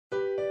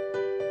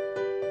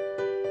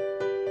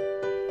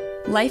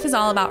Life is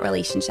all about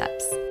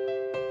relationships.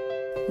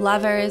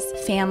 Lovers,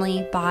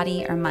 family,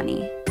 body, or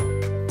money.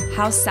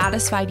 How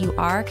satisfied you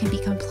are can be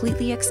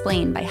completely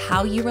explained by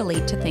how you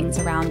relate to things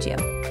around you.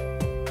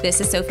 This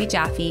is Sophie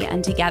Jaffe,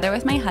 and together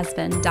with my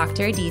husband,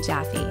 Dr. Adi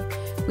Jaffe,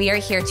 we are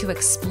here to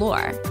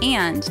explore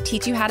and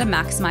teach you how to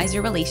maximize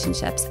your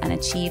relationships and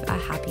achieve a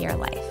happier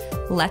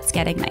life. Let's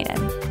get ignited.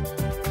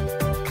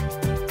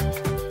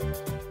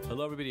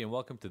 Hello, everybody, and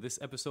welcome to this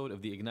episode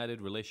of the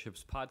Ignited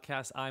Relationships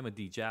Podcast. I'm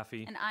Adi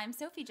Jaffe. And I'm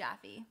Sophie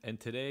Jaffe. And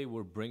today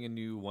we're bringing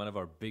you one of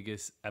our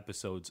biggest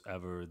episodes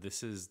ever.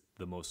 This is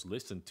the most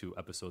listened to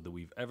episode that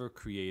we've ever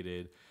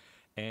created,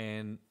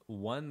 and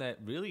one that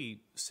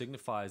really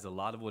signifies a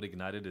lot of what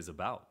Ignited is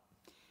about.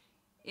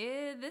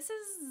 This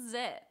is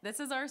it.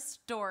 This is our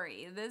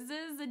story. This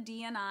is the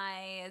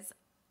D&I's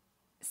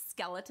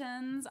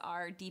skeletons,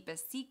 our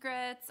deepest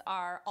secrets,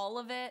 our all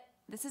of it.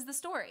 This is the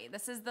story.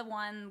 This is the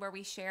one where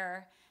we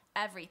share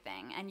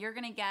everything. And you're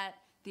going to get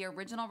the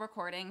original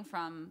recording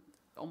from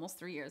almost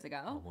 3 years ago.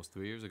 Almost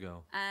 3 years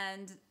ago.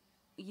 And,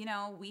 you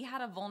know, we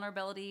had a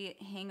vulnerability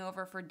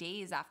hangover for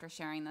days after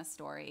sharing this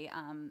story.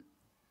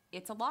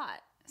 It's a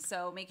lot.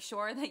 So make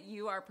sure that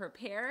you are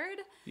prepared.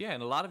 Yeah,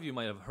 and a lot of you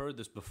might have heard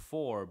this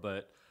before,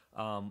 but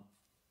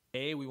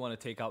we want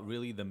to take out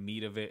really the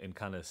meat of it and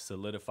kind of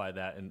solidify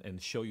that and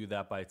show you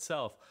that by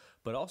itself.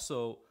 But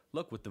also,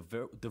 look, with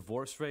the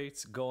divorce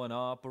rates going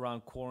up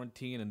around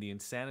quarantine and the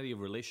insanity of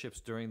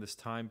relationships during this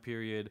time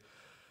period,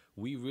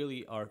 we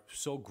really are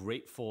so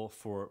grateful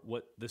for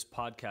what this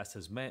podcast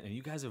has meant. And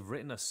you guys have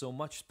written us so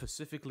much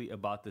specifically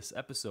about this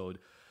episode.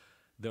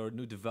 There are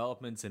new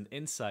developments and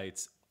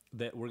insights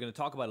that we're going to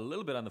talk about a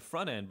little bit on the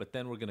front end, but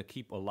then we're going to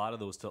keep a lot of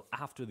those till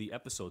after the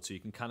episode so you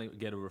can kind of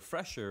get a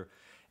refresher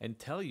and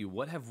tell you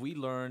what have we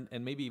learned,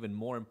 and maybe even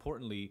more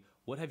importantly,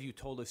 what have you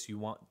told us you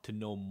want to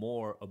know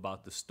more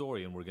about the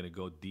story, and we're going to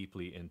go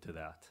deeply into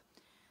that.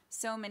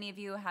 So many of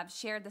you have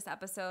shared this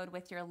episode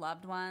with your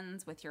loved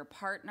ones, with your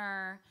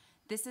partner.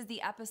 This is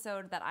the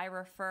episode that I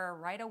refer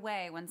right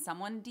away when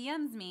someone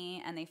DMs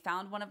me and they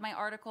found one of my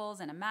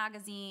articles in a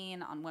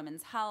magazine on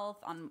women's health,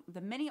 on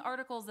the many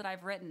articles that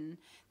I've written.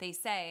 They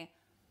say,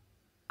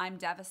 I'm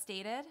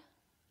devastated.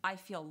 I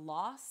feel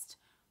lost.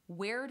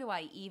 Where do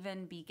I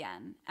even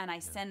begin? And I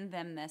send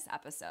them this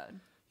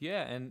episode.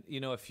 Yeah, and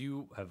you know, if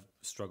you have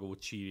struggled with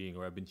cheating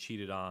or have been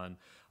cheated on,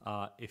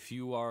 if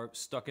you are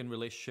stuck in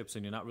relationships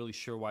and you're not really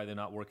sure why they're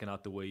not working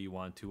out the way you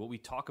want to, what we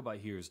talk about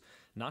here is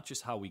not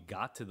just how we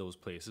got to those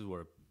places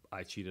where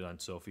I cheated on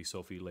Sophie,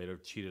 Sophie later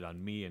cheated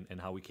on me,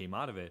 and how we came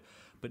out of it,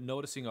 but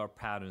noticing our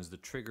patterns, the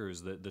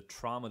triggers, the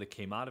trauma that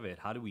came out of it.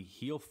 How do we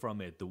heal from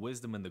it, the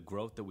wisdom and the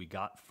growth that we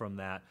got from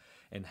that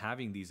and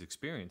having these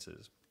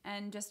experiences.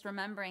 And just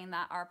remembering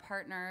that our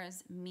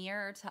partners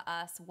mirror to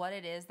us what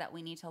it is that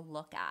we need to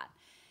look at.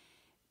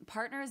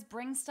 Partners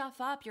bring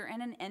stuff up. You're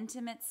in an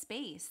intimate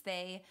space.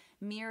 They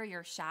mirror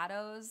your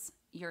shadows,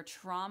 your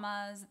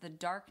traumas, the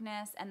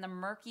darkness, and the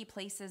murky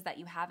places that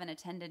you haven't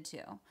attended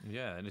to.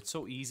 Yeah, and it's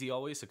so easy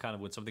always to kind of,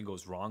 when something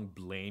goes wrong,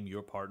 blame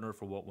your partner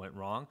for what went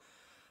wrong.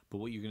 But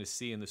what you're going to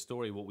see in the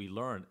story, what we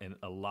learn, and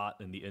a lot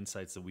in the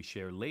insights that we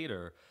share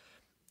later,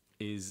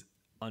 is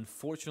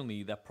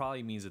unfortunately that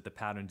probably means that the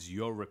patterns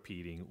you're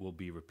repeating will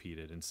be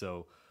repeated. And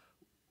so,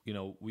 you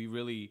know, we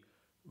really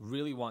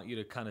want you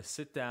to kind of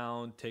sit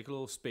down, take a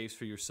little space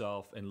for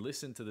yourself, and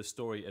listen to the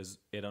story as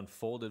it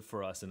unfolded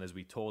for us and as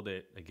we told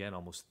it, again,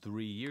 almost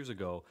 3 years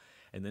ago.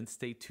 And then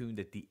stay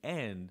tuned at the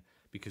end,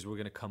 because we're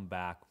going to come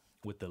back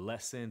with the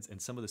lessons and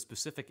some of the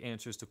specific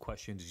answers to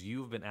questions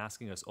you've been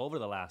asking us over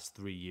the last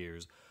 3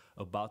 years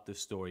about this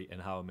story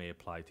and how it may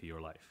apply to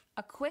your life.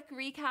 A quick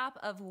recap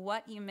of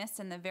what you missed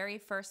in the very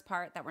first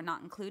part that we're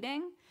not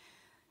including.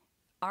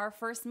 Our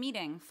first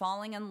meeting,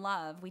 falling in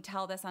love. We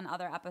tell this on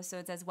other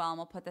episodes as well, and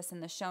we'll put this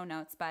in the show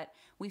notes. But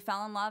we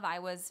fell in love. I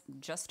was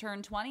just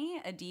turned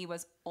 20. Adi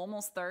was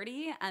almost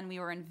 30, and we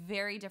were in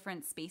very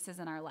different spaces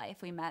in our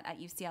life. We met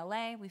at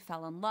UCLA. We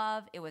fell in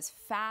love. It was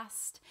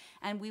fast,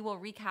 and we will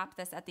recap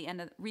this at the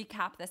end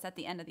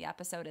of the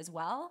episode as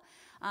well.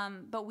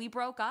 But we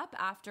broke up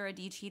after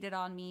Adi cheated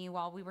on me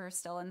while we were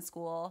still in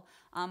school.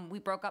 We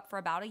broke up for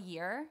about a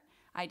year.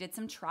 I did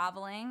some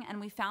traveling, and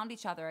we found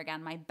each other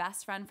again. My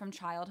best friend from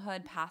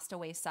childhood passed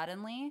away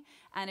suddenly,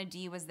 and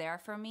Adi was there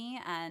for me,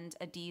 and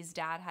Adi's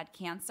dad had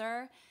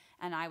cancer,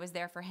 and I was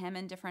there for him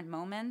in different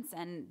moments,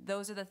 and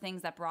those are the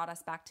things that brought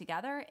us back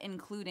together,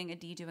 including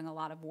Adi doing a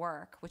lot of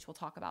work, which we'll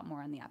talk about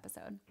more in the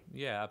episode.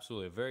 Yeah,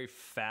 absolutely. A very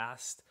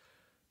fast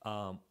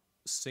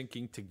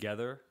sinking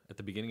together at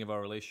the beginning of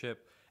our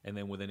relationship, and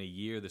then within a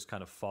year, this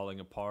kind of falling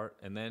apart,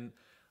 and then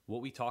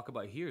what we talk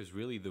about here is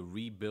really the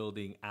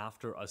rebuilding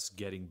after us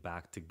getting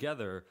back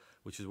together,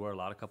 which is where a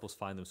lot of couples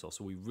find themselves.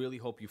 So we really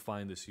hope you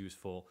find this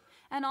useful.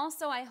 And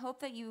also, I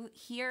hope that you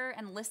hear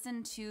and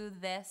listen to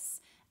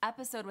this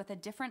episode with a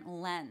different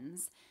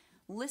lens.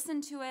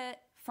 Listen to it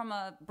from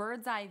a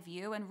bird's eye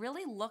view and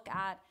really look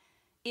at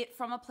it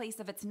from a place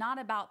of it's not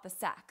about the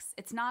sex.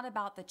 It's not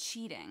about the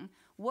cheating.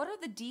 What are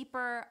the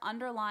deeper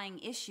underlying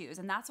issues?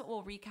 And that's what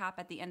we'll recap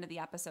at the end of the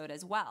episode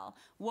as well.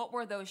 What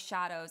were those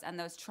shadows and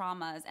those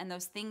traumas and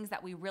those things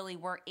that we really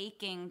were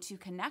aching to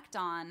connect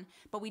on,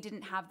 but we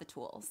didn't have the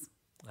tools?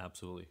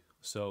 Absolutely.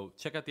 So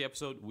check out the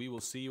episode. We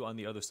will see you on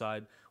the other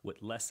side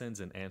with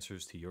lessons and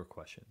answers to your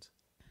questions.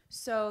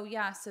 So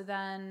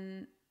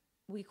then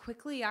we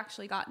quickly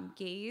actually got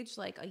engaged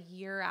like a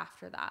year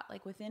after that.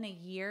 Like within a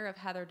year of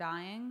Heather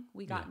dying,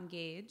 we got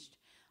engaged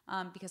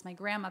because my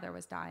grandmother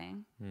was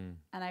dying. And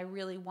I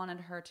really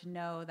wanted her to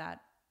know that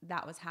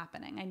that was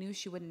happening. I knew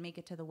she wouldn't make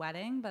it to the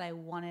wedding, but I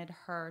wanted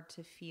her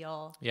to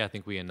feel... Yeah, I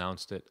think we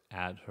announced it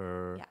at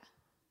her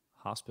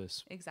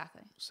hospice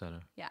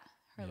center. Yeah,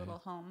 her little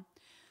home.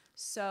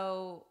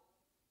 So,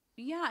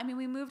 yeah, I mean,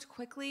 we moved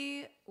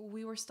quickly.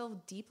 We were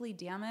still deeply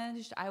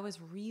damaged. I was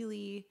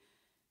really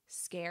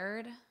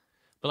scared.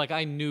 But like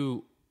I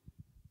knew,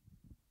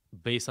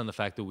 based on the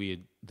fact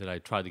that I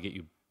tried to get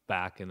you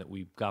back and that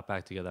we got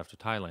back together after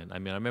Thailand. I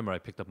mean, I remember I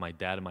picked up my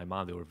dad and my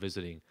mom. They were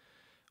visiting.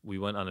 We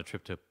went on a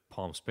trip to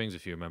Palm Springs,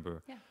 if you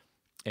remember. Yeah.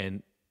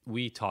 And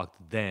we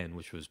talked then,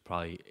 which was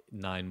probably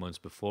 9 months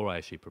before I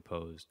actually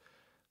proposed.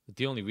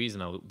 The only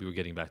reason we were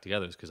getting back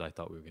together is because I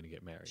thought we were going to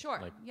get married.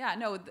 Sure.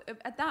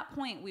 At that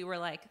point, we were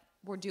like,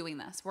 we're doing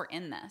this. We're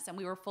in this. And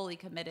we were fully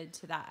committed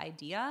to that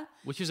idea.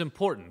 Which is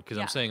important because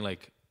I'm saying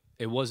like,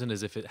 it wasn't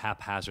as if it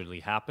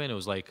haphazardly happened. It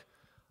was like...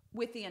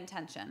 with the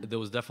intention. There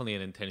was definitely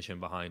an intention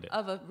behind it.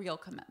 Of a real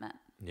commitment.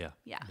 Yeah.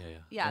 Yeah,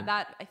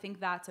 I think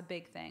that's a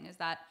big thing is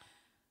that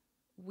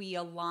we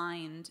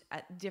aligned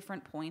at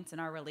different points in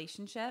our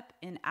relationship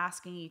in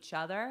asking each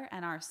other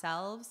and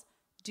ourselves,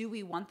 do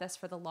we want this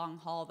for the long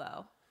haul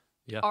though?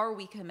 Yeah. Are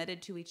we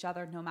committed to each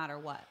other no matter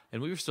what?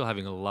 And we were still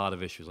having a lot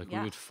of issues. Like we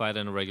would fight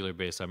on a regular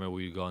basis. I remember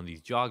we would go on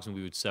these jogs and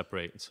we would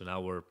separate. And so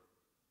now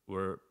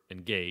we're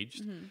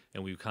engaged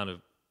and we kind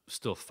of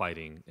still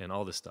fighting and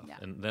all this stuff. Yeah.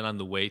 And then on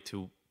the way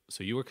to,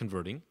 so you were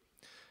converting.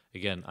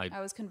 Again,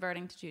 I was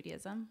converting to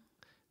Judaism.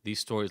 These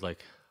stories,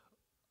 like,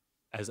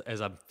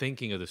 as I'm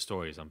thinking of the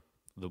stories,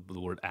 the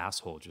word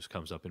asshole just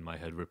comes up in my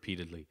head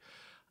repeatedly.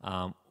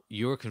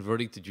 You were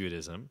converting to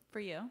Judaism. For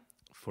you.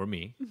 For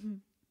me.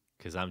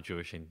 Because I'm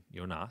Jewish and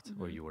you're not,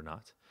 or you were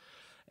not.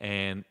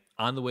 And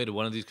on the way to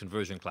one of these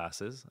conversion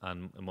classes,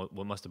 on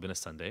what must have been a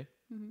Sunday,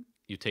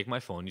 you take my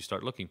phone, you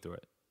start looking through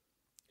it,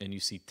 and you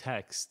see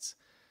texts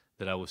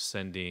that I was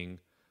sending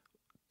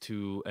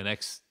to an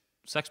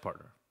ex-sex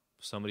partner,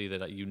 somebody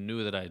that you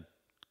knew that I'd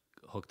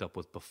hooked up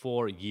with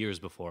before, years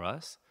before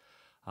us,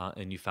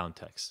 and you found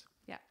texts.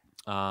 Yeah.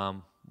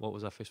 What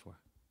was that face for?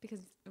 Because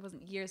it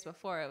wasn't years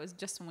before. It was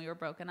just when we were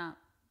broken up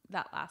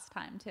that last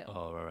time, too.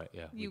 Oh, right,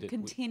 yeah. You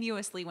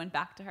continuously went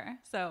back to her.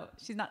 So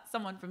she's not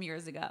someone from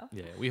years ago.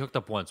 Yeah, we hooked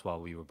up once while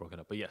we were broken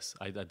up. But yes,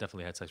 I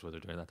definitely had sex with her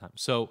during that time.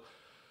 So...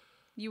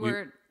 You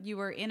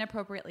were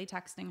inappropriately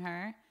texting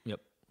her. Yep.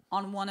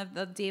 On one of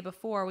the day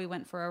before, we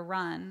went for a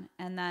run,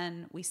 and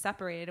then we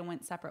separated and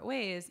went separate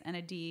ways. And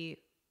Adi,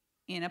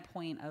 in a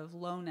point of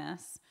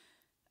lowness,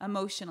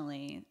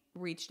 emotionally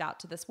reached out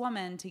to this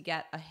woman to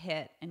get a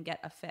hit and get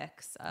a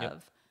fix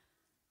of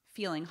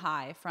feeling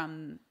high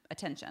from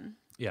attention.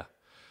 Yeah.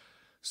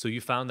 So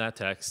you found that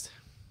text,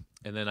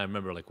 and then I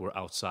remember like we're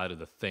outside of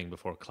the thing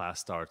before class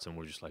starts, and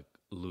we're just like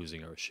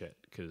losing our shit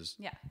because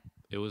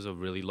it was a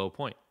really low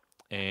point.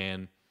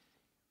 And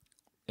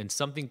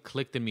something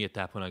clicked in me at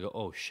that point. I go,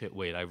 oh shit,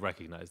 wait, I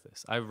recognize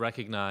this. I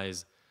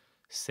recognize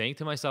saying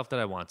to myself that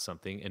I want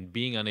something and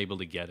being unable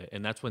to get it.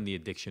 And that's when the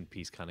addiction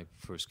piece kind of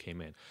first came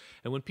in.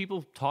 And when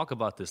people talk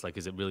about this, like,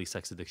 is it really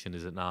sex addiction?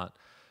 Is it not?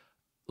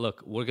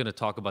 Look, we're going to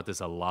talk about this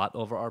a lot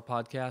over our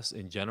podcast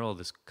in general,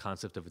 this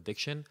concept of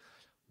addiction.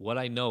 What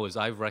I know is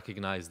I've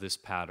recognized this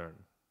pattern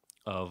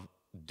of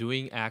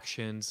doing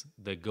actions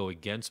that go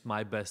against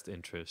my best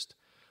interest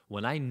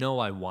when I know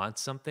I want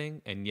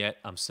something and yet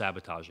I'm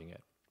sabotaging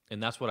it.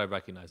 And that's what I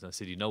recognized. And I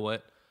said, you know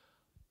what?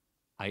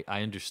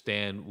 I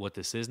understand what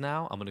this is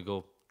now. I'm going to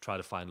go try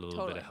to find a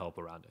little bit of help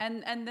around it.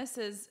 And this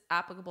is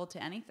applicable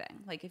to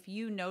anything. Like if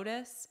you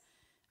notice,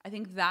 I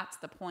think that's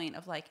the point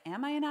of like,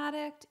 am I an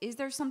addict? Is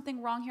there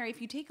something wrong here? If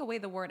you take away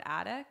the word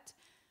addict,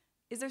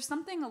 is there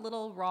something a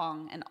little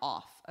wrong and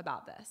off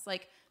about this?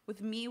 Like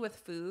with me with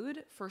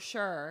food, for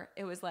sure,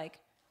 it was like,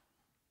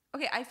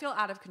 okay, I feel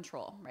out of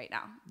control right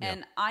now.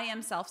 And I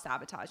am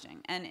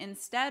self-sabotaging. And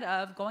instead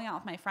of going out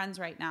with my friends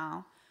right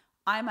now,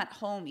 I'm at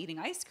home eating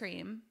ice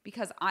cream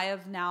because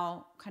I'm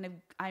now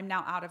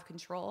out of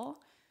control.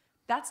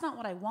 That's not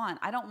what I want.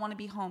 I don't want to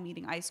be home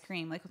eating ice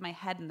cream like with my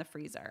head in the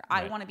freezer.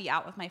 Right. I want to be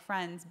out with my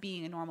friends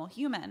being a normal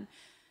human.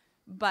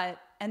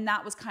 And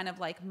that was kind of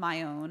like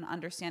my own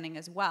understanding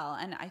as well.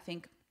 And I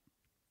think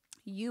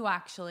you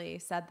actually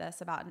said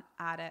this about an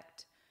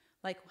addict.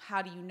 Like,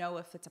 how do you know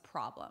if it's a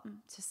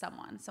problem to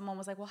someone? Someone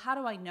was like, well, how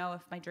do I know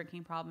if my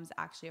drinking problem is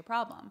actually a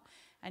problem?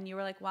 And you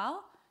were like,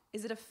 well,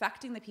 is it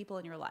affecting the people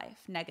in your life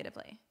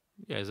negatively?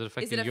 Yeah, is it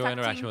affecting your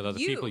interaction with other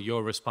people,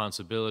 your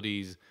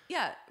responsibilities?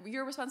 Yeah,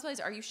 your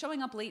responsibilities. Are you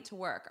showing up late to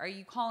work? Are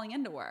you calling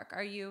into work?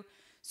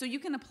 So you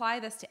can apply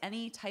this to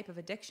any type of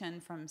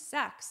addiction, from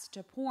sex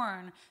to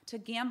porn to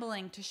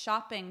gambling to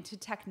shopping to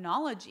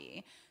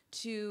technology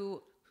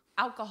to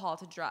alcohol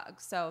to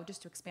drugs. So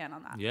just to expand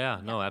on that. Yeah,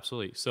 no,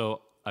 absolutely.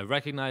 So I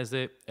recognized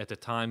it at the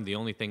time. The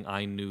only thing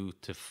I knew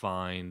to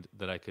find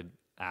that I could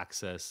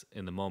access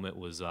in the moment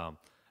was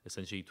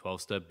essentially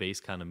 12-step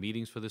based kind of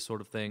meetings for this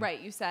sort of thing. Right.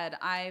 You said,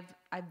 I've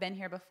been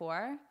here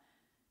before.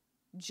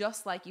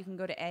 Just like you can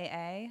go to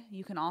AA,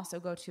 you can also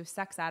go to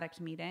sex addict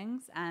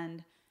meetings,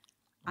 and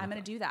I'm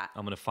going to do that.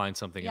 I'm going to find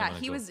something. Yeah,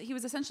 he was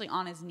essentially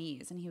on his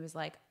knees, and he was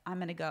like, I'm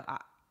going to go,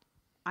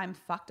 I'm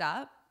fucked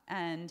up.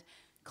 And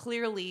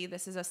clearly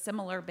this is a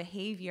similar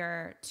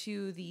behavior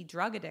to the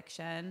drug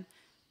addiction,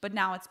 but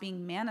now it's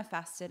being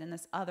manifested in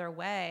this other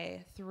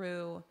way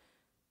through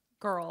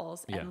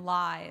girls and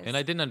lies. And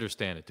I didn't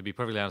understand it. To be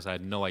perfectly honest, I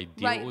had no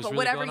idea right, what was but really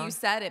whatever going on. you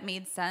said, it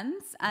made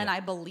sense, and I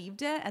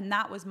believed it, and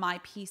that was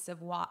my piece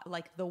of why,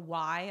 like the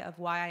why of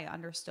why I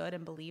understood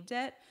and believed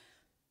it,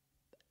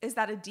 is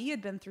that Adi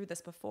had been through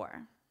this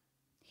before.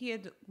 He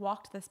had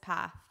walked this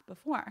path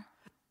before,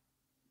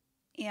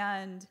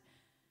 and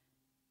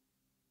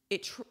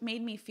it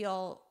made me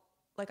feel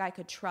like I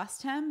could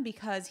trust him,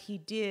 because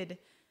he's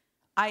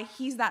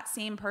that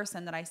same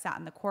person that I sat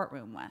in the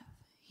courtroom with.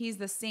 He's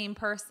the same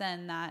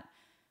person that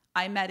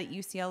I met at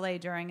UCLA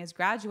during his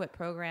graduate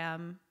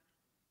program,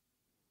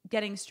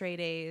 getting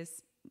straight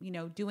A's,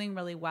 doing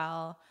really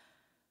well,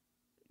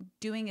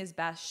 doing his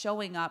best,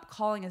 showing up,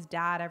 calling his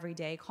dad every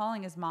day,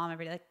 calling his mom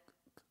every day. Like,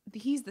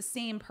 he's the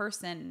same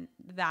person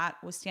that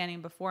was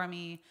standing before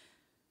me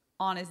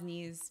on his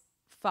knees,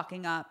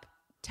 fucking up,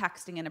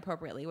 texting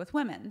inappropriately with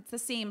women. It's the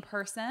same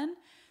person.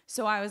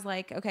 So I was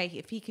like, okay,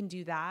 if he can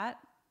do that,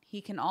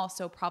 he can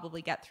also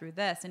probably get through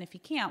this. And if he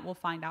can't, we'll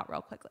find out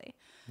real quickly.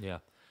 Yeah.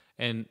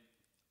 And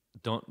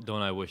don't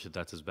I wish that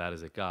that's as bad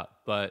as it got.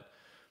 But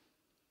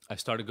I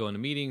started going to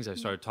meetings. I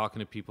started talking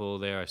to people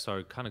there. I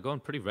started kind of going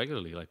pretty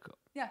regularly, like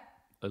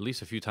at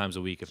least a few times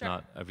a week, if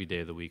not every day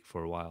of the week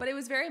for a while. But it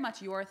was very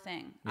much your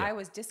thing. Yeah. I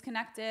was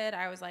disconnected.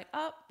 I was like,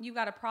 oh, you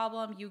got a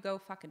problem. You go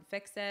fucking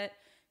fix it.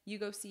 You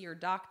go see your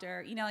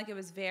doctor. It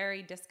was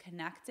very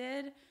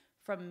disconnected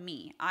from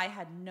me. I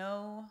had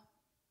no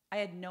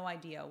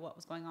idea what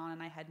was going on,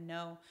 and I had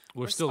no.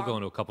 We're still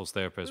going to a couples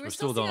therapist. We're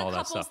still doing all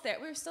that stuff.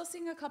 We were still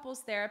seeing a couples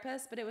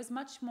therapist, but it was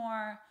much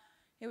more.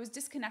 It was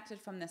disconnected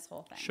from this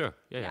whole thing. Sure.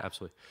 Yeah,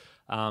 absolutely.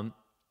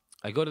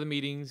 I go to the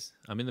meetings.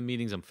 I'm in the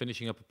meetings. I'm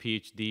finishing up a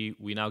PhD.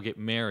 We now get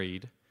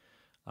married.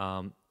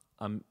 I'm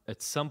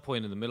at some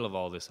point in the middle of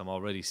all this, I'm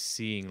already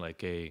seeing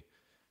like a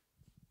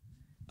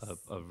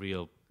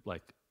real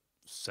like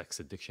sex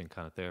addiction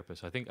kind of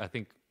therapist. I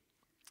think.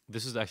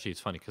 This is actually, it's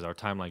funny because our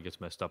timeline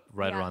gets messed up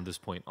right around this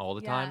point all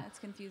the time. Yeah, it's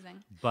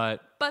confusing.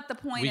 But the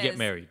point is, we get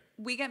married.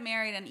 We get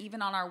married, and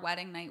even on our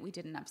wedding night, we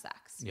didn't have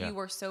sex. Yeah. We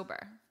were sober.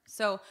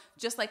 So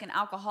just like an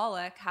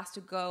alcoholic has to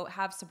go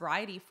have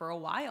sobriety for a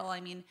while. I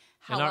mean,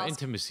 our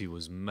intimacy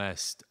was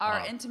messed up.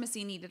 Our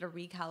intimacy needed a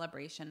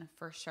recalibration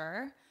for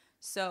sure.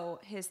 So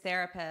his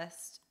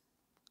therapist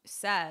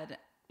said,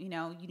 you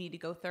need to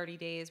go 30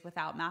 days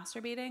without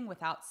masturbating,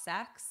 without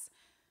sex,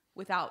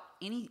 without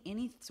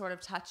any sort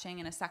of touching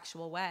in a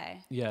sexual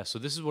way. Yeah, so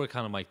this is where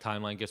kind of my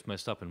timeline gets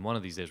messed up, and one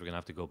of these days we're going to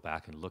have to go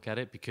back and look at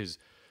it, because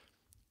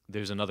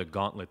there's another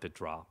gauntlet that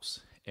drops,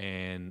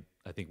 and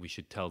I think we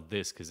should tell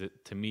this, because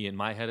to me, in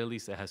my head at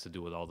least, it has to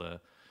do with all the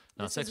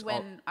non-sex. This is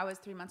when I was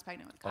 3 months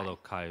pregnant with Kai. Although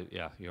Kai,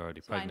 you're already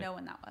pregnant. So I know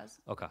when that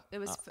was. Okay. It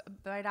was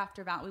right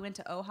after, we went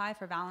to Ojai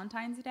for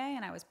Valentine's Day,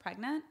 and I was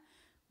pregnant.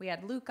 We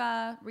had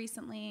Luca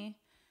recently,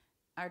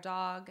 our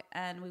dog,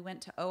 and we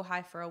went to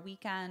Ojai for a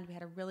weekend. We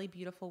had a really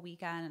beautiful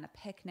weekend and a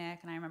picnic,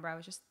 and I remember I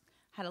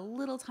had a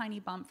little tiny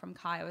bump from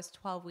Kai. I was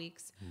 12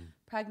 weeks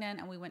pregnant,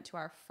 and we went to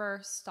our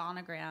first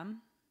sonogram,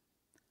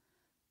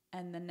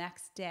 and the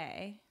next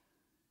day...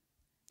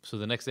 So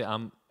the next day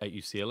I'm at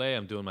UCLA,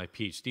 I'm doing my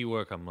PhD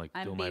work, I'm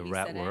doing my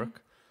rat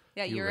work.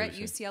 Yeah, you're at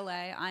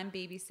UCLA, I'm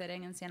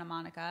babysitting in Santa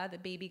Monica, the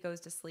baby goes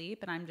to sleep,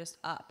 and I'm just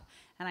up,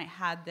 and I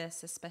had this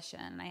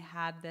suspicion, I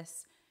had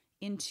this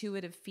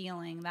intuitive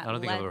feeling that I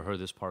don't think I've ever heard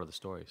this part of the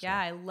story. So.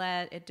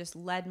 Yeah, it just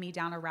led me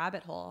down a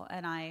rabbit hole,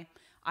 and I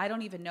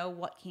don't even know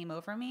what came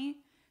over me,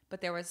 but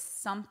there was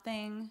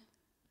something,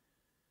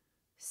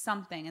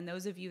 and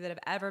those of you that have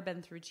ever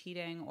been through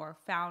cheating or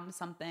found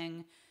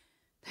something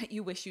that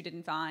you wish you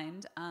didn't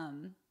find,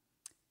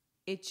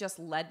 it just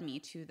led me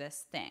to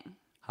this thing.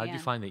 How did you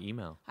find the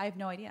email? I have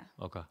no idea.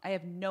 Okay. I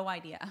have no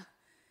idea.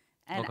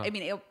 And I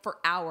mean, for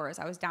hours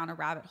I was down a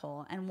rabbit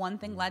hole, and one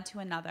thing led to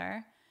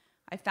another.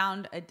 I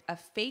found a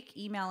fake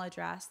email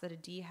address that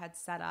Adi had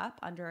set up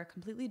under a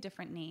completely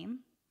different name,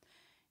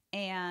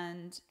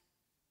 and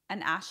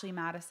an Ashley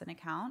Madison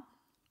account.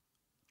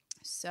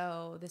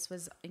 So this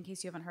was, in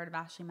case you haven't heard of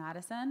Ashley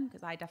Madison,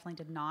 because I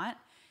definitely did not.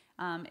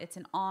 It's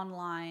an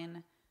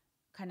online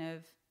kind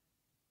of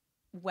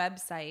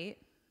website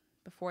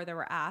before there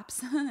were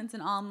apps. It's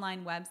an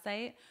online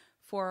website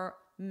for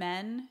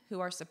men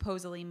who are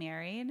supposedly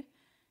married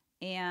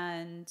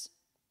and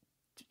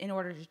in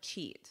order to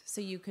cheat.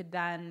 So you could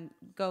then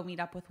go meet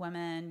up with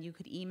women, you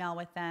could email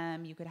with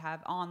them, you could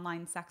have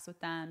online sex with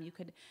them, you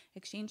could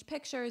exchange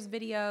pictures,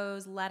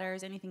 videos,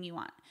 letters, anything you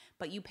want,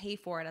 but you pay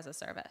for it as a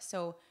service.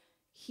 So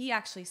he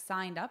actually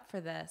signed up for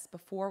this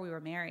before we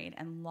were married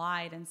and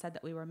lied and said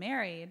that we were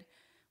married,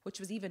 which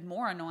was even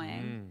more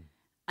annoying.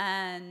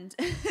 And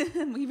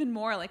even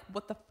more like,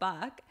 what the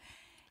fuck?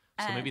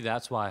 So maybe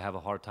that's why I have a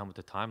hard time with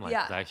the timeline,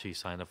 because I actually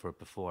signed up for it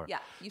before. Yeah.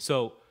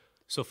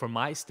 So from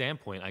my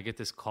standpoint, I get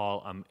this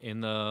call. I'm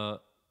in the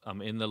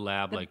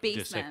lab, like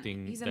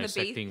dissecting rats. He's in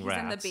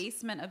the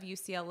basement of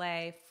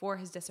UCLA for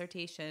his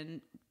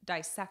dissertation,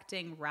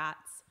 dissecting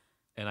rats.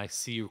 And I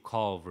see you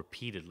call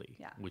repeatedly,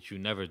 which you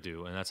never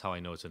do, and that's how I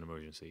know it's an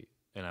emergency.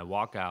 And I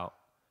walk out,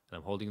 and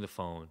I'm holding the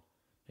phone,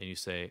 and you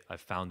say, "I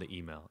found the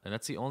email," and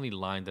that's the only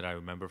line that I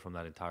remember from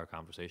that entire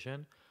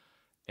conversation.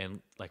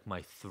 And like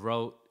my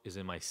throat is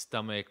in my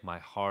stomach, my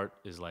heart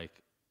is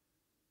like.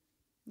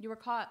 You were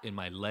caught. In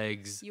my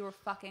legs. You were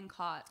fucking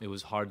caught. It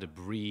was hard to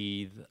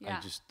breathe.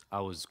 Yeah.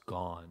 I was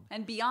gone.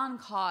 And beyond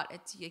caught,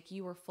 it's like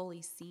you were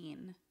fully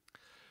seen.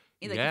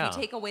 Like if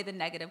you take away the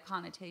negative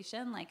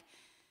connotation, like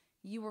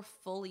you were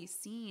fully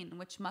seen,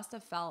 which must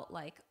have felt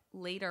like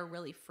later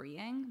really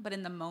freeing, but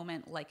in the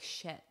moment like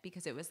shit,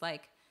 because it was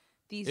like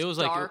these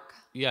dark.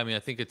 I mean, I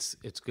think it's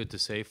good to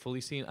say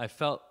fully seen. I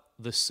felt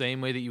the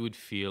same way that you would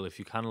feel if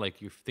you kind of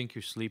like you think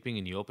you're sleeping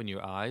and you open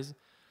your eyes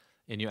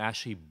and you're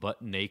actually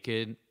butt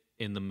naked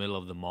in the middle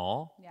of the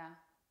mall. Yeah.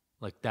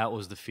 Like that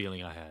was the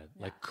feeling I had.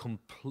 Yeah. Like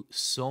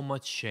so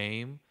much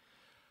shame.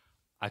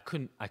 I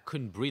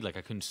couldn't breathe. Like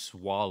I couldn't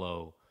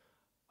swallow.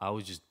 I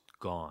was just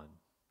gone.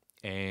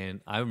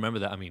 And I remember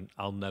that. I mean,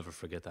 I'll never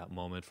forget that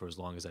moment for as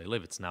long as I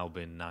live. It's now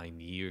been 9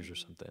 years or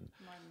something.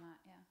 More than that,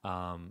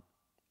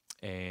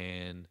 yeah.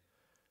 And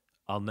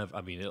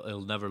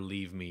it'll never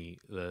leave me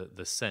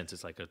the sense.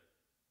 It's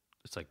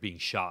like being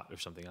shot or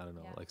something. I don't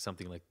know, like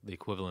something like the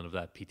equivalent of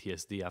that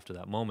PTSD after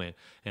that moment.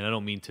 And I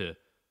don't mean to.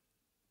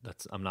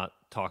 I'm not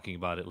talking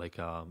about it like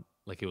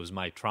it was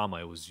my trauma.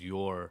 It was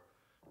your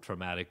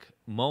traumatic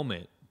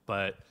moment.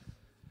 But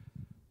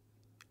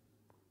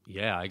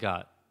yeah, I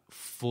got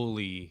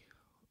fully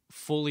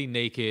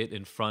naked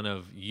in front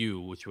of you,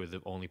 which were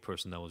the only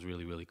person that was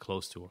really, really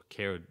close to or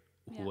cared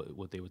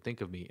what they would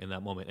think of me in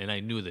that moment. And I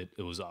knew that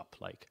it was up.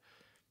 Like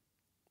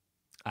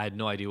I had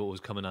no idea what was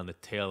coming on the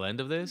tail end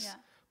of this. Yeah.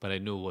 But I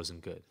knew it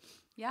wasn't good.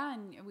 Yeah,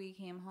 and we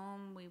came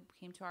home. We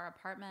came to our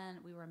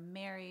apartment. We were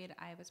married.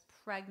 I was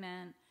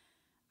pregnant.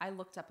 I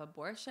looked up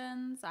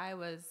abortions. I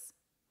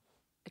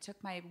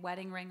took my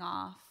wedding ring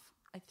off.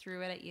 I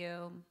threw it at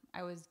you.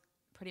 I was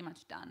pretty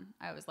much done.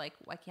 I was like,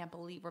 I can't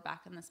believe we're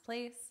back in this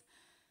place.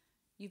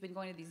 You've been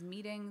going to these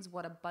meetings.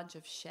 What a bunch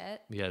of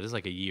shit. Yeah, this is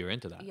like a year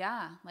into that.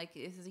 Yeah, like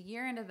this is a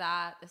year into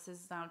that. This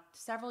is now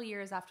several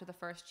years after the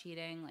first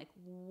cheating. Like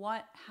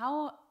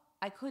how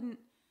I couldn't.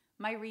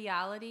 My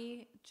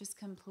reality just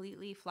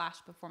completely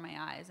flashed before my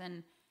eyes,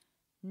 and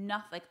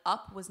nothing like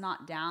up was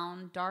not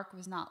down, dark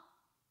was not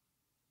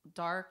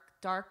dark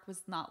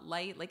was not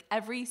light. Like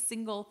every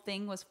single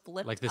thing was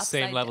flipped. Like the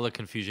same level of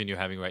confusion you're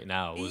having right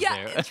now was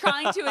there.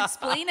 Trying to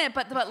explain it,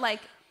 but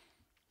like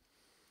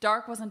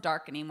dark wasn't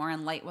dark anymore,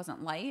 and light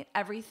wasn't light.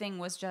 Everything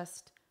was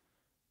just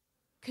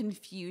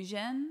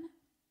confusion,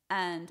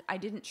 and I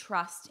didn't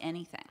trust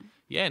anything.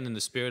 Yeah, and in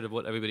the spirit of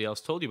what everybody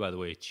else told you, by the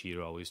way,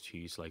 cheater always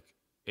cheats. Like.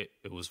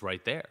 It was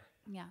right there.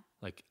 Yeah.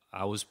 Like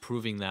I was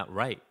proving that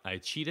right. I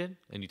cheated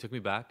and you took me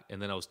back,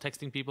 and then I was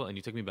texting people and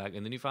you took me back,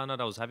 and then you found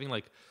out I was having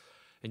like,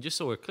 and just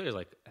so we're clear,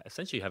 like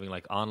essentially having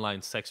like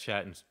online sex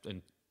chat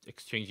and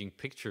exchanging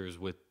pictures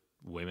with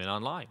women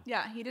online.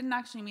 Yeah, he didn't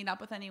actually meet up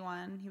with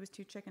anyone. He was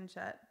too chicken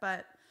shit.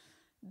 But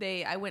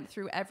I went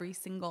through every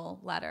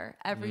single letter,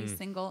 every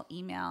single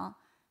email,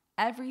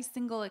 every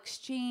single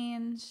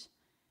exchange.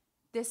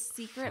 This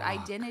secret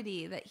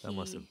identity that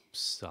must have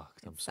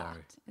sucked. I'm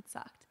sorry. It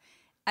sucked.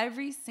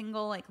 Every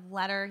single like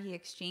letter he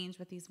exchanged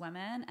with these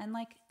women, and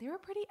like they were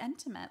pretty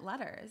intimate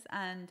letters,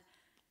 and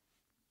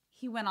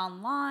he went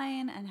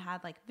online and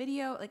had like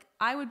video. Like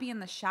I would be in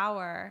the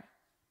shower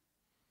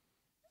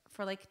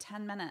for like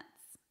 10 minutes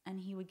and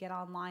he would get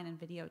online and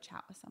video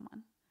chat with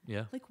someone.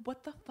 Yeah. Like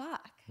what the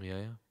fuck?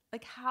 Yeah.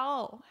 Like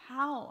how?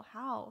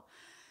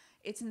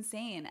 It's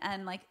insane.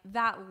 And like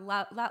that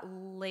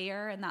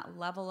layer and that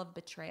level of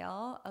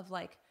betrayal of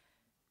like,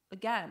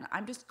 again,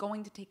 I'm just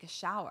going to take a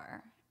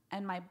shower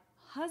and my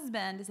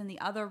husband is in the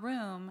other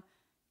room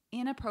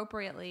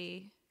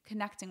inappropriately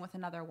connecting with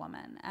another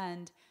woman.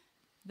 And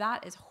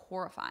that is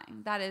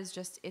horrifying. That is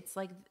just, it's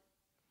like,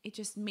 it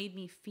just made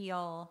me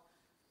feel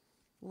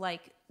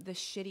like the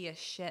shittiest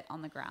shit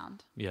on the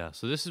ground. Yeah.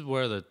 So this is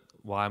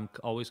why I'm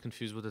always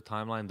confused with the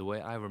timeline. The way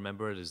I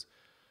remember it is,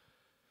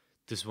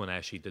 this is when I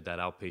actually did that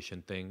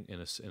outpatient thing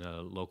in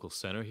a local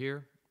center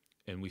here.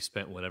 And we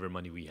spent whatever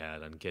money we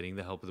had on getting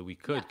the help that we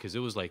could. Cause it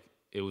was like,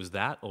 it was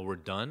that or we're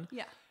done.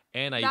 Yeah.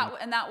 And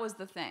that was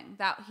the thing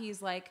that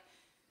he's like,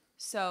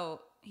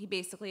 so he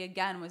basically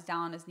again was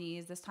down on his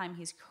knees. This time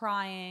he's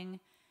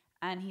crying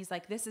and he's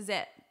like, this is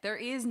it. There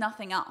is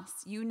nothing else.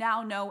 You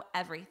now know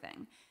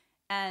everything.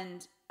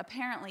 And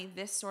apparently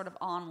this sort of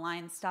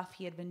online stuff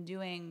he had been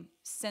doing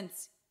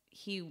since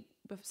he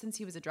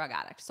was a drug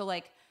addict. So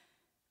like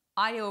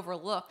I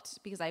overlooked,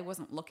 because I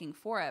wasn't looking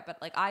for it,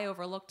 but like I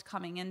overlooked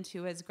coming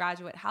into his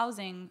graduate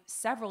housing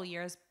several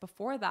years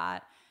before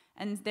that.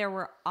 And there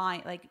were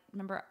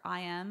remember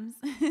IMs?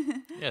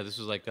 Yeah, this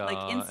was like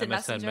instant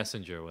MSN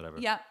Messenger or whatever.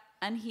 Yep.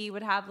 And he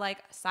would have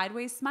like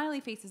sideways smiley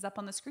faces up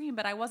on the screen,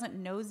 but I wasn't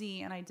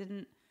nosy and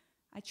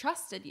I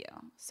trusted you.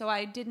 So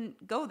I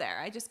didn't go there.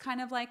 I just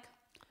kind of like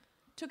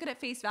took it at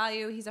face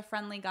value. He's a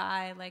friendly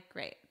guy. Like,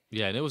 great.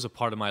 Yeah, and it was a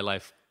part of my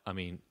life, I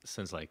mean,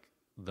 since like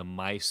the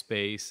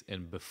MySpace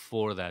and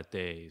before that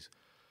days.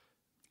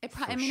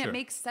 It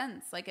makes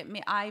sense. Like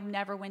I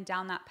never went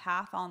down that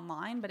path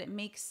online, but it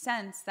makes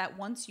sense that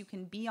once you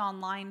can be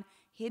online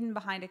hidden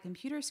behind a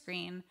computer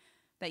screen,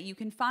 that you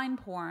can find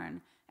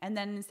porn. And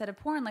then instead of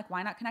porn, like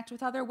why not connect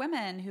with other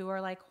women who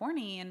are like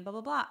horny and blah,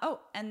 blah, blah.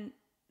 Oh, and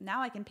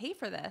now I can pay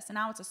for this. And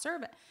now it's a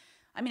service.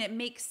 I mean, it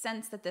makes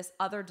sense that this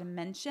other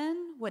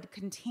dimension would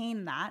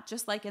contain that,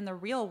 just like in the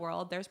real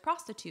world, there's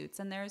prostitutes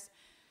and there's,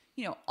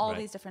 all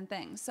these different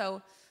things.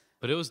 So,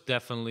 but it was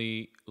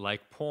definitely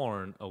like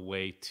porn, a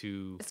way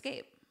to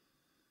escape.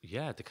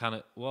 Yeah, to kind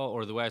of,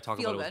 or the way I talk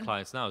about it with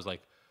clients now is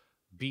like,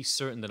 be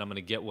certain that I'm going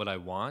to get what I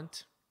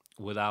want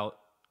without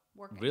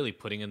really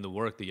putting in the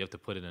work that you have to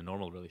put in a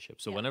normal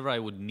relationship. So whenever I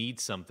would need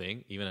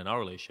something, even in our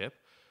relationship,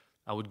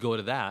 I would go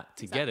to that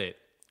to get it,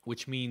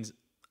 which means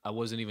I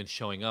wasn't even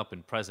showing up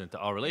and present to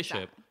our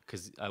relationship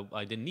because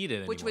I didn't need it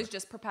anymore. Which was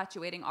just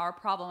perpetuating our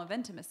problem of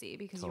intimacy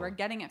because you were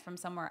getting it from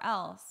somewhere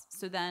else.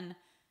 So then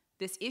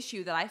this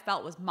issue that I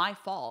felt was my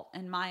fault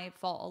and my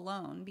fault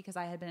alone because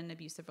I had been in an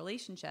abusive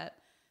relationship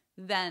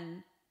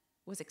then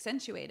was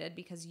accentuated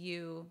because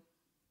you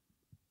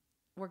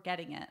were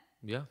getting it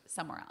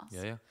somewhere else.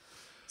 Yeah.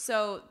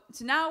 So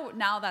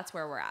now that's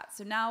where we're at.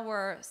 So now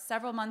we're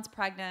several months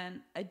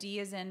pregnant. Adi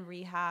is in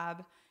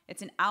rehab.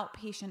 It's an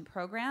outpatient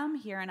program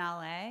here in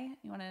LA.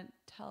 You want to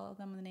tell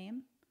them the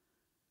name?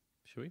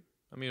 Should we?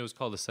 I mean, it was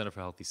called the Center for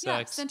Healthy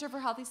Sex. Yeah, Center for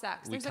Healthy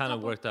Sex. We kind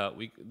of worked out.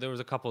 There was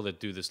a couple that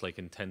do this like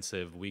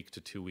intensive week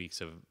to 2 weeks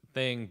of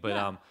thing,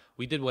 but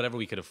we did whatever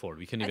we could afford.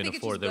 We couldn't even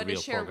afford the real program. I think it's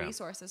just good to share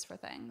resources for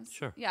things.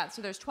 Sure. Yeah.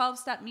 So there's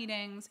 12-step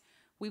meetings.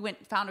 We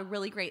found a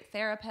really great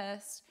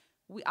therapist.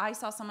 I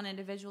saw someone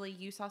individually.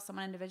 You saw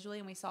someone individually,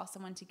 and we saw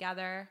someone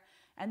together.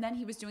 And then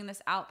he was doing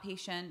this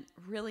outpatient,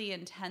 really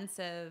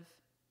intensive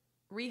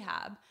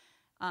rehab,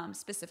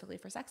 specifically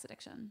for sex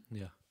addiction.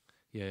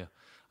 Yeah.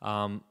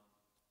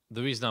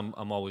 The reason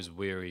I'm always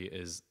weary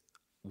is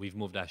we've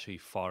moved actually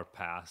far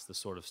past the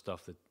sort of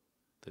stuff that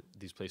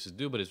these places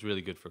do, but it's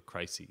really good for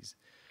crises.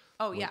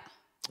 Oh, yeah.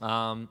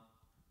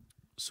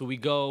 So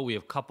we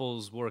have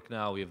couples work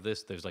now. We have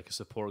this. There's like a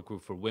support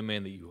group for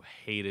women that you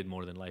hated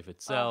more than life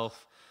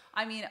itself.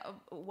 I mean,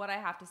 what I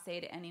have to say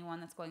to anyone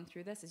that's going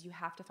through this is you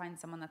have to find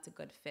someone that's a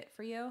good fit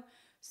for you.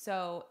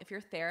 So if your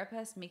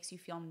therapist makes you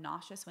feel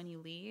nauseous when you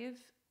leave,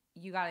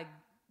 you got to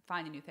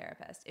find a new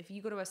therapist. If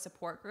you go to a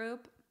support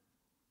group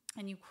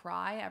and you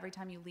cry every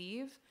time you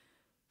leave,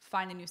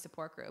 find a new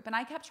support group. And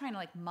I kept trying to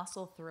like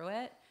muscle through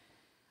it.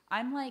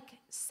 I'm like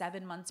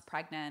 7 months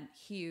pregnant,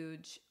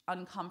 huge,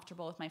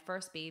 uncomfortable with my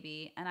first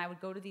baby. And I would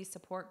go to these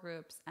support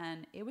groups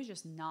and it was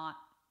just not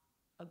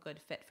a good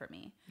fit for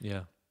me.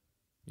 Yeah.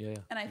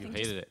 And I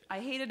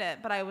hated it,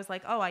 but I was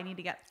like, I need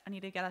to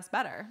get us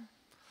better.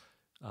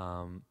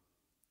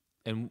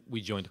 And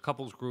we joined a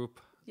couples group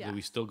that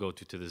we still go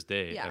to this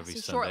day every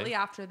Sunday. Shortly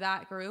after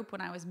that group, when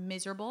I was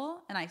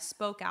miserable and I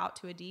spoke out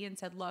to Adi and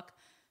said, look,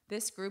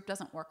 this group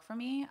doesn't work for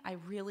me. I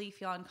really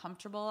feel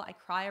uncomfortable. I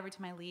cry every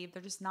time I leave.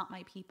 They're just not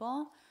my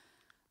people.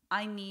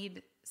 I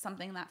need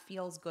something that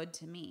feels good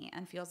to me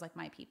and feels like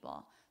my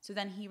people. So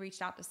then he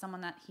reached out to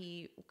someone that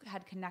he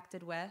had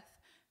connected with,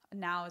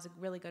 now is a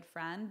really good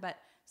friend, but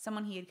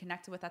someone he had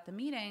connected with at the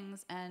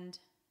meetings, and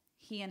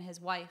he and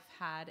his wife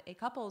had a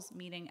couples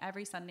meeting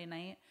every Sunday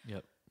night.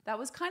 Yep. That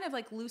was kind of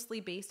like loosely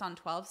based on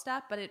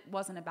 12-step, but it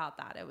wasn't about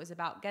that. It was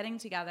about getting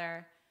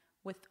together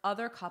with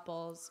other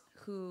couples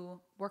who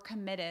were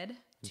committed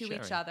to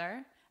each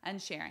other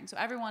and sharing. So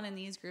everyone in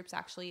these groups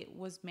actually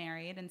was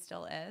married and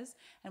still is.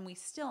 And we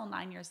still,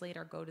 9 years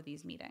later, go to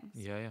these meetings.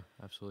 Yeah,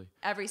 absolutely.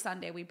 Every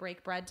Sunday we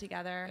break bread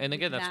together. And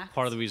again, that's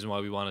part of the reason why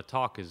we want to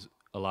talk is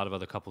a lot of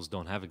other couples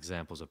don't have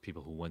examples of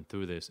people who went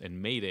through this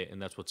and made it. And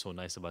that's what's so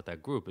nice about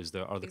that group is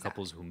there are the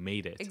couples who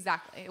made it.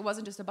 Exactly. It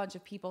wasn't just a bunch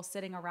of people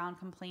sitting around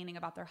complaining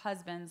about their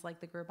husbands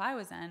like the group I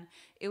was in.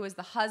 It was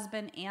the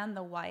husband and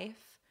the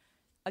wife.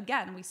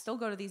 Again, we still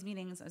go to these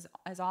meetings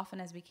as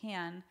often as we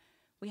can.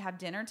 We have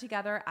dinner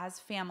together as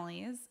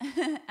families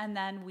and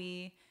then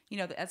we,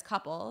 as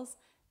couples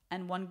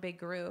and one big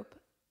group.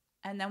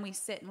 And then we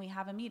sit and we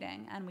have a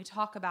meeting and we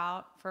talk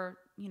about for,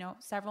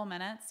 several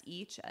minutes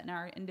each in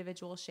our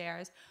individual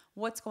shares,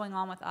 what's going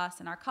on with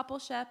us in our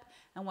coupleship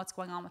and what's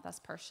going on with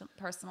us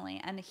personally.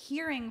 And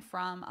hearing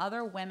from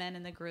other women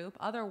in the group,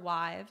 other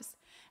wives,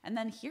 and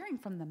then hearing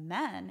from the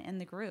men in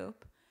the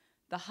group,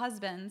 the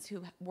husbands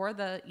who were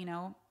the,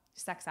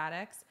 sex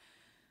addicts,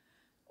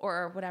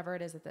 or whatever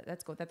it is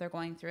that they're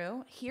going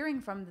through.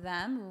 Hearing from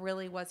them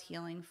really was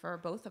healing for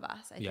both of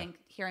us. I think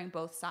hearing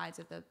both sides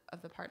of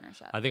the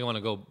partnership. I think I want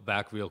to go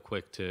back real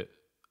quick to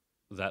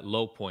that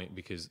low point,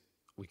 because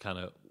we kind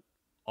of,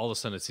 all of a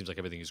sudden it seems like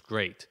everything is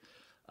great.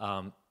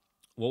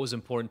 What was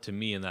important to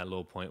me in that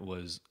low point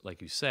was,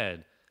 like you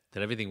said,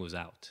 that everything was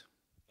out.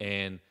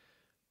 And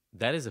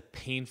that is a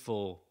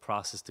painful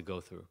process to go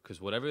through, because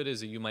whatever it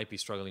is that you might be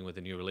struggling with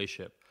in your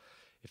relationship,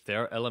 if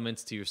there are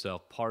elements to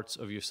yourself, parts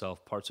of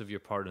your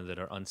partner that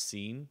are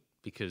unseen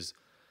because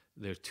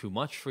they're too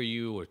much for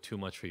you or too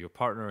much for your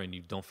partner, and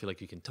you don't feel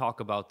like you can talk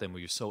about them, or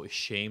you're so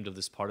ashamed of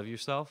this part of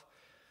yourself,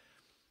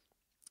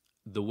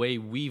 the way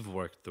we've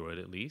worked through it,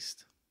 at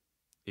least,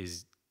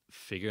 is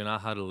figuring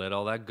out how to let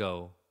all that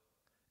go.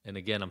 And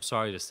again, I'm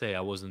sorry to say,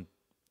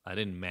 I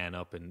didn't man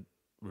up and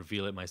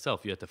reveal it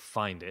myself. You had to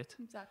find it.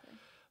 Exactly.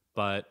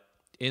 But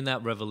in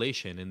that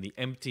revelation, in the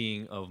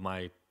emptying of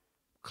my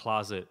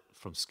closet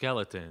from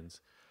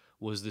skeletons,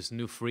 was this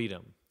new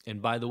freedom.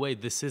 And by the way,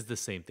 this is the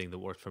same thing that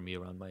worked for me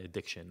around my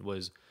addiction.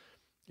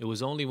 It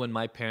was only when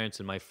my parents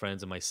and my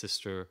friends and my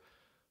sister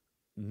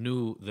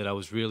knew that I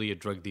was really a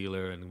drug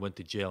dealer and went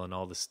to jail and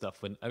all this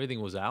stuff, when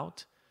everything was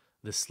out,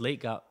 the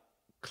slate got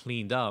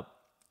cleaned up,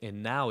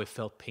 and now it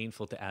felt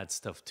painful to add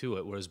stuff to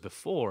it. Whereas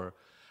before,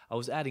 I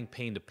was adding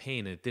pain to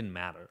pain and it didn't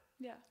matter.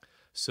 Yeah.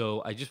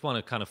 So I just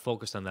want to kind of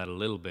focus on that a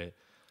little bit,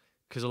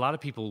 because a lot of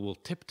people will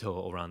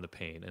tiptoe around the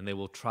pain and they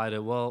will try to,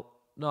 well,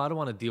 no, I don't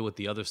want to deal with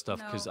the other stuff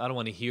because I don't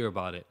want to hear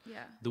about it.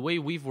 Yeah. The way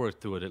we've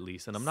worked through it, at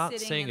least, and I'm not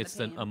saying it's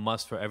a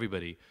must for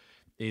everybody,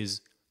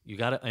 is you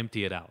got to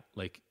empty it out.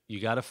 Like, you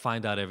got to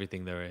find out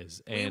everything there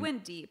is. And we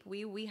went deep.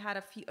 We had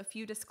a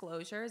few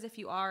disclosures. If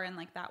you are in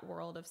like that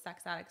world of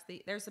sex addicts,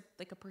 there's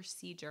a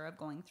procedure of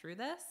going through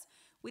this.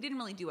 We didn't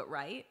really do it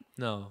right.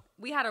 No.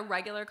 We had a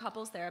regular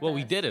couples therapist. Well,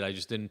 we did it. I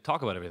just didn't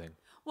talk about everything.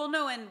 Well,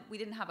 no, and we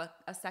didn't have a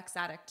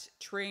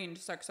trained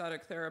sex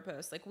addict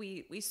therapist. Like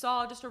we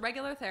saw just a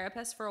regular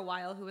therapist for a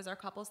while who was our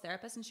couples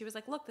therapist, and she was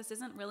like, "Look, this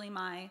isn't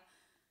my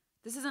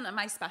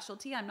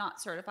specialty. I'm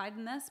not certified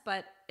in this,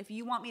 but if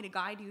you want me to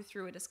guide you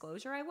through a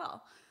disclosure, I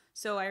will."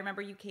 So I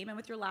remember you came in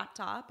with your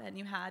laptop and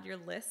you had your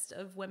list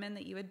of women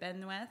that you had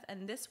been with,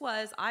 and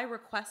I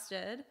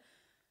requested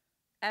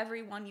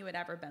everyone you had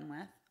ever been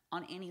with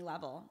on any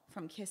level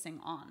from kissing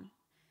on.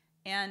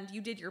 And you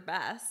did your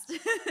best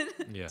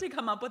to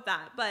come up with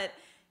that. But,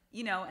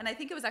 and I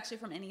think it was actually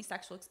from any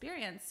sexual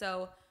experience.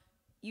 So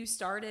you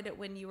started it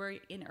when you were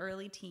in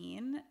early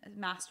teen,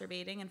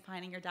 masturbating and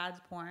finding your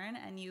dad's porn,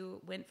 and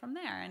you went from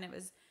there. And it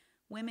was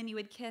women you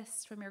had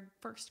kissed, from your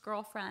first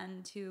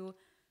girlfriend to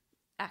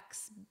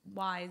X,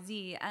 Y,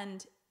 Z.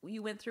 And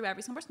you went through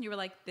every single person. You were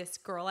like, this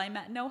girl I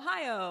met in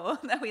Ohio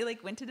that we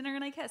like went to dinner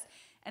and I kissed.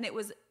 And it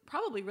was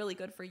probably really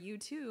good for you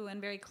too,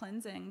 and very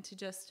cleansing to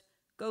just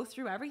go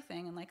through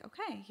everything and like,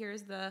 okay,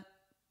 here's the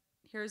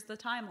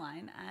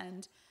timeline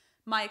and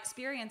my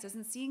experiences,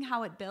 and seeing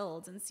how it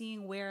builds and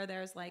seeing where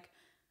there's like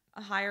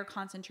a higher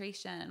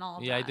concentration and all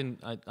of that.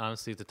 I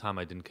honestly, at the time,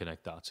 I didn't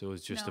connect dots. It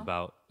was just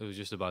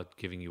about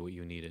giving you what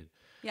you needed.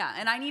 Yeah.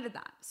 And I needed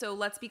that. So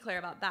let's be clear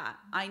about that.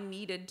 I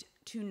needed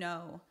to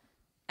know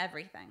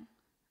everything.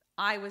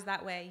 I was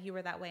that way. You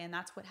were that way. And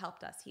that's what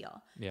helped us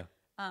heal. Yeah.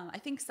 I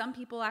think some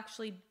people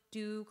actually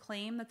do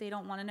claim that they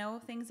don't want to know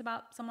things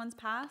about someone's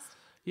past.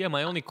 Yeah,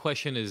 my only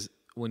question is,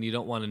 when you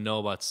don't want to know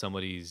about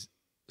somebody's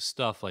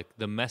stuff, like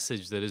the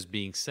message that is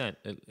being sent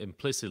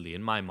implicitly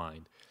in my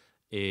mind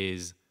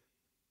is,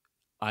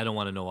 I don't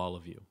want to know all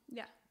of you.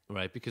 Yeah.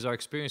 Right? Because our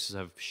experiences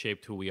have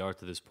shaped who we are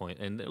to this point.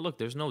 And look,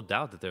 there's no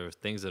doubt that there are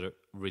things that are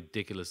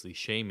ridiculously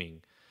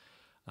shaming.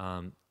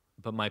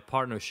 But my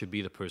partner should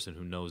be the person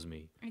who knows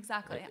me.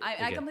 Exactly.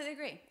 I completely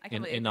agree.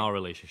 In our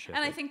relationship.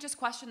 And I think just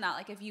question that.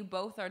 Like, if you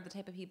both are the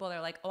type of people that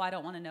are like, oh, I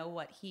don't want to know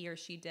what he or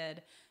she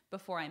did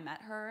before I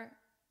met her,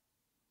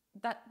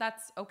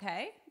 that's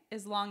okay,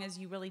 as long as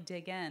you really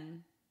dig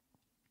in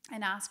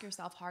and ask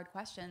yourself hard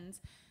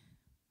questions.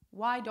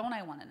 Why don't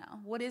I want to know?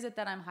 What is it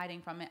that I'm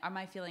hiding from it? Am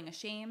I feeling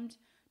ashamed?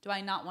 Do I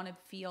not want to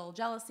feel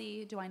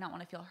jealousy? Do I not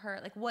want to feel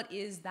hurt? Like, what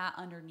is that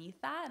underneath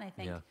that? And I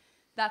think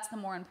that's the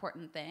more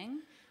important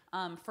thing.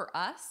 For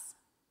us,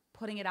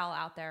 putting it all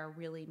out there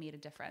really made a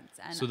difference.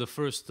 And so the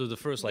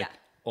first like,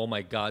 oh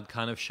my God,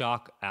 kind of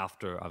shock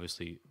after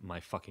obviously my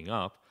fucking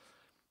up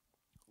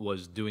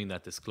was doing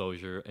that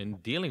disclosure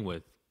and dealing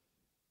with,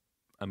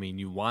 I mean,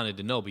 you wanted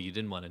to know, but you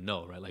didn't want to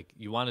know, right? Like,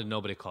 you wanted to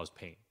know, but it caused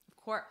pain. Of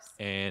course.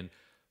 And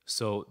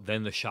so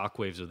then the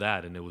shockwaves of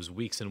that, and it was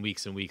weeks and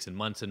weeks and weeks and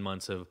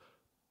months of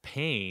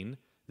pain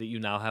that you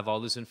now have all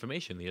this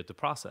information that you have to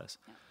process.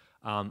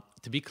 Yeah.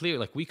 To be clear,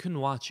 like, we couldn't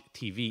watch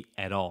TV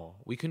at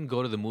all. We couldn't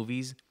go to the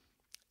movies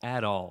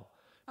at all.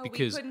 Oh,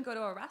 because we couldn't go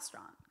to a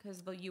restaurant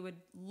because you would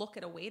look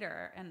at a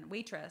waiter and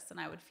waitress and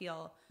I would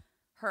feel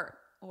hurt,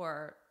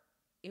 or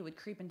it would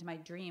creep into my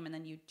dream and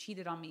then you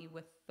cheated on me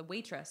with the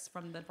waitress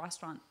from the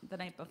restaurant the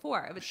night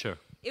before.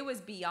 It was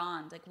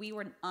beyond, like, we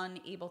were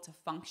unable to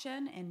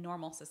function in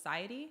normal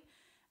society,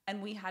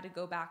 and we had to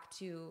go back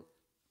to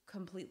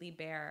completely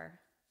bare.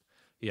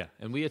 Yeah,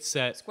 and we had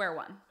set Square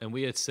one. and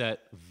we had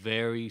set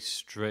very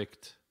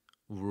strict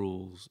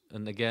rules.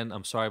 And again,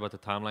 I'm sorry about the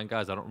timeline,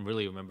 guys. I don't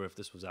really remember if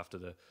this was after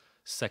the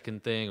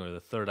second thing or the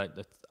third.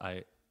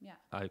 I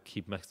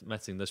keep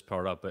messing this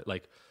part up, but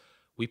like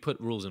we put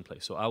rules in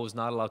place. So I was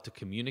not allowed to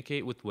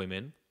communicate with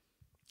women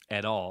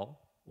at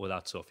all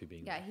without Sophie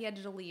being there. Yeah, he had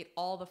to delete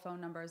all the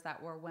phone numbers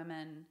that were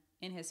women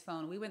in his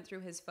phone. We went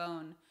through his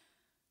phone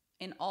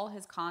in all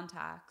his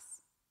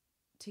contacts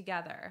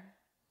together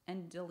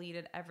and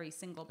deleted every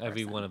single person.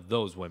 Every one of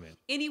those women.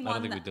 Anyone I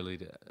don't think we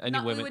deleted any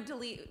women.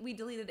 We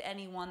deleted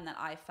anyone that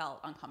I felt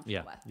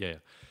uncomfortable with.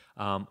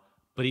 Yeah.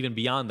 But even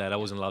beyond that, I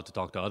wasn't allowed to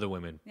talk to other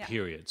women,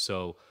 period.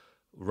 So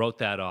wrote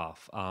that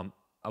off.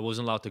 I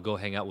wasn't allowed to go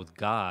hang out with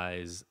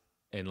guys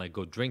and like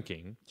go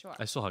drinking. Sure.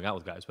 I still hung out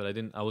with guys, but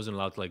I wasn't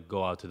allowed to like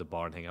go out to the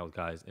bar and hang out with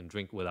guys and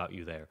drink without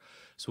you there.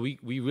 So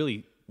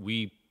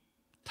we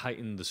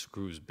tightened the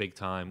screws big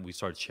time. We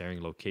started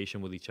sharing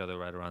location with each other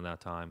right around that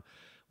time.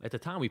 At the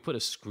time, we put a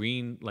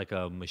screen, like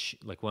a machine,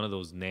 like one of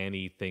those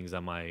nanny things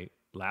on my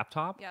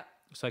laptop,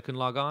 so I couldn't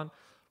log on.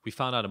 We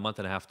found out a month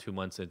and a half, 2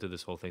 months into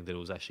this whole thing that it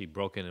was actually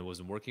broken and it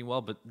wasn't working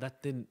well. But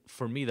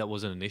for me, that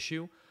wasn't an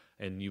issue.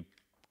 And you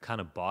kind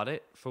of bought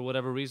it for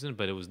whatever reason,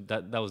 but it was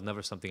that was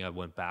never something I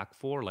went back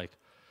for. Like,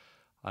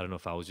 I don't know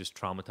if I was just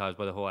traumatized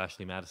by the whole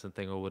Ashley Madison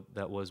thing or what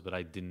that was, but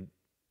I didn't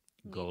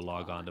go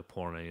log on to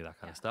porn or any of that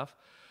kind of stuff.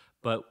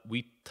 But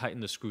we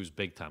tightened the screws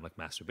big time. Like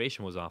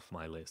masturbation was off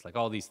my list. Like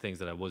all these things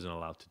that I wasn't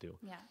allowed to do.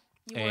 Yeah.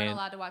 You weren't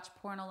allowed to watch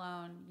porn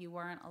alone. You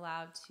weren't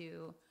allowed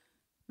to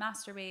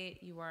masturbate.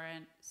 You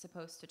weren't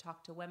supposed to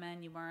talk to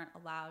women. You weren't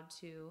allowed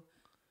to,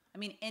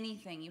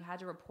 anything. You had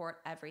to report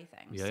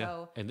everything.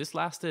 Yeah. And this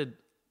lasted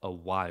a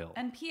while.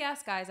 And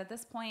P.S. guys, at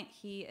this point,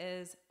 he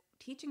is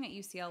teaching at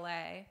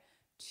UCLA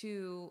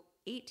to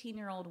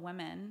 18-year-old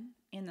women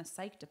in the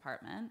psych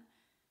department.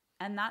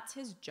 And that's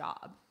his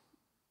job.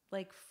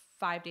 Like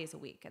 5 days a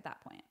week at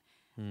that point.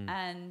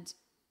 And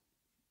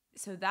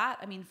so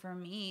that, for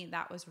me,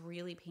 that was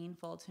really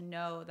painful to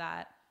know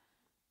that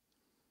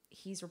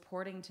he's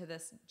reporting to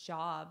this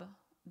job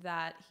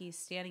that he's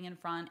standing in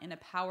front in a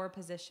power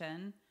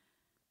position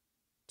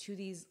to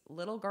these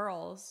little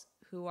girls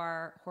who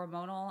are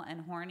hormonal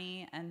and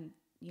horny. And,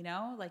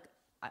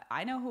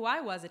 I know who I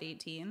was at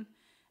 18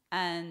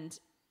 and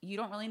you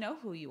don't really know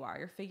who you are.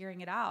 You're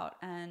figuring it out.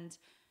 And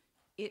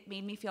it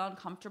made me feel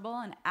uncomfortable.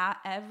 And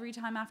every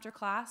time after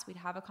class, we'd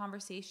have a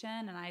conversation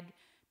and I'd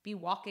be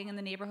walking in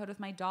the neighborhood with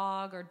my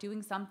dog or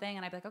doing something.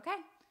 And I'd be like, okay,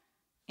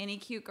 any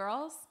cute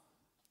girls?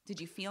 Did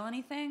you feel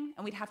anything?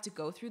 And we'd have to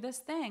go through this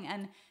thing.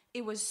 And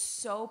it was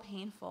so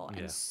painful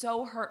and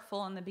so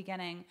hurtful in the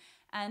beginning.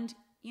 And,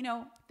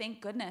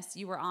 thank goodness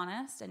you were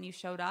honest and you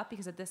showed up,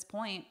 because at this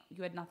point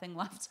you had nothing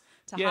left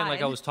to hide. Yeah, and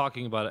like I was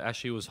talking about it,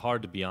 actually it was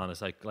hard to be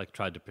honest. I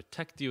tried to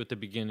protect you at the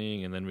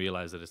beginning and then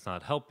realized that it's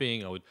not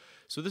helping.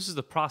 So this is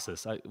the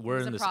process. We're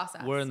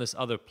in this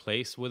other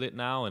place with it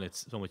now, and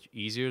it's so much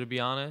easier to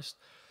be honest.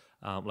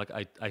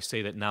 I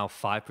say that now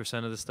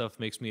 5% of the stuff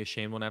makes me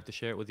ashamed when I have to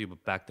share it with you,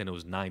 but back then it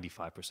was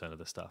 95% of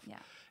the stuff. Yeah.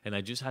 And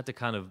I just had to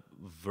kind of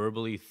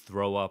verbally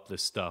throw up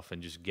this stuff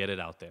and just get it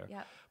out there.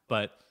 Yep.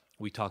 But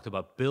we talked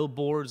about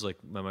billboards, like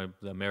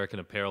the American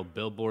Apparel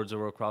billboards that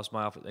were across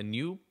my office, and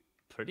you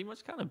pretty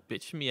much kind of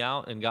bitched me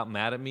out and got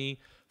mad at me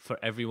for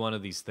every one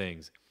of these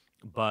things.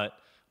 But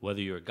whether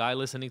you're a guy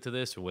listening to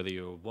this or whether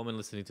you're a woman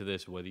listening to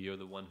this or whether you're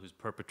the one who's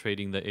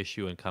perpetrating the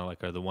issue and kind of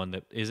like are the one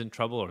that is in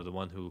trouble or the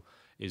one who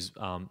is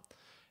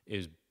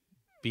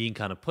being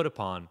kind of put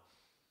upon,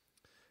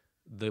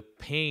 the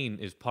pain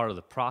is part of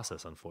the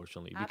process,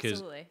 unfortunately.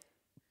 Absolutely. Because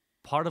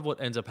part of what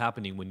ends up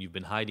happening when you've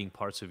been hiding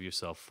parts of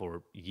yourself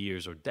for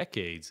years or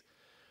decades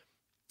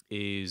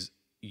is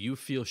you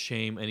feel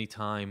shame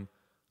anytime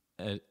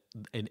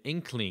an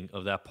inkling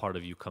of that part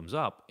of you comes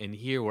up. And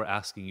here we're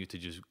asking you to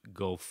just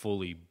go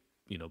fully,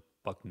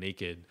 buck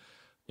naked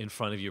in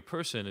front of your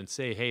person and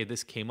say, hey,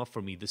 this came up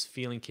for me. This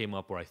feeling came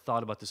up, or I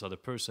thought about this other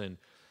person.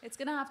 It's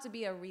going to have to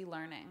be a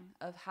relearning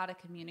of how to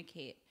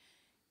communicate,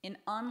 an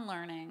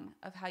unlearning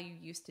of how you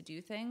used to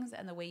do things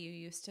and the way you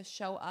used to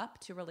show up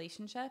to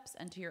relationships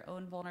and to your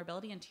own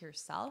vulnerability and to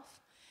yourself,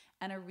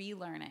 and a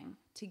relearning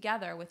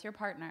together with your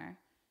partner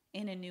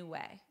in a new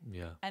way.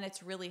 Yeah. And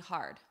it's really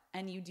hard.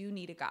 And you do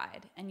need a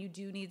guide, and you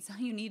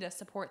need a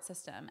support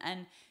system,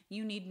 and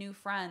you need new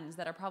friends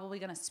that are probably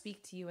going to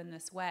speak to you in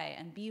this way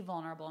and be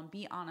vulnerable and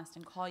be honest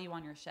and call you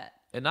on your shit.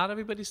 And not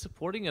everybody's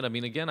supporting it.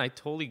 Again, I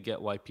totally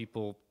get why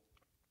people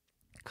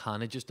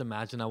kind of just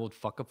imagine I would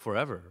fuck up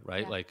forever,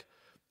 right?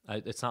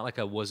 Yeah. It's not like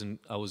I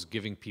was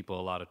giving people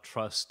a lot of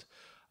trust.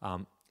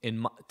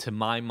 To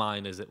my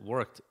mind, as it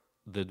worked,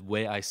 the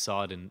way I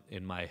saw it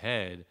in my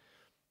head,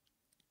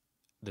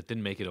 that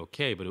didn't make it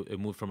okay, but it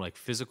moved from like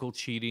physical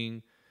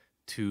cheating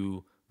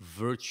to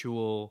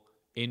virtual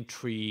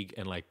intrigue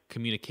and like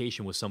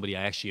communication with somebody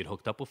I actually had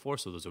hooked up before.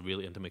 So there's a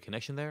really intimate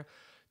connection there,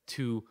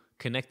 to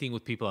connecting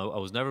with people I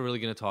was never really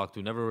going to talk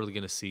to, never really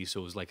going to see.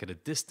 So it was like at a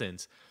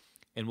distance.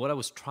 And what I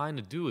was trying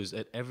to do is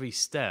at every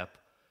step,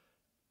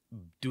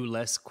 do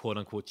less quote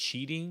unquote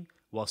cheating,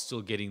 while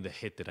still getting the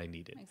hit that I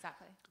needed.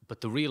 Exactly.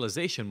 But the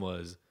realization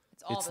was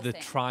it's the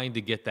same. trying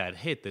to get that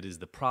hit that is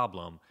the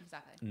problem,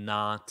 Exactly.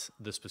 not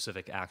the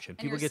specific action. And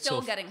People you're get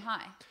still getting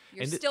high.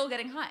 You're still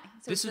getting high.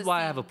 So this is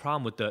why I have a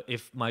problem with the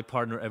if my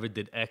partner ever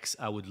did X,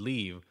 I would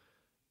leave.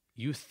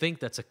 You think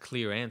that's a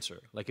clear answer.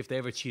 Like if they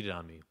ever cheated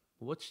on me,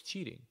 what's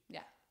cheating?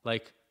 Yeah.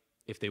 Like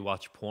if they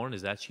watch porn,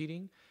 is that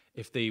cheating?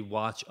 If they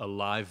watch a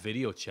live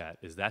video chat,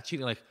 is that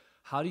cheating? Like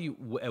how do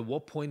you, at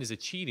what point is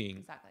it cheating?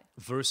 Exactly.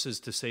 Versus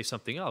to say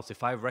something else.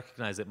 If I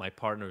recognize that my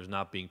partner is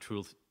not being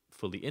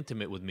truthfully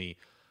intimate with me,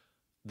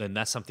 then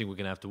that's something we're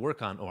going to have to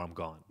work on or I'm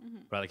gone. Mm-hmm.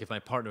 Right? Like if my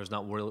partner is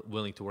not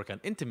willing to work on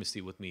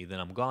intimacy with me, then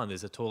I'm gone.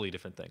 There's a totally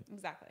different thing.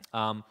 Exactly.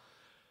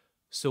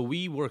 So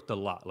we worked a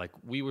lot. Like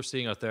we were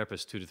seeing our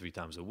therapist 2 to 3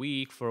 times a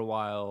week for a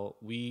while.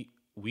 We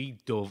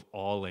dove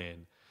all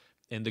in.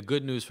 And the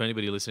good news for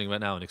anybody listening right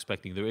now and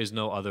expecting, there is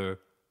no other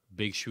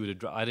big shoe to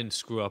drop. I didn't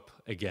screw up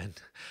again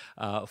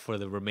for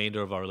the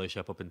remainder of our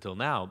relationship up until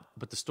now.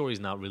 But the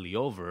story's not really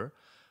over.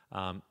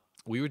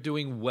 We were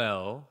doing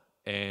well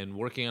and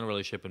working on a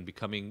relationship and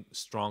becoming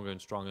stronger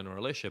and stronger in a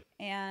relationship.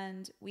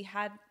 And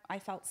I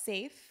felt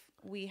safe.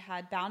 We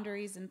had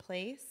boundaries in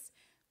place.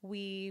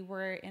 We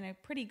were in a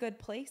pretty good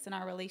place in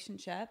our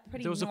relationship,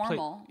 pretty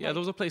normal. There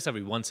was a place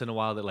every once in a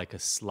while that like a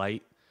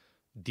slight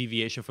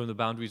deviation from the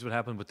boundaries would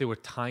happen, but they were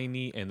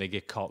tiny and they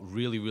get caught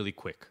really, really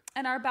quick.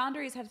 And our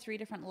boundaries had 3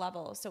 different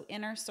levels. So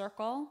inner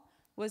circle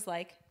was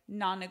like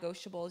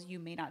non-negotiables. You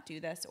may not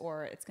do this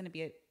or it's going to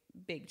be a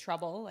big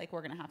trouble. Like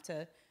we're going to have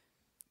to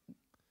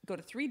go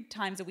to 3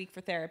 times a week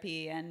for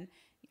therapy and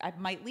I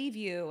might leave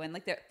you. And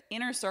like the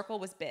inner circle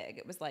was big.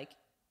 It was like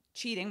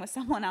cheating with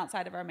someone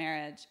outside of our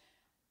marriage,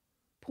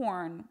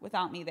 porn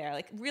without me there,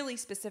 like really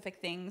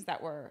specific things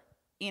that were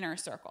inner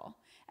circle.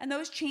 And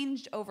those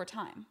changed over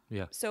time.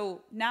 Yeah.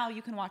 So now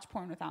you can watch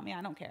porn without me.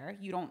 I don't care.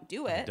 You don't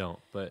do it. I don't,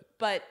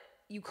 but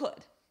you could.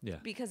 Yeah.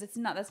 Because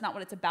that's not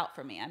what it's about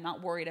for me. I'm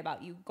not worried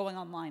about you going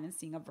online and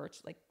seeing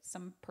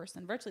some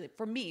person virtually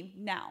for me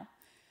now.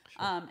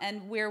 Sure.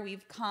 And where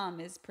we've come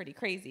is pretty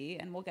crazy,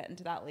 and we'll get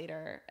into that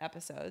later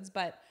episodes,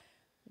 but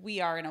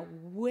we are in a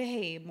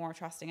way more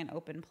trusting and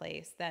open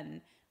place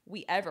than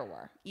we ever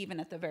were, even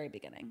at the very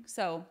beginning.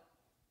 So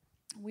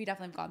we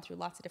definitely have gone through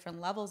lots of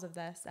different levels of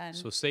this. And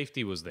so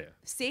safety was there.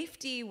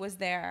 Safety was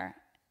there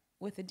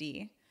with a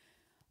D.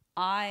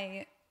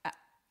 I,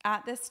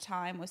 at this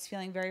time, was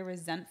feeling very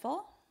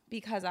resentful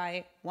because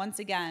I, once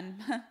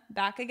again,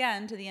 back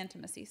again to the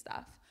intimacy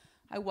stuff.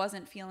 I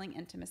wasn't feeling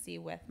intimacy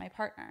with my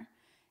partner.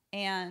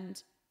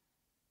 And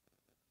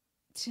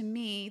to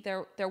me,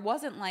 there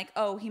wasn't like,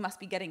 oh, he must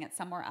be getting it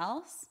somewhere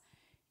else.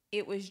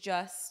 It was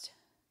just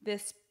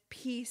this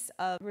piece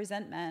of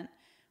resentment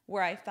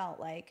where I felt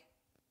like,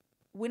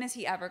 when is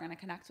he ever going to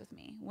connect with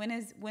me? When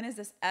is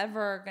this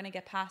ever going to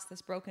get past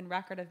this broken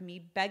record of me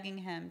begging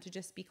him to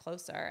just be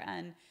closer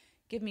and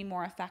give me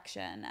more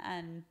affection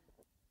and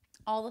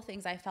all the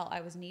things I felt I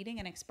was needing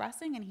and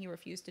expressing, and he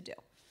refused to do.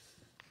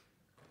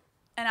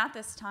 And at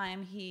this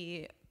time,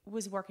 he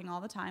was working all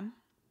the time.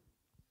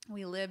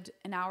 We lived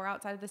an hour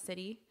outside of the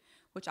city,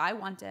 which I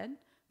wanted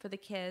for the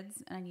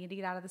kids, and I needed to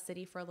get out of the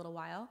city for a little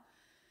while.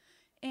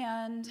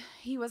 And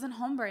he wasn't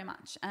home very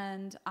much,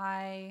 and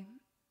I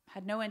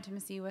had no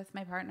intimacy with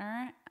my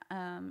partner.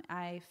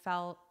 I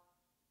felt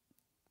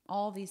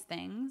all these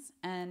things,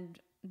 and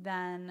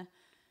then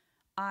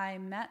I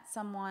met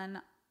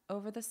someone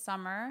over the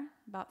summer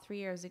about 3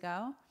 years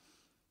ago,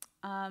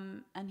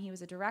 and he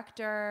was a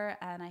director,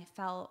 and I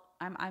felt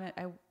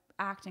I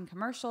act in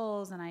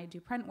commercials and I do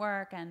print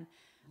work, and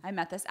I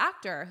met this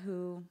actor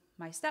who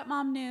my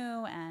stepmom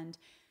knew, and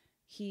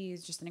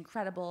he's just an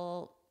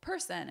incredible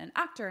person, an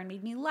actor, and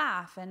made me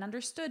laugh and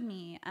understood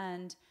me,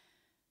 and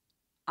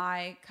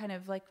I kind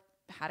of like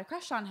had a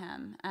crush on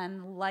him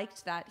and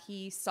liked that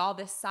he saw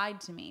this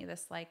side to me,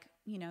 this like,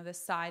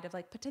 this side of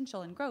like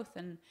potential and growth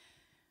and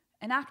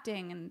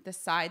acting, and this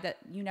side that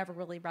you never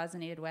really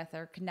resonated with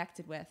or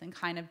connected with and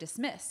kind of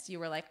dismissed. You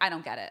were like, I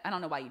don't get it. I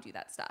don't know why you do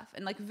that stuff.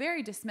 And like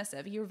very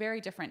dismissive. You're very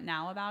different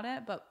now about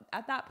it. But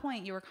at that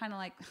point you were kind of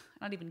like,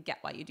 I don't even get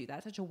why you do that.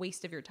 It's such a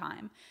waste of your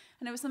time.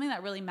 And it was something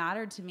that really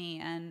mattered to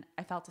me, and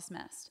I felt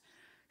dismissed.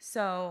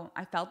 So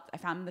I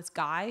found this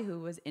guy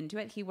who was into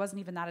it. He wasn't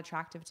even that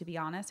attractive, to be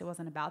honest. It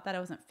wasn't about that. I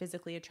wasn't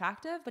physically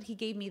attractive, but he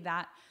gave me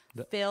that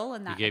fill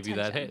and that attention. He gave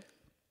you that hit.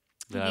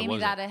 He gave me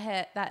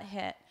that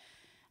hit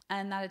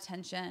and that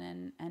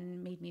attention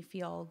and made me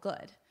feel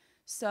good.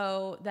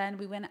 So then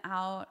we went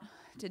out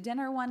to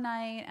dinner one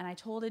night, and I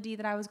told Adi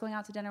that I was going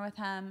out to dinner with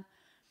him.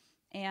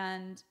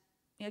 And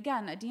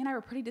again, Adi and I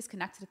were pretty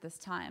disconnected at this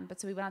time.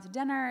 But so we went out to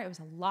dinner. It was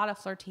a lot of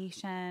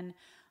flirtation,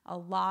 a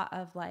lot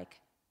of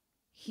like,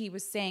 he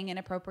was saying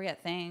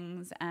inappropriate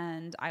things,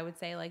 and I would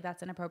say like,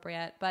 that's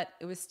inappropriate, but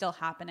it was still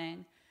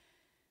happening.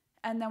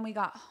 And then I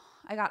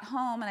got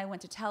home and I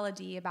went to tell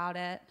Adi about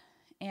it,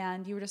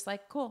 and you were just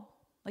like, cool.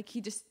 Like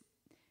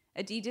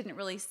Adi didn't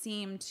really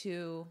seem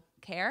to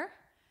care.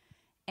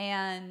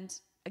 And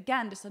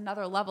again, just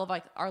another level of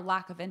like our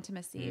lack of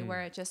intimacy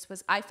where it just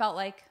was, I felt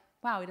like,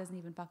 wow, he doesn't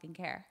even fucking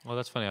care. Well,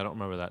 that's funny. I don't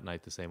remember that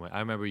night the same way. I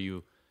remember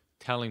you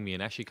telling me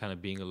and actually kind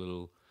of being a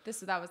little...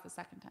 That was the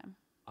second time.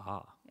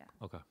 Yeah.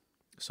 Okay.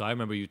 So I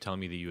remember you telling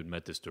me that you had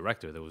met this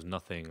director. There was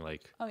nothing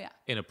like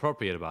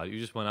inappropriate about it. You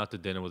just went out to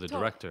dinner with a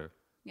director.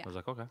 Yeah. I was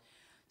like, okay.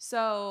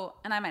 So,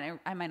 and I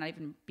might not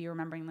even be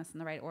remembering this in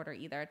the right order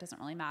either. It doesn't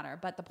really matter.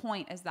 But the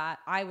point is that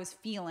I was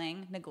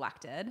feeling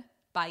neglected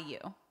by you.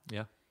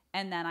 Yeah.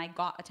 And then I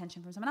got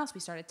attention from someone else. We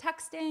started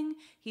texting.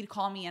 He'd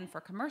call me in for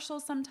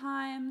commercials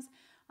sometimes.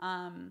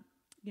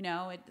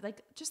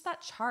 Just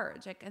that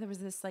charge. Like there was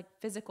this like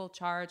physical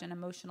charge and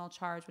emotional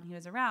charge when he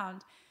was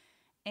around.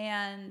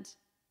 And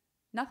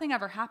nothing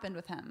ever happened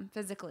with him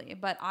physically,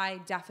 but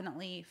I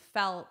definitely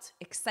felt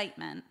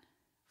excitement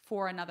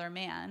for another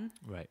man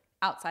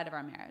outside of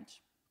our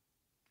marriage.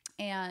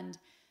 And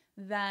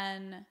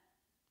then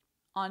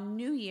on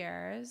New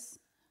Year's,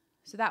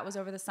 so that was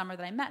over the summer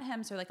that I met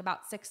him. So like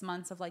about 6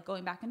 months of like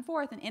going back and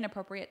forth and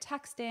inappropriate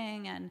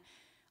texting. And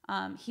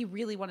he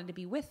really wanted to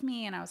be with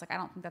me. And I was like, I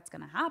don't think that's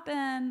going to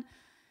happen.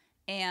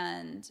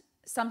 And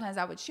sometimes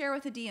I would share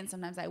with Adi and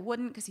sometimes I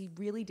wouldn't because he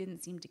really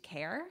didn't seem to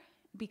care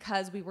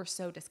because we were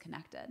so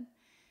disconnected.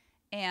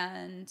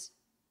 And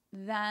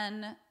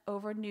then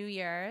over New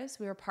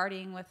Year's, we were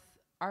partying with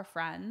our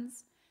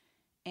friends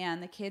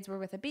and the kids were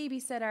with a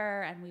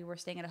babysitter and we were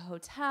staying at a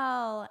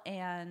hotel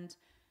and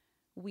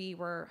we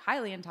were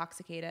highly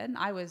intoxicated.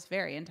 I was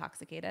very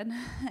intoxicated.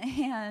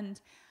 And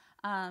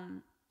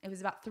it was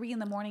about 3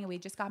 a.m. and we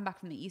had just gotten back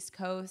from the East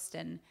Coast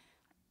and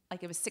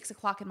like it was 6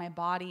 o'clock in my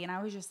body and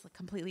I was just like,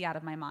 completely out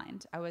of my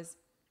mind. I was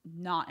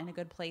not in a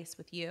good place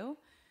with you,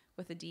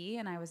 with Adi,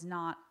 and I was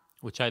not.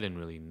 Which I didn't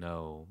really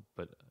know,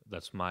 but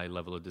that's my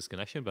level of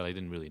disconnection, but I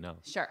didn't really know.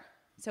 Sure.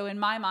 So in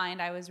my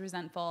mind, I was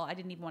resentful. I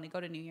didn't even want to go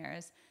to New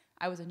Year's.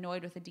 I was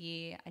annoyed with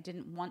Adi. I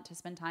didn't want to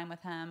spend time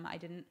with him. I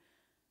didn't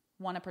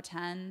want to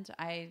pretend.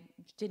 I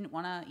didn't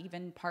want to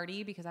even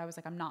party because I was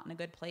like, I'm not in a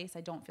good place.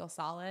 I don't feel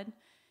solid.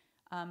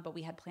 But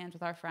we had plans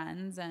with our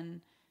friends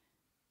and,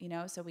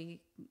 so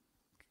we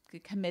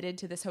committed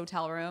to this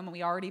hotel room and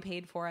we already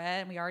paid for it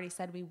and we already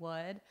said we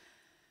would.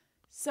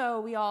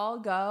 So we all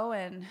go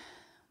and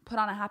put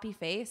on a happy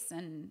face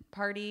and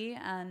party.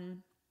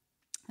 And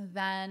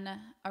then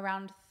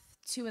around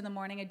 2 a.m,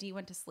 Adi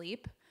went to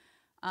sleep.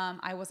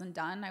 I wasn't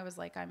done. I was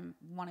like, I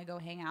want to go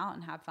hang out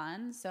and have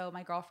fun. So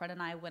my girlfriend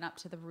and I went up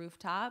to the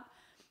rooftop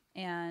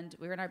and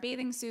we were in our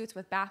bathing suits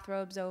with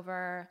bathrobes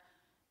over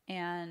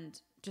and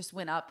just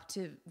went up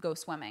to go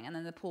swimming. And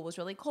then the pool was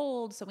really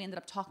cold. So we ended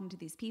up talking to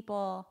these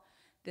people.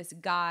 This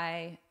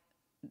guy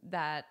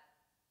that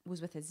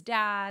was with his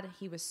dad,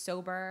 he was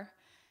sober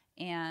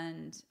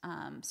and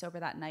sober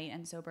that night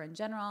and sober in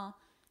general.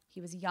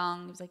 He was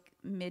young. He was like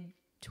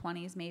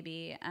mid-20s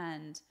maybe.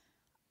 And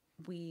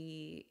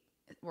we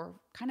were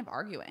kind of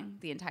arguing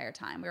the entire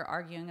time. We were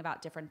arguing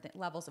about different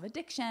levels of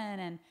addiction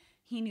and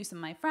he knew some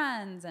of my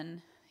friends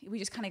and we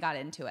just kind of got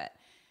into it.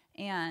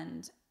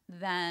 And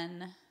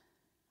then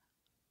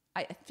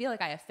I feel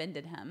like I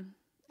offended him,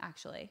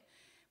 actually.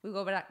 We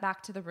go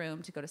back to the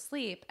room to go to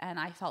sleep and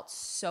I felt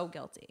so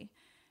guilty.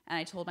 And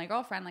I told my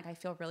girlfriend, like, I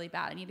feel really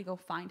bad. I need to go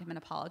find him and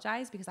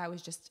apologize because I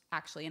was just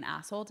actually an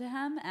asshole to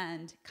him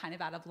and kind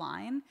of out of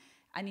line.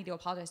 I need to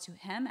apologize to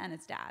him and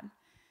his dad.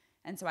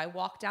 And so I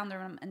walked down the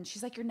room and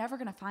she's like, you're never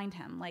going to find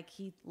him. Like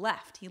he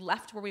left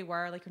where we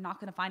were. Like, you're not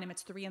going to find him.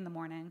 It's 3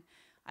 a.m.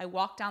 I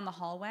walk down the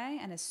hallway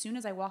and as soon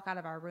as I walk out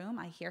of our room,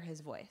 I hear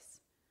his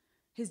voice,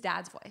 his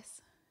dad's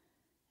voice.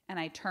 And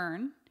I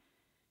turn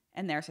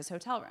and there's his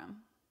hotel room.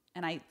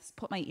 And I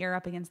put my ear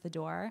up against the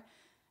door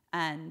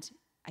and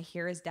I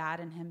hear his dad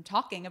and him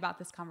talking about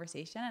this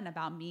conversation and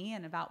about me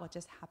and about what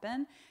just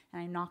happened.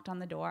 And I knocked on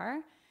the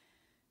door.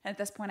 And at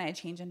this point I had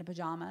changed into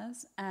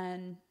pajamas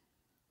and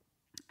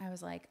I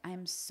was like,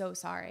 I'm so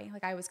sorry.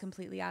 Like I was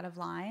completely out of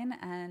line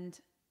and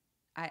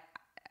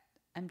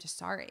I'm just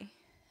sorry.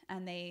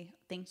 And they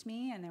thanked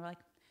me and they were like,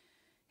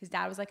 his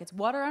dad was like, it's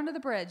water under the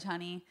bridge,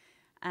 honey.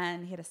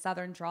 And he had a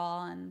southern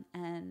drawl.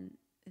 And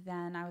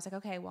then I was like,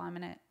 okay, well, I'm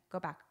going to go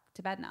back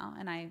to bed now.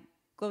 And I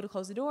go to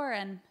close the door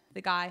and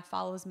the guy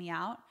follows me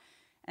out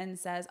and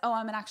says, oh,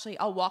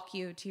 I'll walk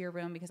you to your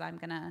room because I'm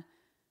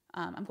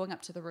going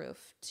up to the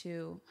roof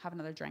to have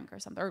another drink or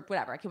something or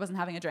whatever. Like he wasn't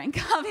having a drink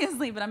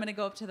obviously, but I'm going to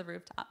go up to the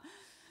rooftop.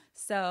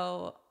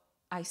 So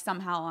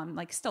I'm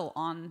like still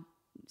on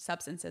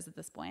substances at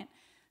this point.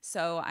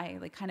 So I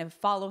like kind of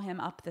follow him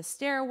up the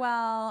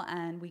stairwell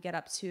and we get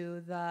up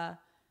to the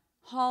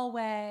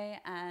hallway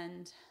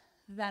and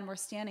then we're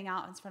standing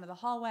out in front of the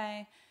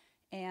hallway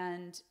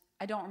and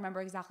I don't remember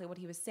exactly what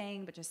he was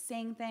saying, but just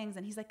saying things.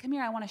 And he's like, come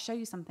here, I want to show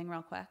you something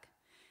real quick.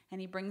 And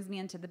he brings me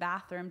into the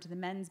bathroom, to the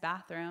men's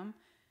bathroom,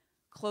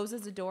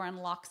 closes the door and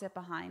locks it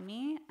behind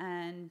me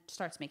and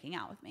starts making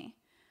out with me.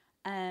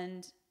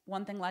 And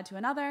one thing led to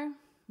another.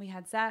 We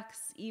had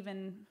sex.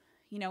 Even,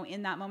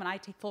 in that moment, I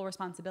take full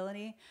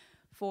responsibility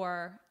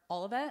for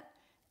all of it.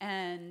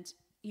 And,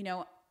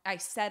 I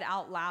said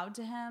out loud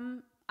to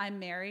him, I'm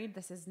married.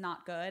 This is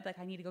not good. Like,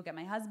 I need to go get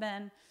my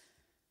husband.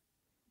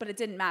 But it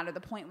didn't matter.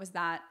 The point was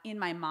that in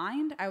my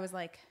mind, I was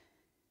like,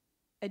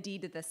 Adi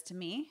did this to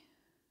me.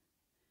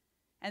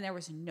 And there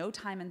was no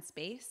time and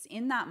space.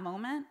 In that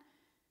moment,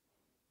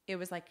 it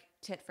was like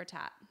tit for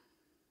tat.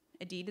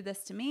 Adi did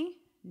this to me.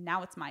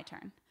 Now it's my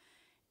turn.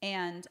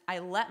 And I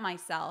let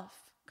myself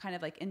kind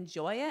of like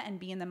enjoy it and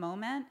be in the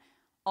moment.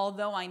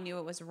 Although I knew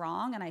it was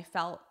wrong and I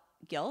felt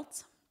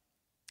guilt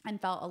and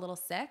felt a little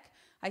sick,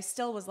 I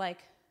still was like,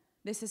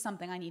 this is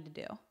something I need to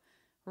do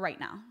right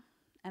now.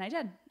 And I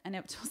did. And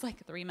it was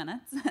like 3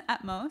 minutes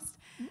at most.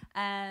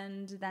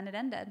 And then it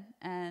ended.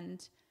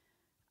 And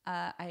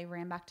I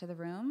ran back to the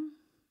room,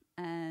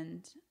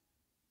 and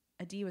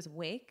Adi was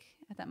awake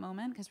at that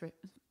moment because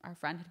our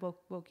friend had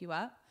woke you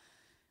up,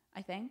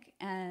 I think.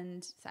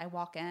 And so I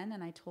walk in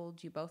and I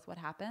told you both what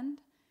happened.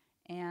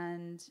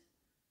 And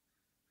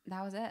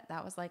that was it.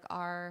 That was like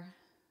our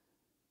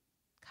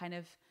kind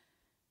of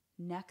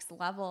next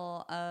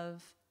level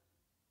of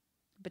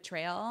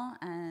betrayal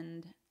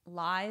and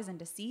lies and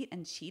deceit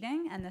and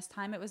cheating. And this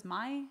time it was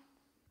my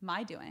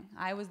doing.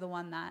 I was the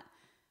one that,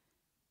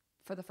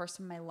 for the first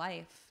time in my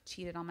life,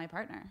 cheated on my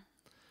partner.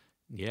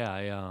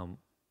 Yeah,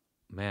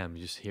 man,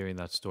 just hearing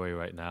that story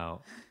right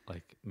now,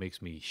 like,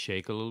 makes me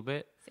shake a little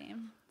bit.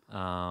 Same.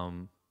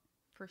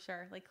 For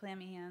sure. Like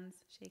clammy hands,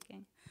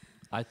 shaking.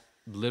 I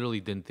literally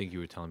didn't think you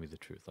were telling me the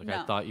truth. Like,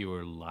 No. I thought you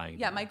were lying.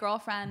 Yeah, my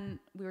girlfriend,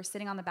 we were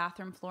sitting on the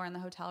bathroom floor in the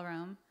hotel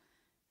room,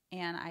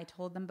 and I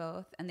told them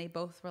both, and they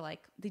both were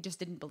like, they just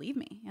didn't believe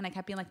me. And I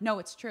kept being like, no,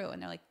 it's true. And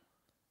they're like,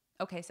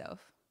 okay, Soph.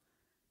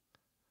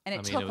 And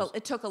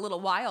it took a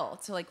little while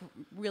to like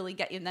really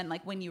get you. And then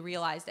like when you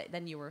realized it,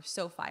 then you were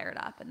so fired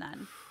up. And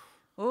then,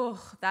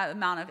 that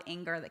amount of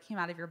anger that came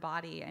out of your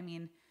body. I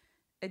mean,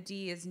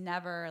 Adi has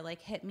never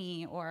like hit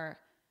me or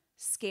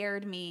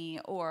scared me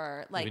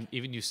or like.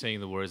 Even you saying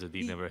the words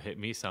Adi never hit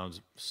me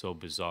sounds so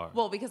bizarre.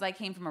 Well, because I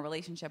came from a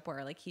relationship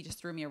where like he just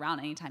threw me around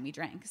anytime he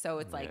drank. So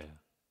it's like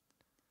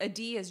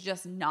Adi is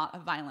just not a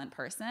violent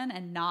person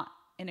and not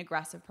an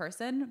aggressive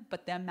person,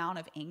 but the amount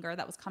of anger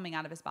that was coming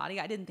out of his body,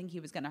 I didn't think he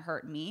was going to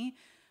hurt me,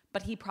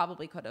 but he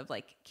probably could have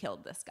like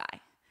killed this guy.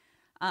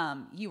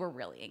 You were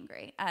really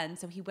angry. And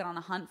so he went on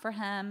a hunt for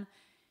him.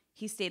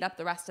 He stayed up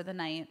the rest of the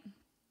night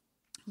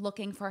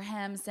looking for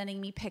him, sending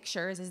me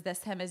pictures. Is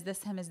this him? Is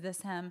this him? Is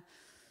this him?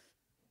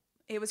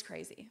 It was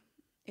crazy.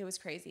 It was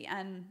crazy.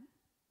 And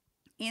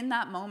in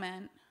that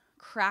moment,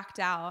 cracked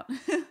out,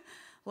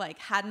 like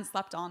hadn't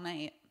slept all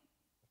night,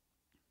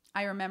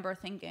 I remember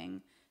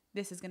thinking,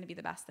 this is going to be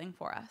the best thing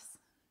for us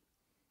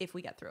if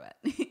we get through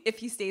it, if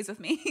he stays with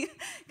me.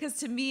 Because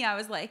to me, I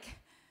was like,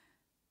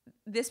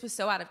 this was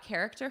so out of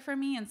character for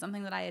me and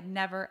something that I had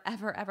never,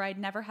 ever, ever, I'd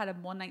never had a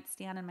one-night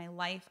stand in my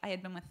life. I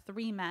had been with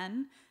 3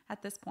 men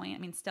at this point. I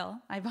mean, still,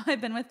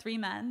 I've been with 3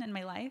 men in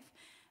my life.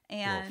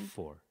 And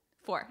 4,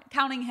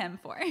 counting him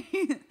 4.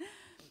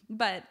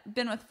 But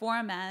been with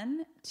 4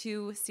 men,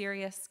 2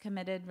 serious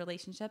committed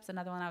relationships,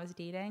 another one I was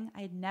dating.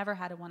 I had never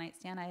had a one-night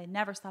stand. I had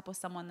never slept with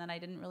someone that I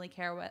didn't really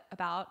care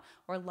about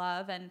or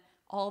love. And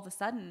all of a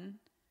sudden,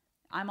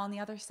 I'm on the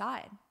other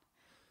side.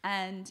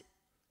 And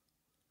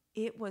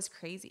it was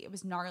crazy. It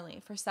was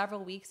gnarly. For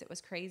several weeks, it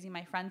was crazy.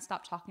 My friend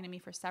stopped talking to me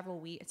for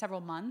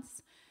several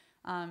months.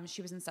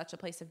 She was in such a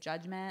place of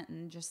judgment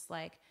and just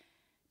like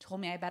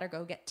told me I better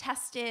go get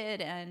tested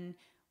and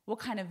what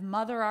kind of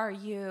mother are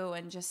you?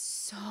 And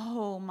just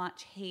so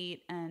much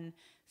hate and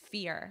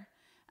fear.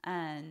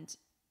 And,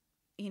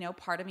 you know,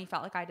 part of me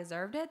felt like I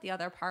deserved it. The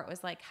other part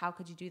was like, how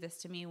could you do this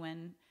to me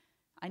when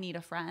I need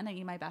a friend? I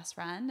need my best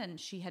friend. And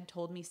she had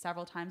told me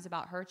several times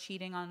about her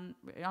cheating on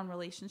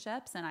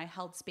relationships, and I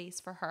held space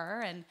for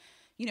her. And,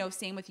 you know,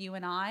 same with you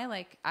and I,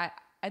 like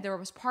there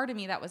was part of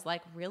me that was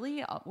like,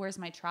 really, where's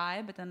my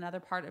tribe? But then another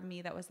part of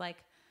me that was like,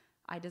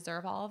 I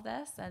deserve all of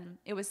this. And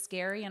it was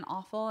scary and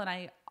awful. And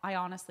I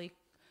honestly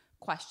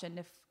questioned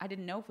if I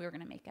didn't know if we were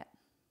going to make it.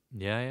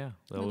 Yeah.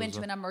 We went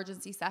to an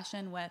emergency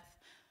session with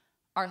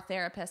our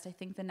therapist, I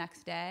think the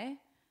next day.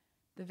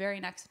 The very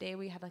next day,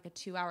 we had like a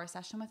 2-hour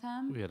session with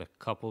him. We had a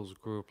couples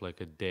group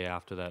like a day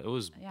after that. It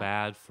was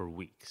bad for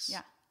weeks.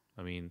 Yeah.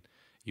 I mean,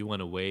 you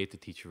went away to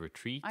teach a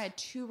retreat. I had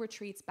 2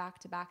 retreats back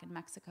to back in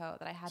Mexico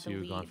that I had to lead.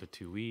 So you were gone for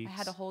 2 weeks. I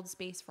had to hold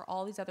space for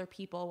all these other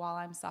people while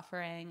I'm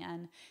suffering.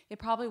 And it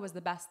probably was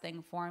the best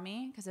thing for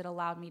me because it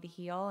allowed me to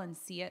heal and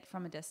see it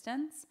from a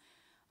distance.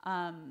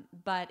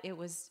 But it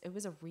was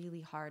a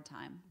really hard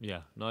time.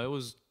 Yeah, no, it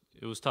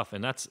was tough.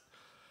 And that's,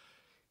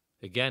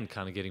 again,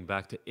 kind of getting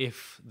back to,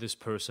 if this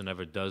person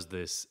ever does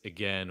this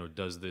again or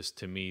does this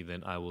to me,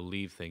 then I will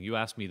leave thing. You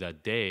asked me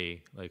that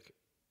day, like,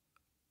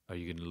 are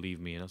you going to leave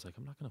me? And I was like,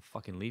 I'm not going to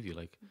fucking leave you.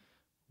 Like,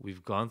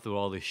 we've gone through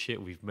all this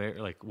shit.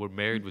 We're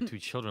married with 2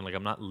 children. Like,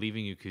 I'm not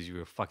leaving you because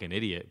you're a fucking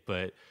idiot.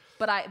 But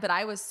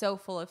I was so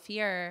full of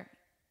fear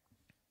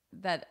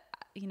that,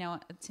 you know,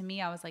 to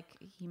me, I was like,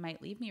 he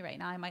might leave me right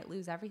now. I might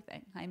lose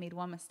everything. I made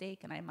one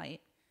mistake and I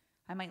might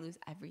lose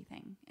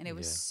everything. And it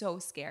was so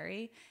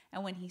scary.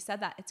 And when he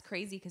said that, it's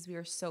crazy because we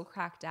were so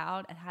cracked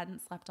out and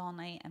hadn't slept all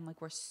night. And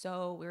like, we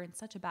were in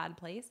such a bad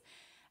place.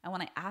 And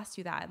when I asked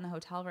you that in the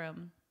hotel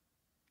room,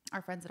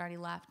 our friends had already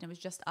left and it was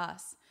just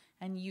us.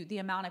 And the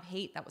amount of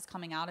hate that was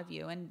coming out of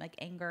you and like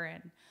anger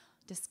and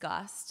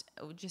disgust,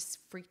 it just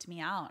freaked me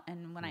out.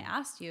 And when I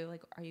asked you,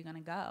 like, are you going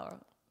to go? Or,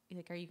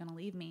 like, are you going to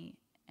leave me?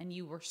 and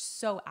you were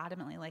so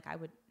adamantly like,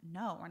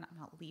 no, I'm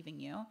not leaving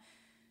you.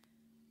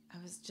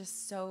 I was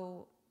just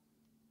so,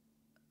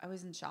 I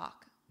was in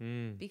shock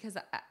because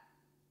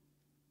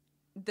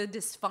the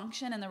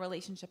dysfunction in the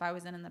relationship I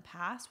was in the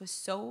past was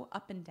so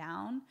up and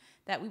down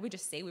that we would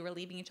just say we were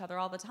leaving each other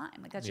all the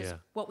time. Like that's just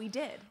what we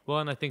did. Well,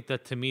 and I think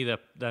that to me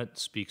that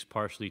speaks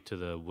partially to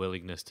the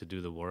willingness to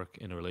do the work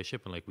in a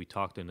relationship. And like we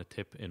talked in a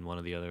tip in one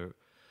of the other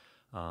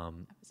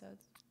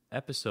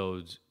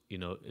episodes, you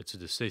know, it's a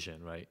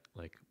decision, right?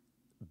 Like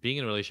being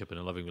in a relationship and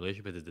a loving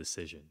relationship is a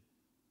decision.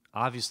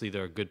 Obviously,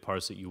 there are good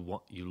parts that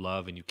you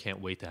love, and you can't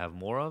wait to have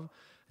more of.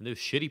 And there's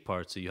shitty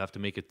parts that you have to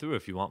make it through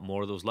if you want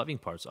more of those loving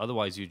parts.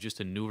 Otherwise, you're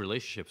just in new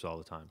relationships all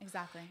the time.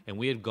 Exactly. And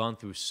we had gone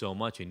through so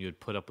much, and you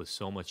had put up with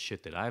so much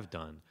shit that I've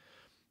done,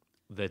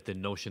 that the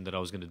notion that I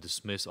was going to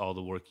dismiss all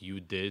the work you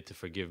did to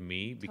forgive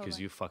me because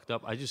you fucked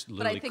up, I just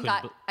literally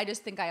I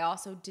just think I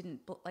also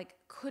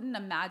couldn't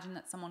imagine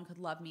that someone could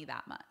love me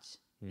that much.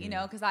 You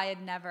know, because I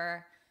had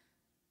never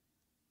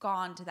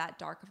gone to that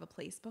dark of a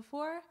place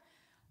before.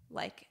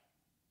 Like,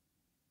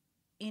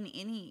 in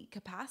any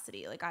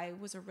capacity. Like I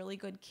was a really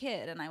good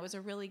kid, and I was a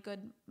really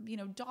good, you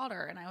know,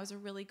 daughter, and I was a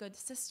really good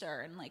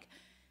sister, and like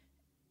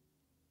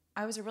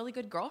I was a really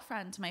good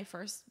girlfriend to my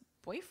first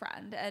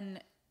boyfriend, and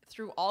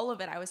through all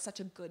of it I was such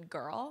a good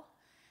girl.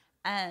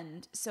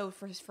 And so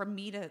for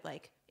me to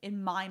like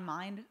in my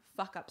mind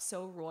fuck up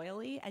so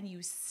royally and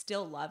you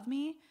still love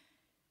me,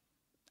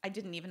 I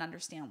didn't even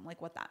understand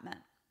like what that meant.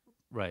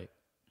 Right.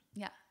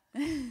 Yeah.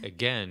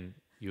 Again,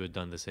 you had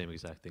done the same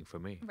exact thing for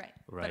me. Right.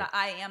 But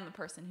I am the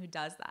person who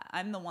does that.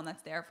 I'm the one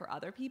that's there for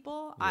other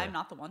people. Yeah. I'm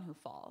not the one who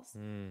falls.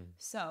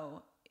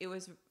 So it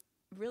was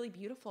really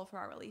beautiful for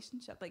our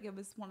relationship. Like it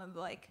was one of the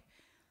like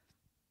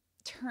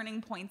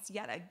turning points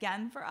yet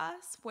again for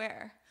us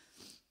where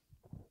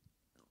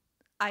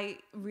I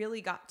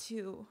really got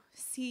to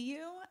see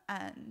you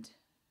and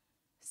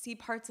see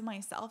parts of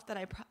myself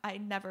that I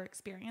never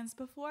experienced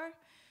before,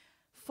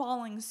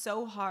 falling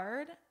so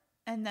hard.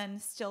 And then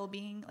still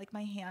being like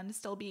my hand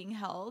still being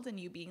held and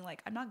you being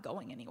like, I'm not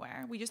going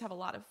anywhere. We just have a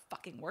lot of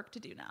fucking work to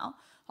do now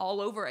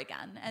all over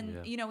again.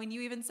 And, you know, and you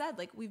even said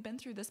like, we've been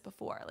through this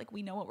before. Like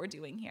we know what we're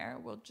doing here.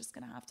 We're just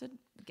going to have to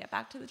get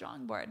back to the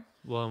drawing board.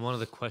 Well, and one of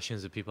the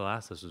questions that people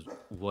asked us was,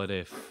 what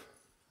if?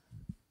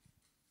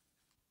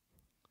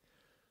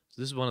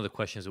 So this is one of the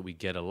questions that we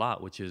get a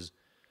lot, which is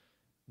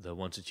the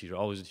once a cheater,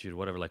 always a cheater,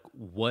 whatever. Like,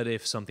 what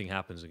if something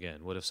happens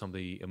again? What if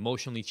somebody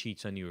emotionally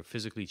cheats on you or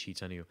physically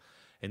cheats on you?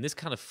 And this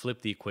kind of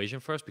flipped the equation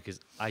for us because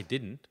I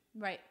didn't.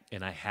 Right.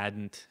 And I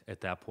hadn't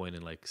at that point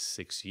in like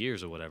 6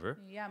 years or whatever.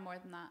 Yeah, more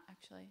than that,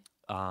 actually.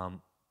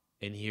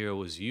 And here it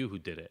was you who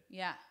did it.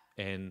 Yeah.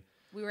 And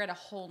we were at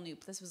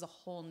this was a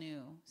whole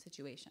new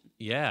situation.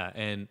 Yeah.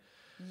 And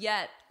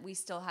yet we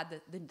still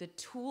had the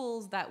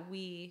tools that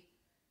we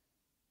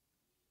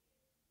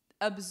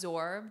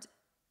absorbed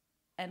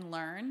and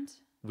learned.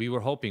 We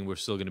were hoping we're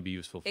still going to be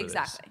useful for this.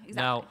 Exactly.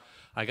 Now,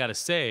 I got to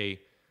say,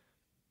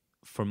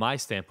 from my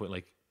standpoint,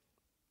 like,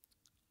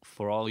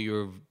 for all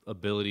your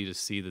ability to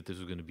see that this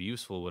was going to be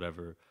useful,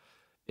 whatever,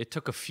 it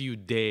took a few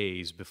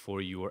days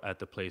before you were at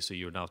the place that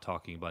you're now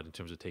talking about in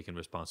terms of taking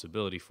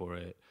responsibility for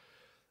it.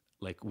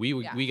 Like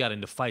we got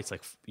into fights.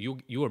 Like you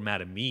were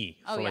mad at me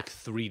for like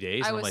 3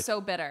 days. I was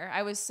so bitter.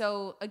 I was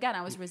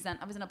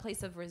in a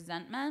place of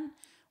resentment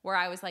where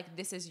I was like,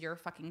 this is your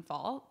fucking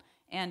fault.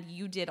 And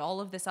you did all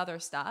of this other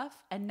stuff,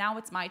 and now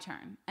it's my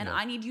turn. And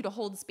I need you to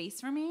hold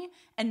space for me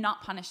and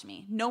not punish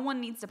me. No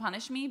one needs to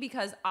punish me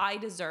because I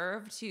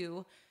deserve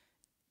to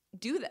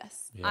do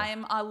this. Yeah. I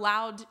am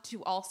allowed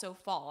to also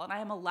fall, and I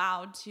am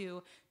allowed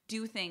to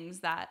do things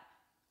that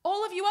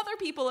all of you other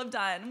people have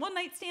done. One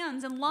night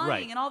stands and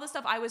lying and all this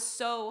stuff. I was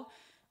so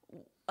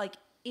like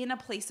in a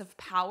place of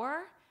power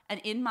and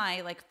in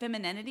my like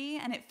femininity,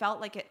 and it felt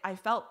like I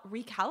felt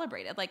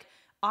recalibrated. Like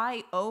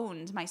I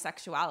owned my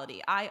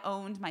sexuality. I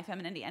owned my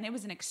femininity, and it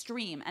was an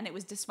extreme, and it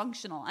was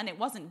dysfunctional, and it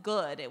wasn't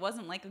good. It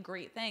wasn't like a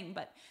great thing,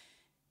 but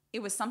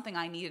it was something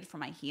I needed for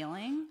my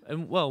healing.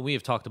 And well, we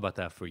have talked about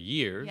that for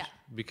years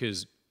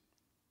because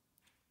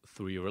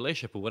through your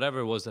relationship or whatever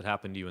it was that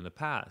happened to you in the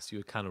past, you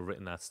had kind of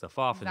written that stuff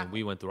off. Exactly. And then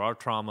we went through our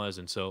traumas.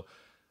 And so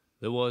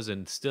there was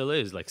and still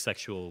is like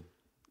sexual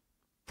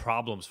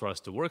problems for us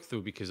to work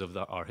through because of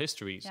our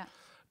histories. Yeah.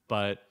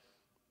 But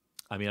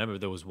I mean, I remember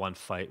there was one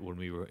fight when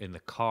we were in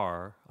the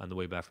car on the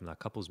way back from that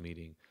couples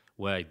meeting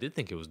where I did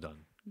think it was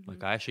done. Mm-hmm.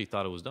 Like, I actually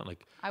thought it was done.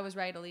 Like, I was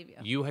ready to leave you.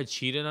 You had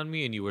cheated on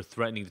me and you were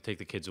threatening to take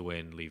the kids away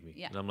and leave me.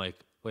 Yeah. And I'm like,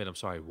 wait, I'm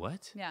sorry,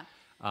 what? Yeah.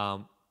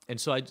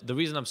 And so the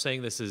reason I'm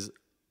saying this is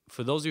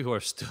for those of you who are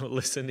still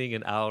listening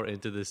an hour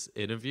into this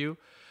interview,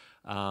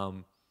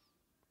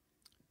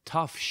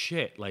 tough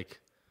shit. Like,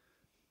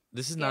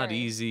 this is not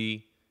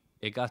easy.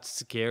 It got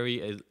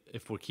scary.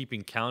 If we're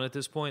keeping count at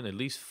this point, at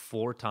least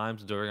 4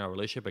 times during our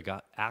relationship, it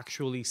got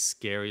actually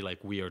scary.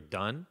 Like, we are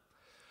done.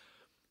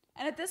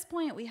 And at this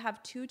point, we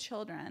have 2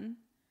 children.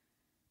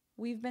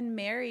 We've been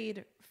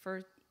married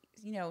for,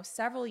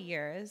 several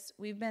years.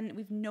 We've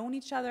known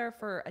each other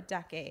for a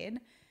decade.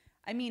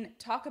 I mean,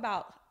 talk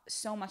about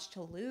so much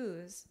to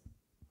lose.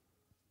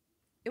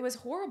 it was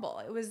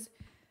horrible. It was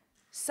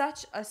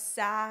such a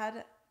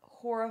sad,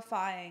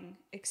 horrifying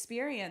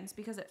experience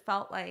because it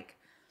felt like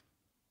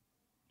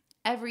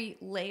every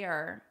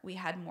layer we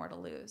had more to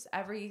lose.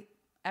 Every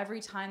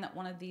time that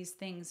one of these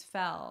things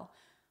fell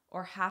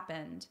or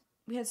happened,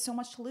 we had so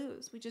much to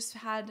lose.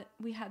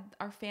 We had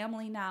our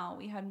family now,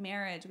 we had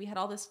marriage, we had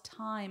all this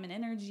time and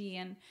energy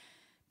and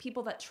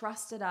people that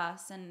trusted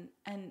us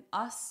and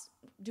us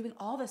doing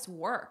all this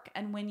work.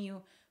 And when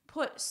you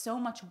put so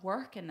much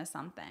work into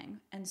something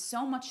and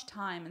so much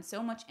time and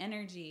so much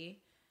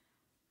energy,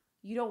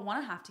 you don't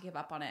want to have to give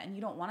up on it and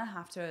you don't want to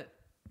have to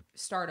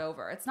start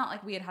over. It's not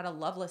like we had a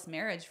loveless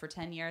marriage for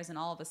 10 years and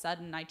all of a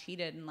sudden I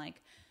cheated and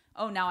like,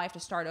 oh, now I have to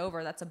start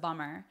over. That's a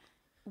bummer.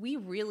 We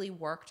really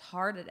worked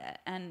hard at it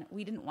and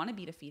we didn't want to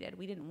be defeated.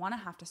 We didn't want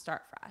to have to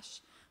start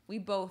fresh. We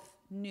both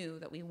knew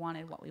that we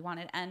wanted what we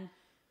wanted. And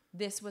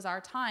this was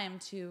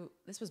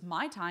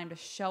my time to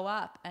show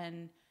up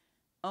and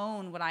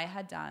own what I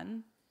had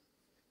done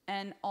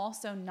and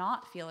also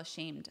not feel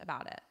ashamed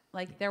about it.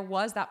 Like there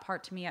was that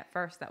part to me at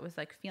first that was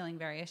like feeling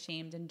very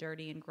ashamed and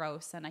dirty and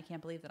gross. And I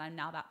can't believe that I'm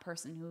now that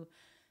person who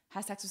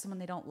has sex with someone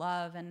they don't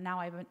love. And now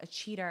I'm a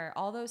cheater,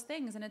 all those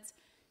things. And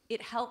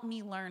it helped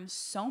me learn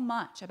so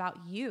much about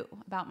you,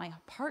 about my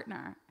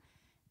partner.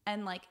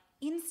 And like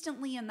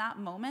instantly in that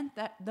moment,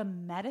 that the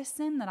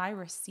medicine that I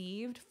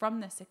received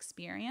from this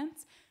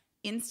experience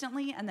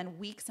instantly, and then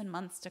weeks and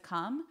months to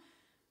come,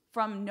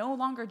 from no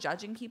longer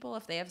judging people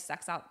if they have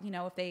sex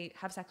if they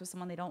have sex with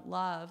someone they don't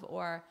love,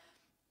 or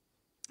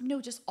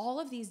just all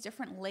of these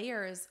different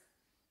layers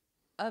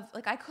of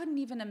like, I couldn't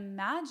even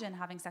imagine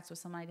having sex with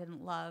someone I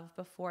didn't love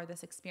before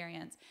this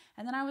experience.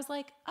 And then I was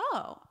like,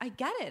 oh, I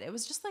get it. It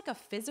was just like a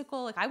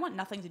physical, like I want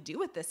nothing to do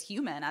with this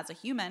human as a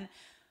human,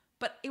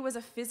 but it was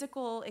a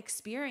physical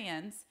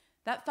experience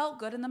that felt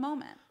good in the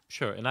moment.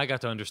 Sure. And I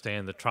got to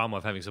understand the trauma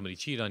of having somebody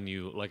cheat on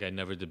you like I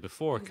never did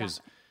before,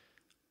 because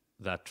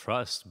that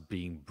trust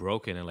being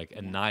broken and like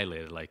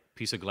annihilated, like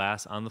piece of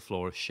glass on the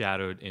floor,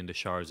 shattered into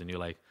shards. And you're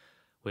like,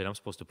 wait, I'm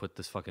supposed to put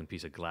this fucking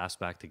piece of glass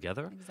back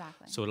together?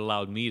 Exactly. So it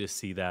allowed me to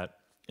see that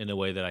in a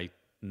way that I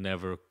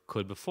never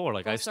could before.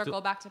 Like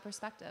circle back to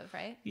perspective,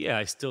 right? Yeah,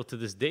 I still to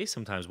this day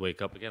sometimes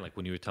wake up, again, like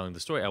when you were telling the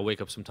story, I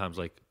wake up sometimes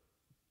like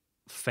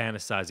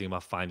fantasizing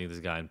about finding this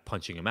guy and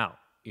punching him out,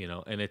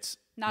 and it's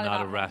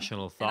not a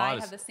rational thought. And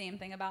I have the same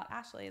thing about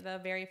Ashley, the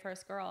very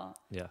first girl.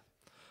 Yeah.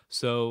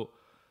 So,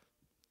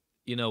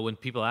 when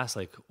people ask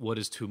like, what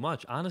is too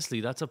much?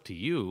 Honestly, that's up to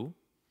you.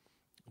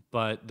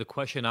 But the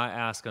question I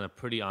ask on a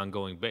pretty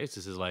ongoing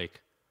basis is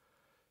like,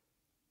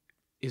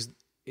 is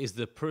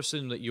the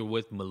person that you're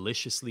with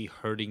maliciously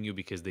hurting you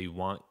because they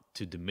want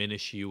to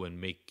diminish you and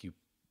make you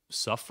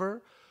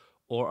suffer?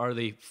 Or are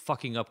they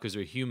fucking up because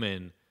they're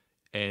human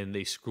and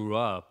they screw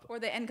up?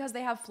 And because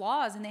they have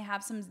flaws and they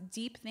have some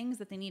deep things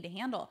that they need to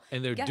handle.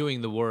 And they're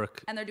doing the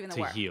work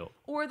to heal.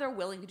 Or they're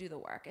willing to do the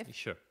work.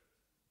 Sure.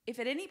 If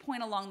at any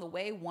point along the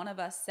way, one of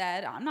us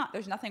said,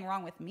 there's nothing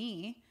wrong with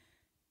me,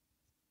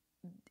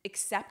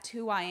 accept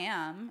who I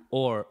am.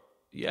 Or,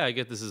 yeah, I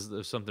get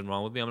there's something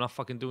wrong with me. I'm not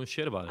fucking doing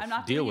shit about it. I'm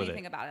not doing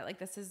anything about it. Like,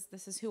 this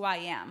is who I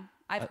am.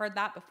 I've heard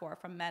that before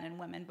from men and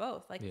women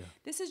both. Like,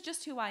 this is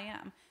just who I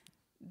am.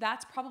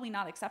 That's probably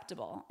not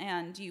acceptable.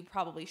 And you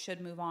probably should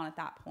move on at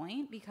that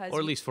point because... Or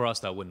at least for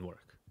us, that wouldn't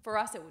work. For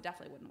us, it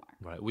definitely wouldn't work.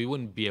 Right. We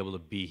wouldn't be able to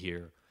be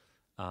here.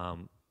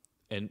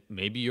 And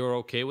maybe you're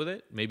okay with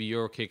it. Maybe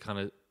you're okay kind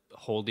of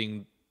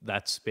holding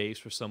that space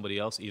for somebody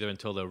else, either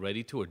until they're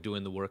ready to or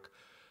doing the work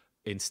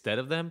instead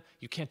of them.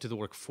 You can't do the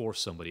work for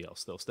somebody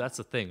else, though. So that's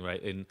the thing,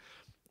 right?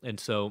 And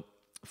so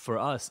for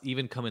us,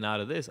 even coming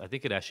out of this, I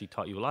think it actually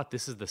taught you a lot.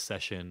 This is the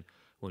session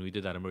when we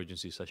did that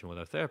emergency session with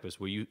our therapist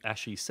where you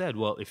actually said,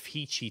 well, if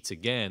he cheats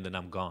again, then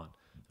I'm gone.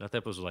 And our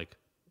therapist was like,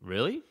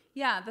 really?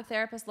 Yeah, the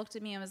therapist looked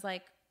at me and was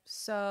like,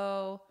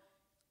 so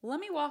let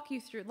me walk you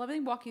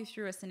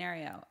through a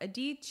scenario.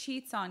 Adi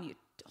cheats on you.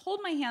 Hold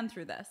my hand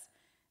through this.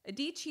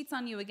 Adi cheats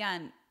on you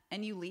again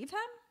and you leave him?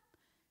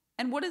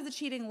 And what does the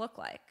cheating look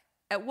like?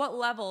 At what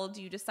level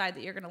do you decide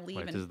that you're going to leave?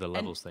 Right, this is the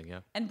levels thing, yeah.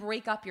 And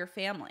break up your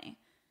family?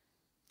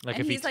 Like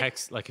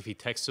if he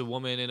texts a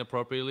woman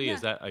inappropriately,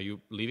 are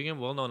you leaving him?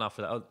 Well, no, not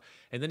for that.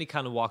 And then he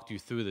kind of walked you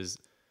through this.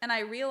 And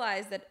I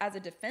realized that as a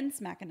defense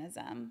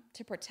mechanism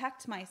to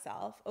protect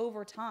myself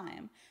over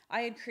time,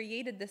 I had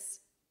created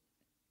this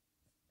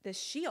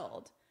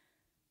shield.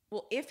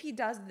 Well, if he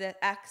does the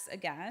X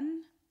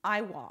again,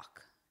 I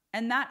walk.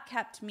 And that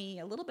kept me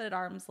a little bit at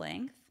arm's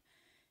length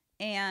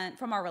and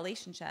from our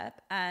relationship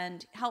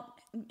and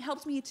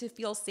helped me to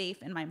feel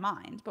safe in my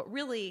mind. But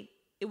really,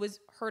 it was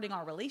hurting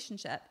our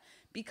relationship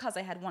because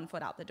I had one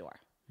foot out the door.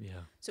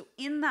 Yeah. So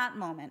in that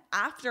moment,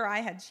 after I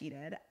had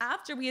cheated,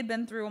 after we had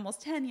been through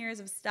almost 10 years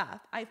of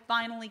stuff, I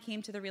finally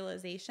came to the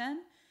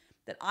realization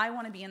that I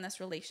want to be in this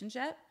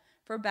relationship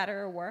for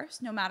better or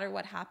worse, no matter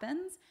what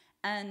happens.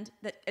 And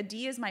that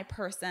Adi is my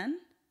person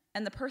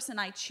and the person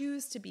I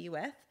choose to be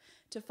with,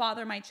 to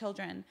father my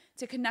children,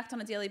 to connect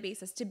on a daily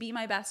basis, to be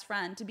my best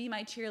friend, to be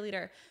my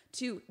cheerleader,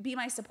 to be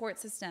my support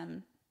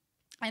system,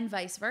 and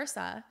vice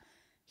versa.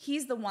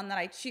 He's the one that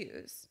I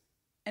choose.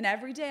 And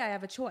every day I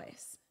have a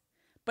choice.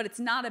 But it's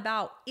not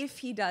about if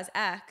he does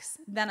X,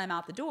 then I'm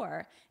out the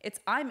door. It's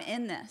I'm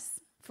in this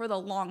for the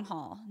long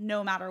haul,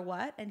 no matter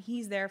what. And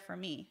he's there for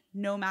me,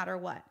 no matter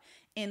what.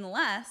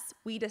 Unless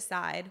we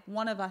decide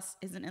one of us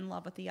isn't in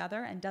love with the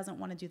other and doesn't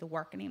want to do the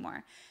work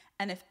anymore.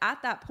 And if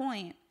at that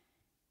point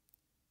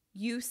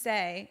you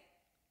say,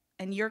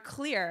 and you're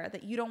clear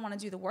that you don't want to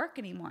do the work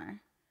anymore,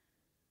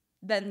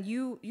 then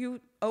you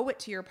owe it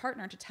to your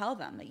partner to tell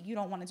them that you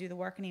don't want to do the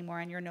work anymore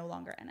and you're no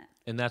longer in it.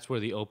 And that's where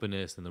the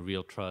openness and the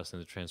real trust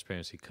and the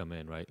transparency come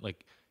in, right?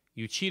 Like,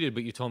 you cheated,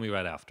 but you told me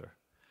right after.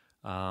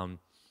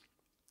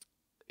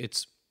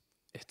 It's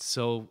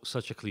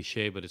such a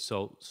cliche, but it's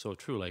so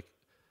true. Like,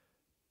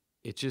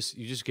 you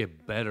just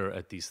get better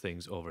at these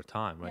things over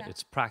time, right? Yeah.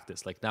 It's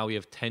practice. Like, now we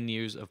have 10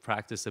 years of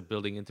practice at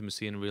building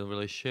intimacy in a real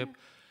relationship,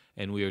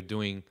 and we are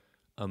doing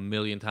a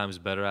million times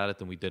better at it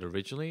than we did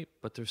originally,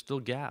 but there's still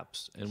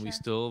gaps, and we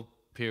still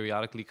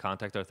periodically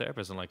contact our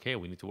therapist and like, hey,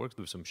 we need to work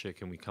through some shit.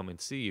 Can we come and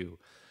see you?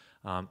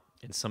 And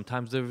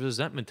sometimes there's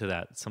resentment to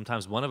that.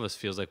 Sometimes one of us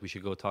feels like we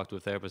should go talk to a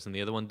therapist and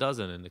the other one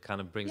doesn't, and it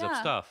kind of brings up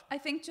stuff. I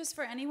think just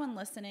for anyone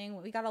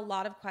listening, we got a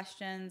lot of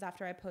questions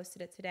after I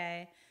posted it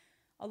today.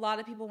 A lot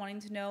of people wanting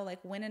to know, like,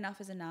 when enough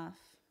is enough.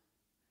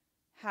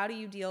 How do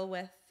you deal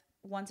with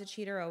once a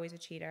cheater, always a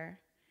cheater?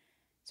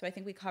 So I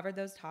think we covered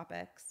those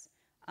topics.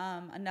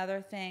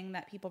 Another thing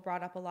that people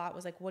brought up a lot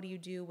was, like, what do you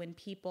do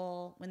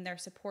when their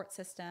support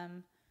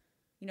system,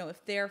 you know,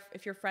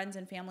 if your friends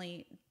and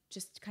family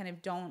just kind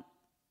of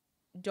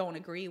don't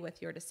agree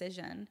with your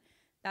decision,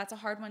 that's a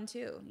hard one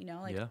too. You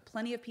know, like,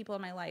 plenty of people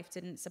in my life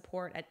didn't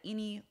support at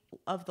any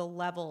of the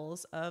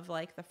levels of,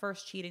 like, the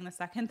first cheating, the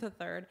second, the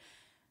third.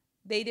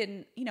 They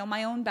didn't, you know,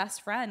 my own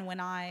best friend, when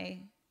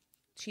I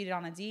cheated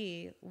on a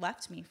D,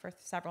 left me for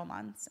several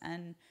months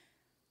and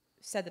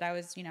said that I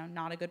was, you know,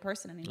 not a good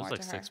person anymore. It was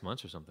like 6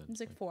 months or something. It was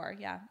like 4,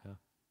 yeah.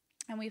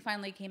 And we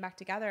finally came back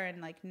together, and,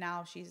 like,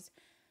 now she's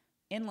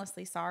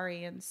endlessly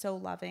sorry and so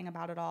loving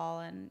about it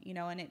all. And, you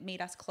know, and it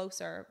made us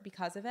closer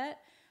because of it.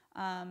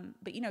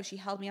 But, you know, she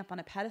held me up on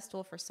a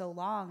pedestal for so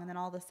long. And then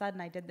all of a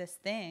sudden I did this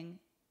thing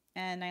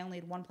and I only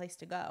had one place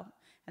to go,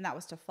 and that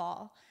was to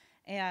fall.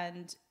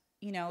 And,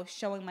 you know,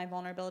 showing my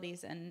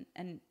vulnerabilities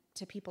and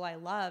to people I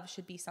love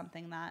should be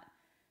something that,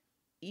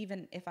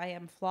 even if I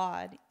am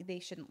flawed, they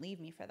shouldn't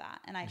leave me for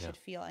that. And I should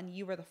feel, and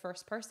you were the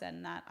first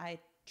person that I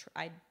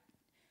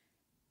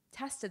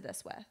tested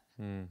this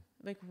with,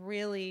 like,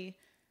 really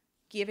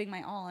giving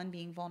my all and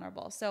being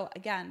vulnerable. So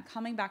again,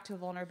 coming back to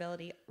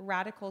vulnerability,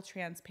 radical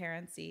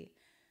transparency,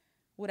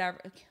 whatever,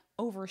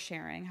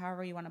 oversharing,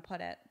 however you want to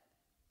put it,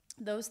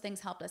 those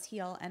things helped us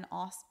heal. And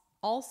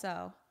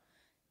also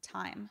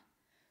time.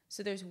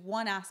 So there's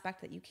one aspect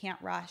that you can't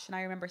rush. And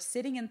I remember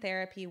sitting in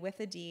therapy with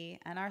a D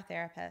and our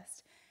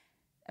therapist.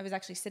 I was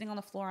actually sitting on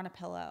the floor on a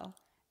pillow,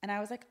 and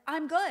I was like,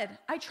 I'm good.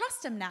 I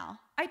trust him now.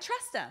 I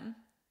trust him.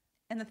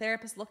 And the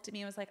therapist looked at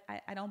me and was like,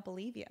 I don't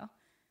believe you.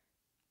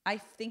 I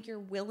think you're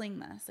willing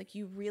this. Like,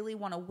 you really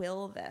want to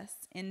will this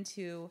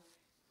into,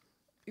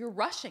 you're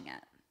rushing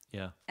it.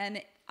 Yeah.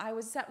 And I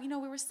was, you know,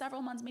 we were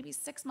several months, maybe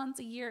 6 months,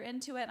 a year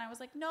into it. And I was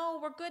like, no,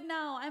 we're good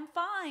now. I'm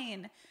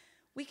fine.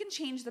 We can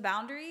change the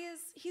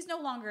boundaries. He's no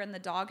longer in the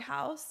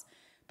doghouse.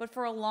 But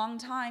for a long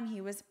time,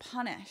 he was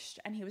punished.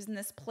 And he was in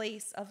this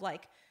place of,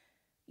 like,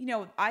 you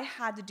know, I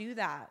had to do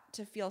that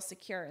to feel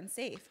secure and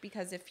safe,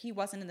 because if he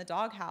wasn't in the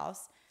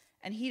doghouse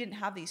and he didn't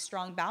have these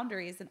strong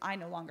boundaries, then I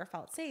no longer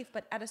felt safe.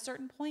 But at a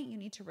certain point, you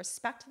need to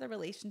respect the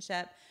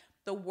relationship,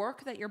 the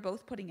work that you're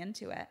both putting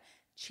into it,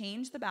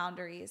 change the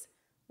boundaries,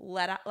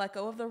 let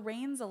go of the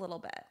reins a little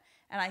bit.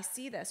 And I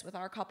see this with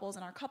our couples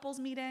in our couples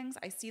meetings.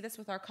 I see this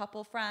with our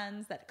couple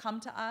friends that come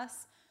to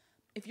us.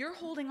 If you're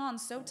holding on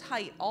so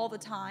tight all the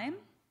time,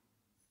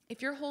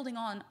 if you're holding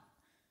on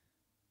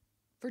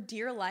for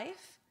dear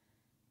life,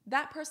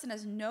 that person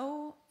has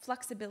no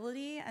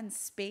flexibility and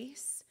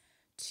space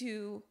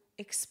to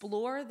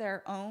explore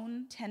their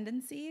own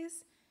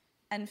tendencies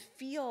and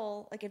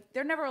feel like, if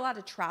they're never allowed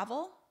to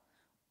travel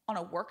on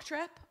a work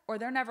trip, or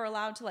they're never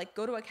allowed to, like,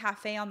 go to a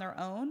cafe on their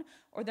own,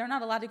 or they're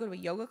not allowed to go to a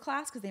yoga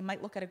class because they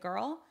might look at a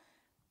girl,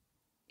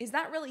 is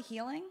that really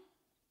healing?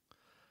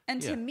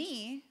 And to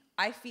me,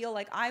 I feel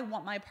like I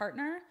want my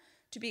partner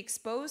to be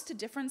exposed to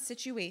different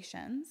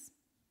situations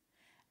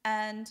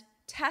and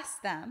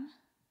test them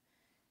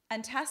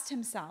and test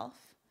himself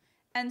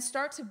and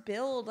start to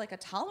build, like, a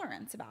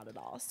tolerance about it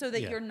all, so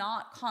that you're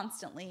not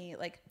constantly,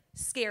 like,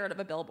 scared of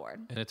a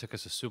billboard. And it took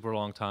us a super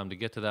long time to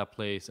get to that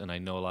place. And I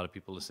know a lot of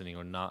people listening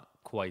are not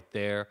quite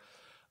there.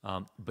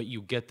 But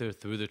you get there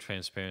through the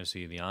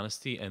transparency, the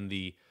honesty, and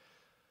the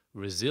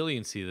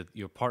resiliency that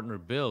your partner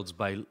builds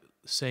by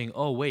saying,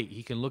 oh, wait,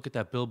 he can look at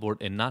that billboard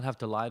and not have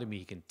to lie to me.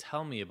 He can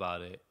tell me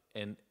about it.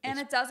 And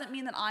it doesn't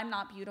mean that I'm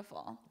not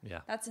beautiful.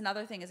 Yeah. That's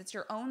another thing, is it's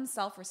your own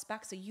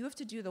self-respect. So you have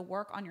to do the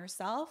work on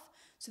yourself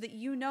so that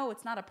you know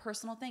it's not a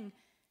personal thing.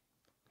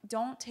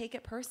 Don't take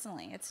it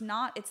personally. It's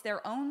not, it's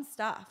their own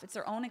stuff. It's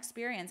their own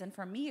experience. And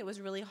for me, it was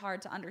really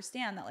hard to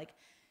understand that, like,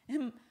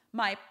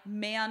 my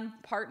man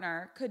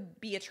partner could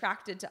be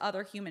attracted to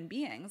other human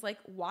beings. Like,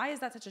 why is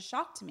that such a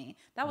shock to me?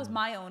 That was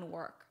my own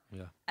work.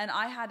 Yeah. And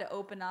I had to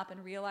open up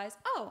and realize,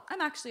 oh,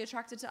 I'm actually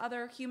attracted to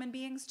other human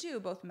beings too,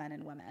 both men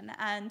and women.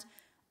 And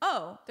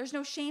oh, there's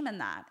no shame in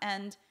that.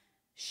 And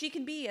she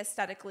can be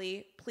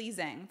aesthetically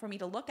pleasing for me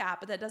to look at,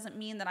 but that doesn't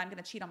mean that I'm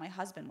going to cheat on my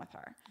husband with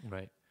her.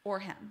 Right. Or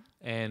him.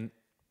 And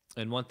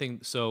one thing,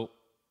 so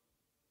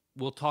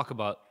we'll talk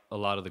about a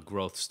lot of the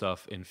growth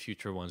stuff in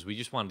future ones. We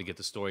just wanted to get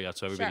the story out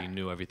so everybody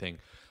knew everything.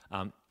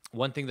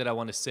 One thing that I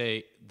want to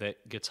say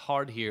that gets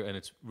hard here, and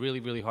it's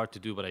really, really hard to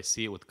do, but I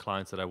see it with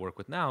clients that I work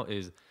with now,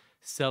 is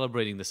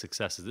celebrating the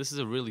successes. This is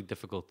a really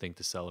difficult thing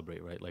to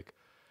celebrate, right? Like,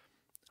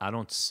 I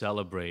don't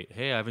celebrate,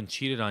 hey, I haven't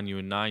cheated on you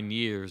in 9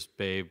 years,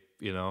 babe,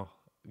 you know,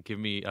 give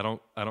me, I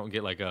don't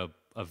get like a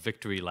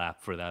victory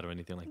lap for that or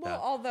anything like that.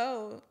 Well,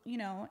 although, you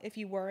know, if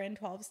you were in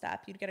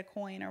 12-step, you'd get a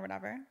coin or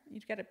whatever.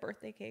 You'd get a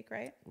birthday cake,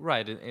 right?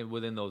 Right. And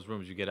within those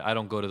rooms, you get it. I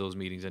don't go to those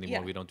meetings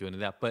anymore. Yeah. We don't do any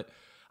of that. But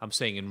I'm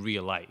saying in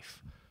real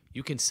life,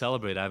 you can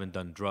celebrate. I haven't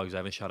done drugs. I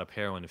haven't shot up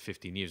heroin in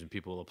 15 years and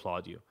people will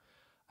applaud you.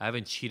 I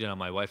haven't cheated on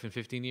my wife in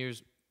 15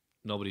 years.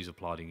 Nobody's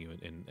applauding you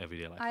in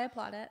everyday life. I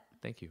applaud it.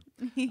 Thank you.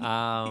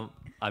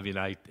 I mean,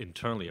 I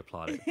internally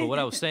applaud it. But what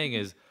I was saying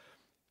is,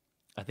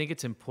 I think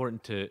it's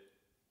important to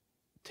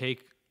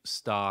take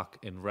stock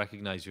and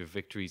recognize your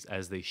victories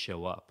as they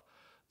show up.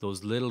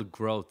 Those little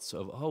growths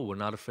of, oh, we're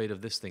not afraid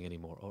of this thing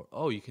anymore. Or,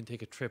 oh, you can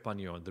take a trip on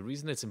your own. The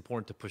reason it's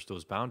important to push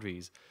those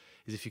boundaries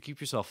is if you keep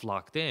yourself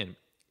locked in,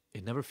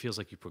 it never feels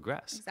like you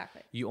progress.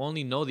 Exactly. You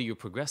only know that you're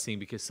progressing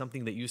because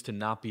something that used to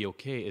not be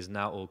okay is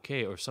now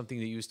okay, or something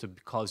that used to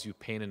cause you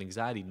pain and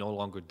anxiety no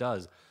longer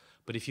does.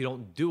 But if you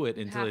don't do it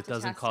until it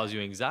doesn't cause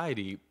you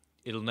anxiety,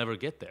 it'll never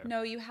get there.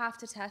 No, you have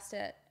to test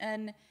it.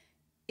 And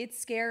it's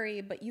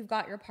scary, but you've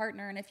got your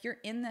partner. And if you're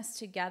in this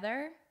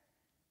together,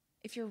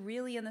 if you're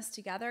really in this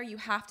together, you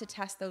have to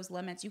test those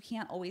limits. You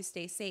can't always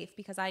stay safe,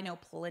 because I know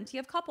plenty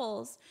of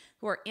couples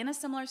who are in a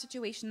similar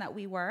situation that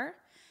we were,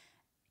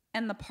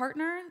 and the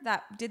partner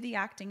that did the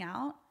acting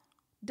out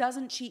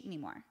doesn't cheat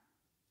anymore.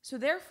 So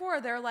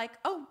therefore, they're like,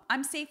 oh,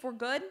 I'm safe, we're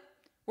good,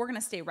 we're going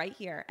to stay right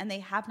here. And they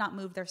have not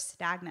moved, they're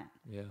stagnant.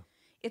 Yeah.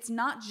 It's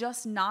not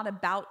just not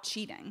about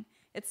cheating.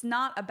 It's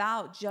not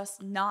about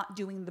just not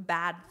doing the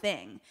bad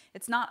thing.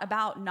 It's not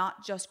about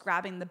not just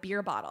grabbing the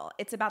beer bottle.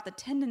 It's about the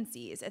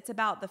tendencies. It's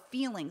about the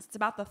feelings. It's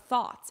about the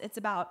thoughts. It's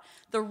about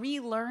the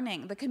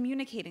relearning, the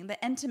communicating, the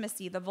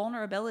intimacy, the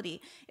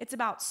vulnerability. It's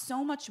about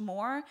so much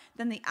more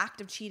than the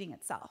act of cheating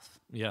itself.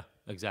 Yeah,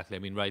 exactly.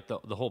 I mean, right,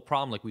 the whole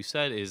problem, like we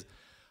said, is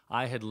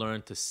I had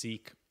learned to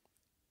seek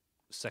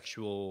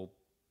sexual,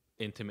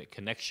 intimate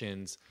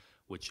connections,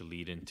 which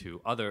lead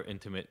into other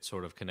intimate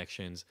sort of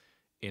connections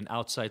in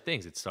outside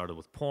things. It started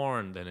with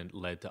porn, then it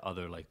led to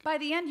other like... By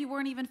the end, you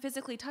weren't even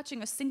physically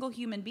touching a single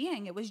human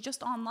being. It was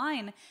just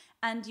online,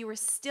 and you were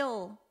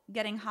still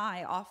getting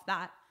high off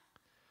that.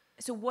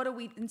 So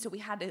so we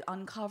had to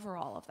uncover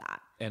all of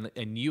that.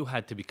 And you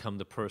had to become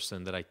the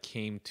person that I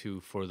came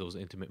to for those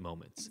intimate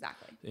moments.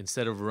 Exactly.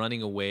 Instead of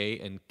running away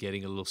and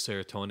getting a little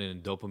serotonin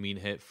and dopamine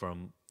hit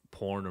from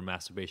porn or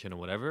masturbation or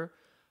whatever,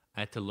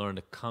 I had to learn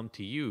to come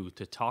to you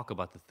to talk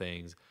about the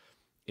things.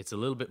 It's a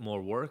little bit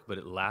more work, but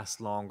it lasts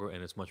longer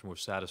and it's much more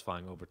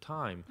satisfying over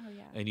time. Oh,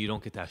 yeah. And you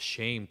don't get that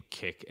shame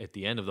kick at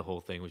the end of the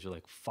whole thing, which you're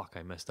like, fuck,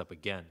 I messed up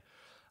again.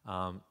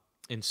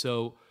 And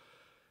so,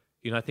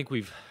 you know, I think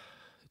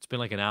it's been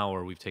like an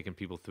hour we've taken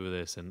people through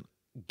this, and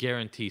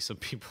guarantee some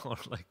people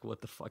are like,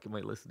 what the fuck am I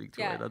listening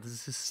to right now?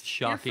 This is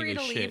shocking as shit.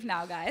 You're free to leave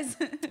now, guys.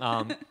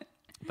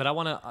 But I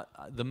want to,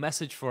 the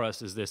message for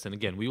us is this, and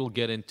again, we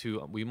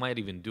might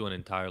even do an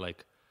entire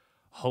like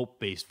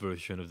hope-based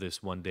version of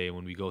this one day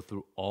when we go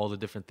through all the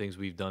different things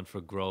we've done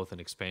for growth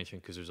and expansion,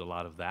 because there's a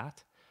lot of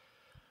that.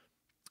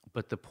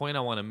 But the point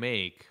I want to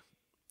make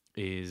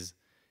is,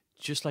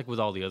 just like with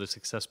all the other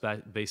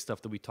success-based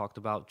stuff that we talked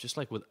about, just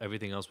like with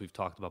everything else we've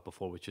talked about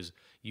before, which is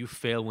you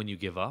fail when you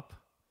give up.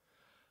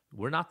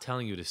 We're not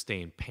telling you to stay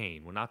in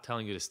pain. We're not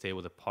telling you to stay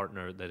with a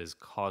partner that is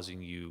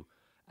causing you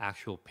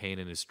actual pain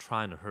and is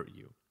trying to hurt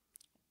you.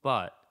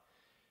 But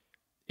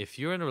if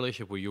you're in a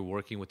relationship where you're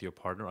working with your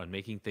partner on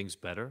making things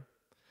better,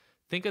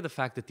 think of the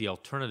fact that the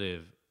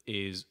alternative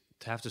is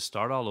to have to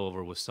start all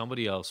over with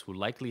somebody else who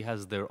likely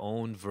has their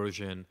own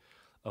version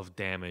of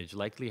damage,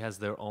 likely has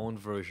their own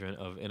version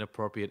of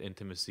inappropriate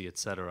intimacy,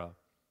 etc.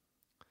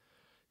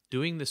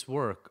 Doing this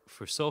work,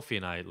 for Sophie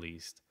and I at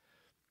least,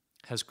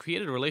 has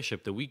created a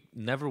relationship that we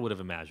never would have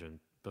imagined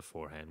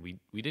beforehand. We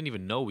didn't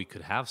even know we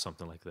could have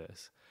something like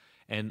this.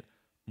 And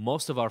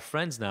most of our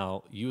friends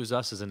now use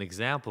us as an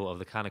example of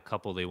the kind of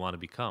couple they want to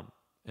become.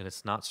 And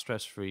it's not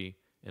stress-free,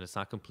 and it's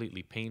not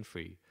completely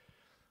pain-free.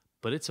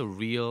 But it's a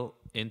real,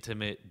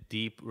 intimate,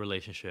 deep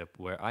relationship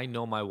where I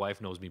know my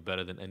wife knows me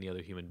better than any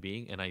other human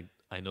being, and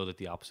I know that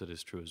the opposite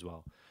is true as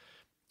well.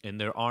 And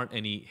there aren't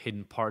any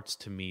hidden parts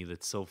to me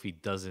that Sophie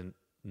doesn't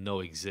know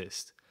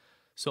exist.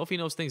 Sophie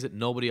knows things that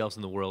nobody else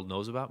in the world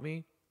knows about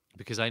me,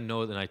 because I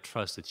know and I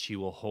trust that she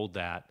will hold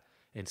that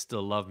and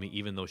still love me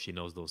even though she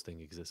knows those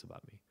things exist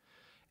about me.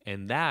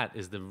 And that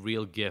is the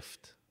real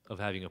gift of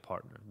having a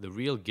partner. The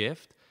real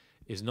gift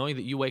is knowing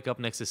that you wake up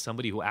next to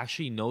somebody who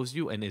actually knows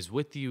you and is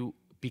with you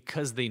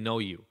because they know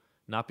you,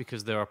 not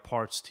because there are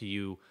parts to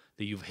you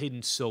that you've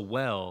hidden so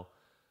well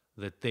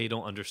that they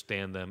don't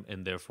understand them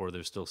and therefore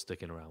they're still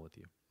sticking around with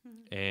you.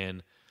 Mm-hmm.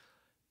 And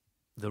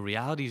the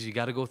reality is you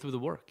got to go through the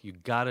work. You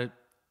got to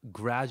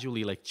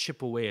gradually like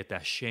chip away at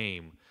that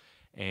shame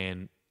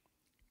and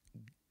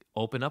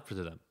open up to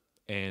them.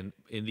 And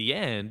in the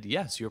end,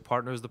 yes, your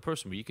partner is the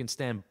person where you can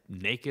stand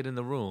naked in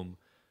the room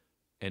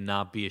and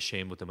not be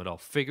ashamed with them at all,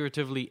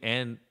 figuratively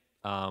and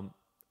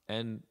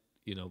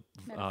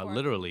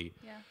literally,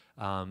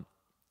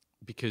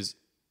 because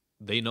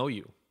they know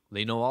you,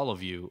 they know all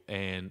of you,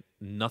 and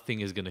nothing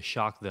is going to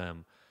shock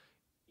them.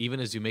 Even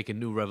as you make a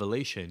new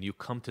revelation, you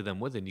come to them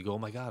with it, and you go, "Oh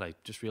my God, I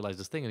just realized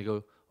this thing," and you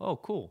go, "Oh,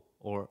 cool,"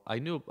 or "I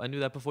knew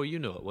that before you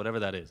knew it," whatever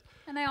that is.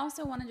 And I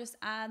also want to just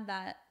add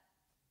that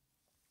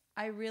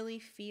I really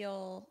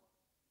feel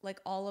like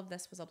all of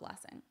this was a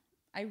blessing.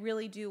 I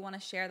really do want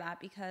to share that,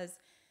 because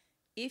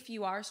if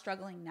you are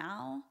struggling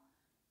now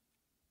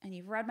and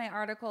you've read my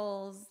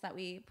articles that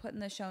we put in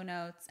the show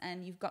notes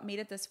and you've made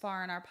it this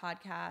far in our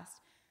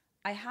podcast,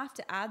 I have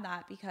to add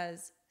that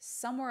because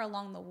somewhere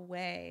along the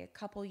way, a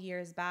couple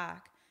years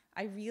back,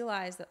 I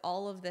realized that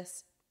all of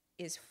this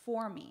is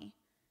for me.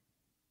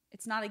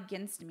 It's not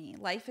against me.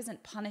 Life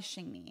isn't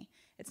punishing me.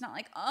 It's not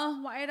like,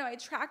 oh, why do I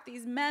attract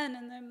these men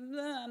and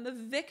I'm the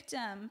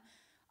victim.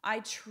 I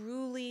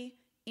truly,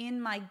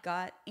 in my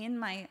gut, in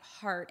my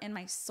heart, in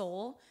my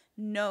soul,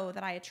 know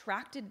that I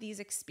attracted these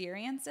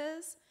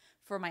experiences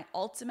for my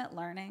ultimate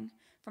learning,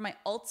 for my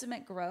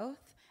ultimate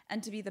growth,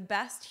 and to be the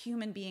best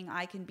human being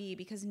I can be,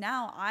 because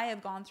now I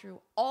have gone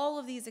through all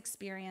of these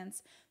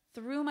experiences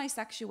through my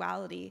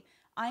sexuality.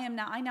 I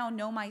now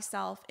know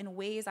myself in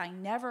ways I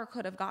never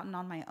could have gotten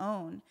on my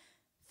own,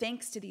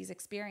 thanks to these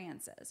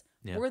experiences.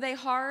 Yeah. Were they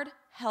hard?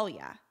 Hell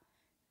yeah.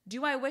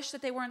 Do I wish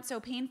that they weren't so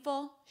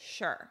painful?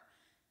 Sure.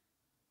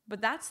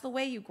 But that's the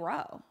way you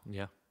grow.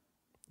 Yeah,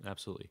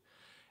 absolutely.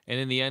 And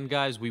in the end,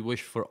 guys, we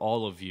wish for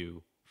all of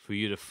you, for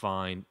you to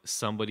find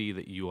somebody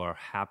that you are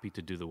happy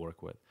to do the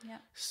work with. Yeah.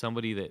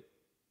 Somebody that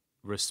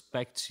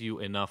respects you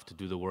enough to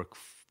do the work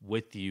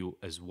with you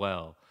as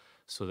well,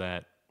 so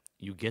that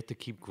you get to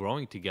keep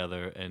growing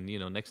together. And,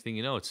 next thing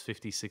you know, it's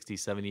 50, 60,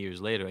 70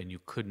 years later, and you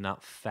could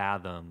not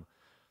fathom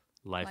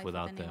life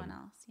without them. Anyone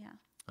else, yeah.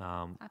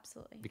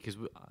 Absolutely. Because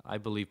I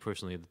believe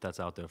personally that that's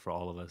out there for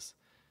all of us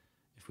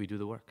if we do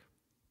the work.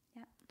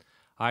 Yeah.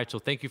 All right, so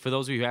thank you for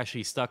those of you who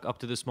actually stuck up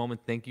to this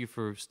moment. Thank you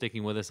for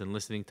sticking with us and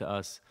listening to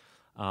us.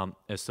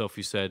 As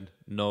Sophie said,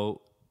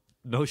 no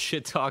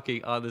shit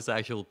talking on this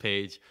actual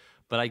page,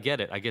 but I get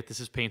it. I get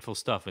this is painful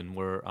stuff, and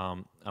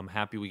I'm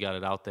happy we got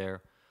it out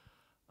there.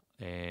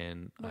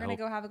 And we're gonna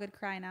go have a good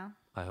cry now.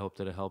 I hope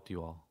that it helped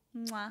you all.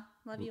 Mwah.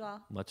 Love you all.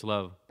 Much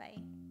love. Bye.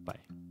 Bye.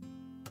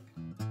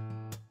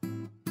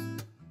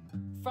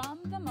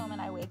 From the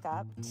moment I wake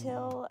up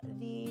till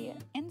the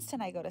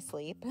instant I go to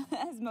sleep,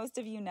 as most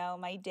of you know,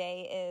 my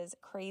day is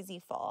crazy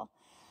full.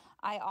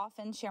 I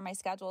often share my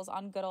schedules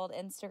on good old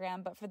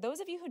Instagram, but for those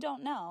of you who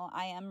don't know,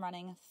 I am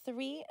running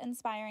 3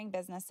 inspiring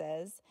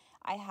businesses.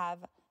 I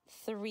have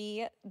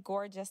 3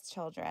 gorgeous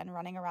children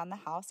running around the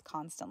house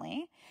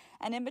constantly.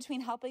 And in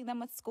between helping them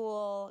with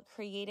school,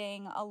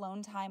 creating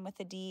alone time with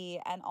the D,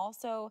 and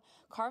also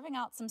carving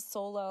out some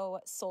solo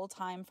soul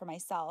time for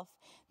myself,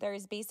 there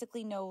is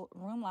basically no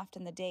room left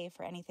in the day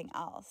for anything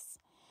else.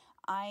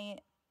 I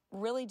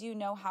really do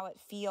know how it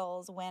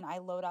feels when I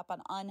load up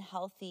on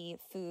unhealthy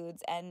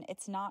foods, and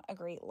it's not a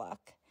great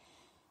look.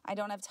 I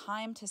don't have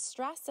time to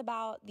stress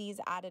about these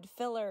added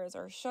fillers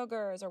or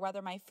sugars or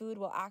whether my food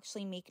will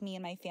actually make me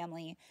and my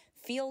family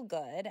feel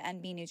good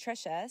and be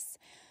nutritious.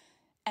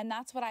 And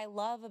that's what I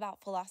love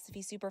about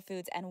Philosophy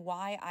Superfoods and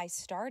why I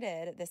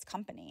started this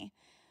company.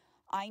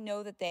 I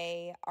know that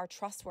they are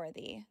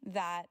trustworthy,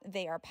 that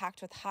they are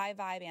packed with high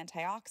vibe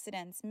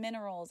antioxidants,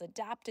 minerals,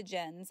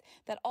 adaptogens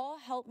that all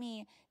help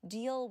me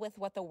deal with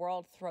what the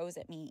world throws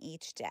at me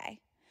each day.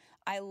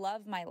 I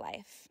love my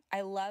life.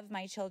 I love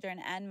my children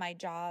and my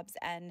jobs,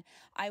 and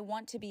I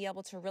want to be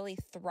able to really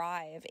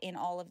thrive in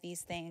all of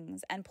these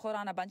things and put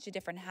on a bunch of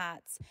different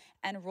hats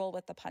and roll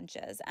with the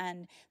punches.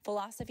 And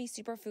Philosophy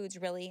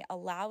Superfoods really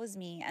allows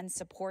me and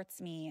supports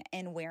me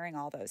in wearing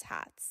all those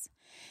hats.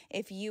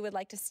 If you would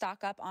like to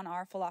stock up on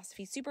our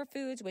Philosophy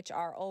Superfoods, which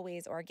are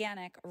always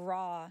organic,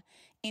 raw,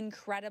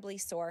 incredibly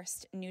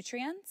sourced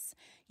nutrients,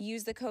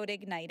 use the code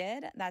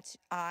IGNITED, that's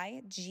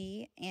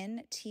IGNTD,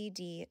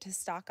 to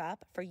stock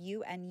up for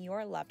you and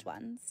your loved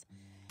ones.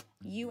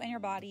 You and your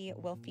body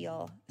will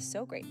feel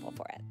so grateful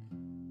for it.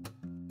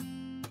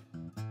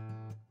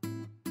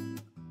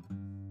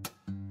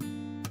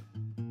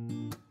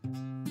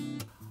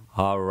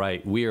 All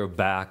right, we are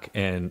back,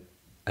 and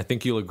I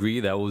think you'll agree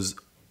that was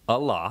a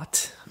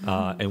lot,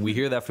 and we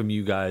hear that from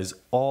you guys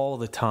all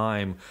the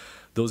time.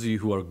 Those of you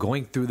who are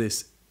going through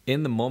this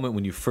in the moment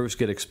when you first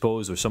get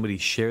exposed or somebody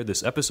shared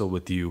this episode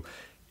with you,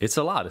 it's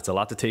a lot. It's a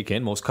lot to take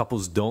in. Most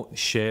couples don't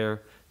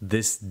share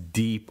this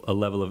deep a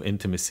level of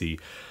intimacy.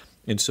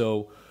 And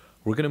so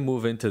we're going to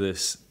move into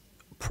this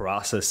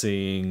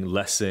processing,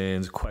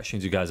 lessons,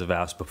 questions you guys have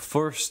asked. But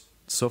first,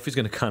 Sophie's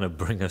going to kind of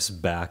bring us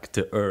back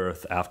to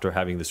earth after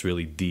having this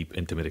really deep,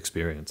 intimate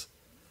experience.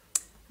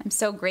 I'm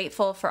so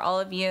grateful for all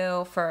of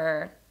you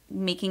for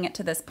making it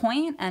to this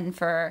point and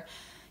for,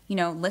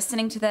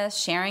 listening to this,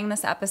 sharing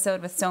this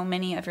episode with so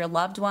many of your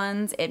loved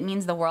ones. It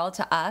means the world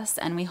to us,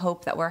 and we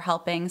hope that we're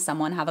helping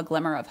someone have a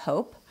glimmer of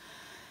hope.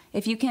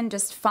 If you can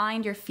just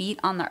find your feet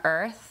on the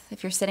earth,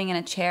 if you're sitting in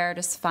a chair,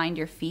 just find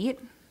your feet.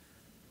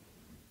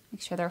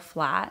 Make sure they're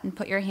flat and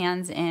put your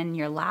hands in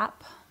your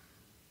lap.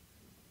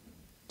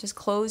 Just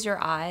close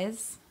your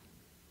eyes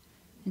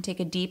and take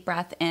a deep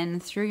breath in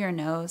through your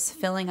nose,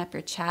 filling up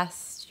your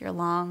chest, your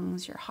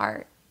lungs, your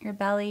heart, your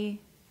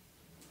belly.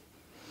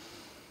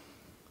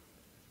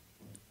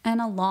 And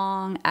a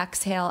long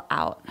exhale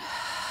out.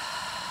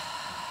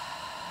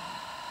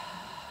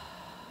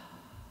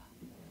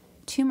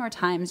 2 more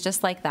times,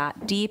 just like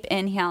that. Deep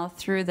inhale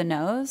through the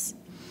nose.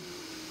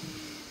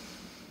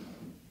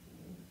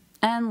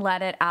 And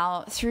let it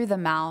out through the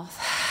mouth.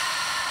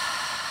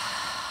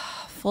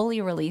 Fully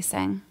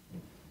releasing.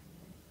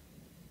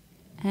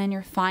 And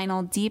your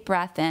final deep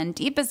breath in.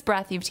 Deepest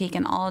breath you've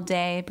taken all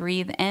day.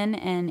 Breathe in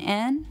and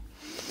in.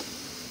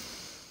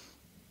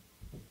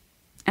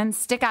 And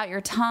stick out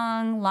your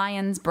tongue,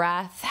 lion's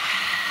breath.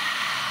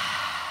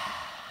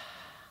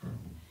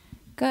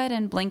 Good,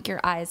 and blink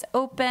your eyes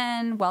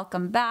open.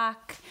 Welcome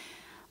back.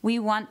 We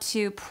want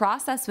to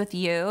process with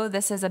you.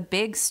 This is a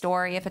big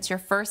story. If it's your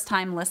first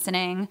time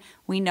listening,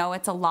 we know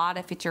it's a lot.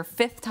 If it's your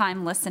 5th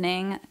time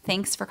listening,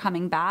 thanks for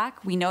coming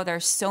back. We know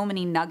there's so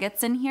many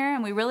nuggets in here,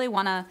 and we really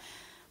want to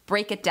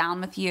break it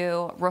down with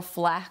you,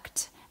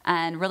 reflect,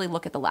 and really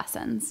look at the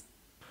lessons.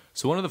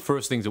 So one of the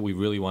first things that we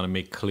really want to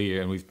make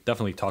clear, and we've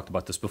definitely talked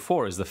about this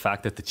before, is the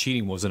fact that the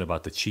cheating wasn't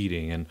about the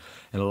cheating. And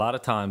a lot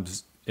of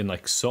times in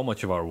like so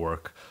much of our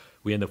work,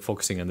 we end up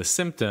focusing on the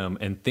symptom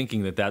and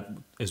thinking that that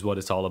is what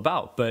it's all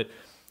about. But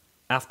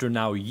after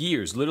now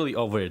years, literally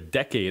over a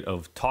decade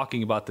of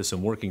talking about this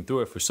and working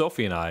through it for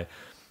Sophie and I,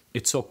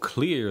 it's so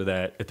clear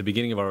that at the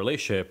beginning of our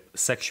relationship,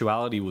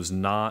 sexuality was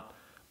not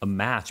a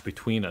match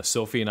between us.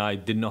 Sophie and I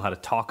didn't know how to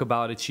talk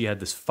about it. She had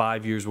this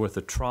 5 years worth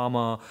of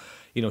trauma.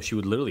 She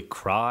would literally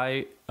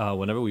cry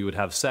whenever we would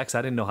have sex.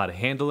 I didn't know how to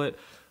handle it.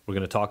 We're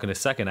going to talk in a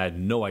second. I had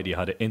no idea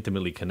how to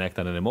intimately connect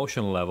on an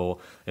emotional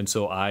level. And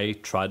so I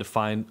tried to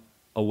find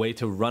a way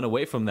to run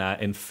away from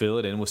that and fill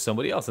it in with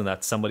somebody else. And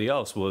that somebody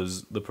else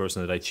was the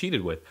person that I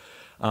cheated with.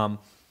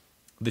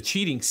 The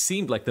cheating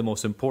seemed like the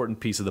most important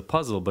piece of the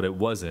puzzle, but it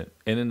wasn't.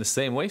 And in the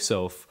same way,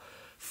 Soph,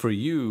 for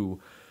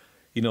you,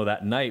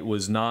 that night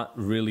was not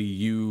really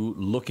you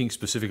looking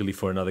specifically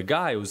for another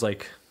guy. It was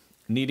like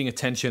needing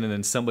attention and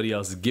then somebody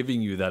else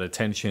giving you that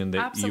attention that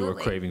Absolutely. You were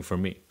craving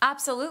from me.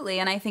 Absolutely.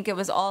 And I think it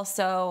was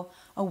also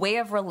a way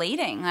of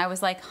relating. I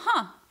was like,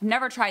 I've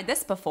never tried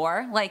this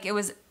before. Like, it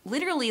was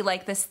literally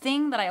like this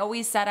thing that I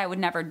always said I would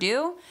never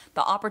do.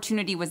 The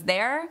opportunity was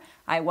there.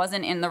 I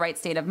wasn't in the right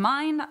state of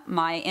mind.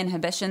 My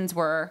inhibitions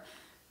were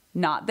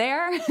not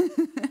there.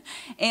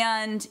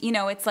 And,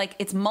 it's like,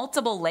 it's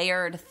multiple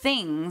layered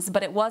things,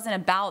 but it wasn't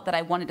about that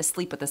I wanted to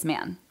sleep with this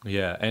man.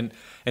 Yeah. And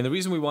the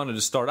reason we wanted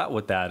to start out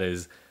with that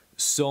is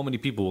so many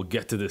people will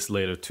get to this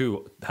later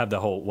too, have the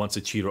whole once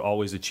a cheater,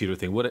 always a cheater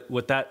thing.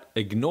 What that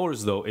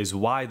ignores though is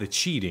why the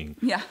cheating.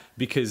 Yeah.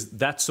 Because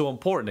that's so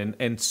important.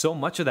 And so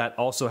much of that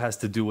also has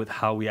to do with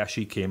how we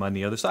actually came on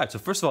the other side. So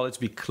first of all, let's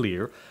be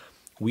clear.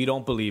 We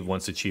don't believe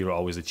once a cheater,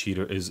 always a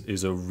cheater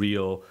is a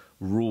real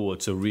rule.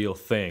 It's a real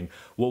thing.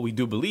 What we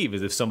do believe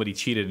is if somebody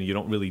cheated and you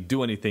don't really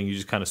do anything, you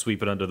just kind of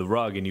sweep it under the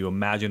rug and you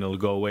imagine it'll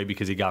go away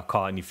because he got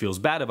caught and he feels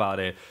bad about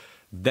it,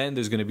 then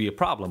there's going to be a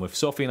problem. If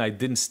Sophie and I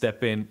didn't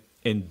step in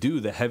and do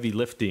the heavy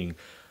lifting,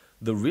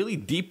 the really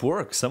deep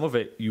work, some of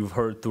it you've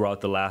heard throughout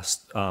the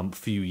last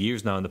few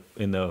years now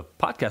in the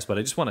podcast, but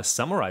I just want to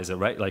summarize it,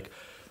 right? Like,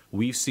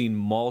 we've seen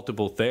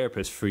multiple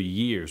therapists for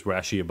years. We're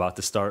actually about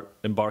to start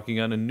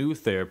embarking on a new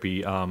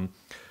therapy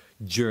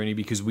journey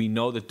because we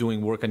know that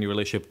doing work on your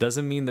relationship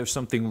doesn't mean there's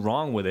something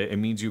wrong with it. It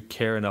means you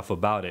care enough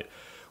about it.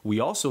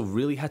 We also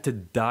really had to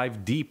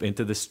dive deep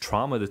into this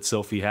trauma that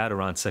Sophie had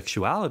around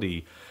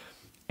sexuality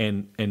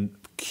and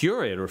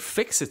cure it or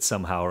fix it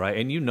somehow, right?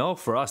 And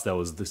for us, that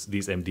was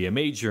these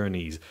MDMA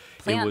journeys.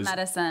 Plant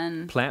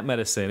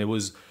medicine. It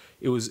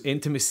was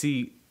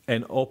intimacy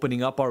and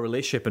opening up our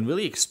relationship and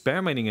really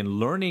experimenting and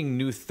learning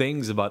new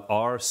things about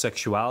our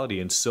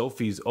sexuality and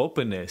Sophie's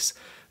openness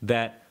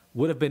that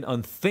would have been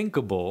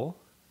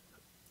unthinkable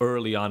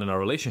early on in our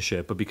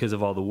relationship, but because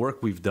of all the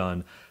work we've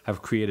done,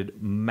 have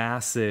created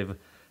massive,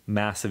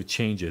 massive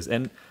changes.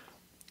 And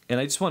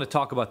I just want to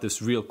talk about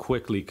this real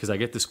quickly because I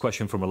get this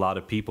question from a lot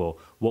of people.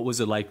 What was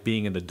it like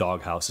being in the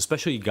doghouse?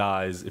 Especially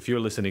guys, if you're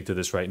listening to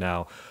this right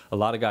now, a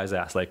lot of guys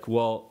ask like,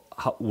 well,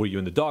 were you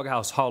in the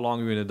doghouse? How long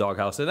were you in the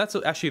doghouse? And that's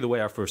actually the way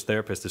our first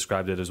therapist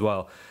described it as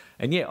well.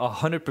 And yeah,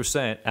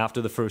 100%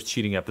 after the first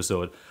cheating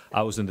episode,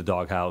 I was in the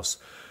doghouse.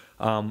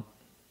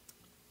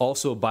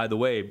 Also, by the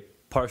way,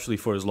 partially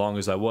for as long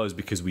as I was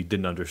because we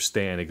didn't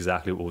understand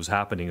exactly what was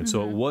happening. And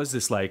so it was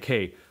this like,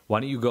 hey,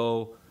 why don't you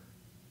go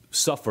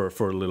suffer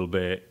for a little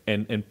bit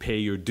and pay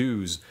your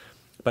dues.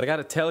 But I got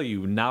to tell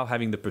you, now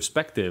having the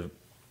perspective,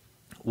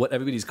 what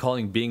everybody's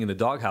calling being in the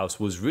doghouse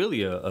was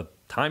really a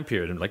time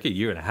period, like a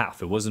year and a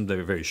half. It wasn't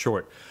very, very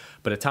short,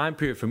 but a time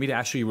period for me to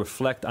actually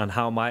reflect on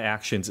how my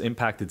actions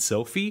impacted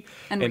Sophie.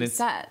 And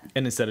reset.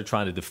 And instead of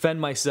trying to defend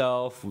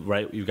myself,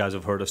 right? You guys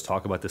have heard us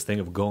talk about this thing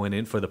of going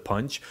in for the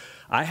punch.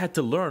 I had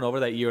to learn over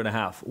that year and a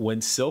half,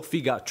 when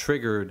Sophie got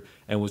triggered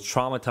and was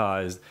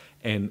traumatized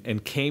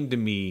and came to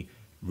me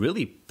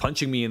really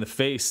punching me in the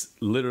face,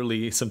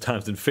 literally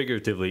sometimes and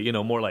figuratively,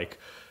 more like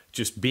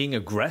just being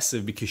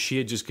aggressive because she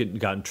had just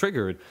gotten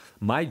triggered.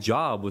 My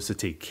job was to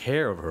take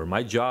care of her.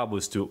 My job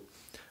was to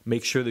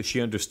make sure that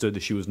she understood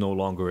that she was no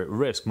longer at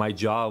risk. My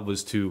job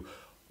was to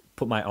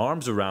put my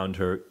arms around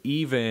her,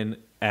 even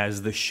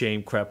as the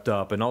shame crept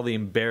up and all the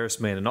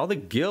embarrassment and all the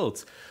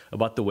guilt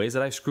about the ways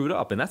that I screwed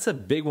up. And that's a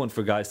big one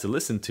for guys to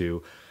listen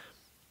to.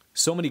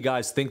 So many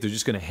guys think they're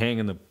just going to hang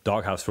in the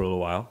doghouse for a little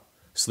while,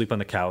 sleep on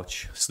the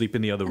couch, sleep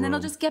in the other room. And then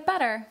it'll just get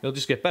better. It'll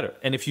just get better.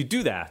 And if you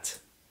do that,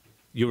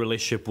 your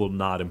relationship will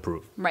not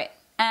improve. Right.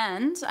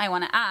 And I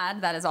want to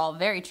add, that is all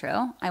very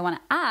true. I want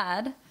to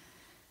add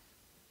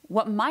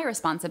what my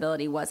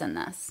responsibility was in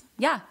this.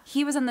 Yeah,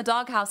 he was in the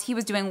doghouse. He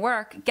was doing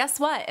work. Guess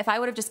what? If I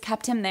would have just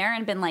kept him there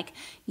and been like,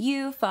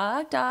 you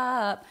fucked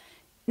up.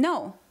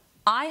 No,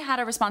 I had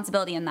a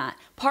responsibility in that.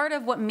 Part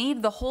of what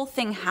made the whole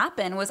thing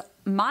happen was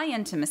my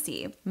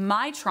intimacy,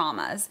 my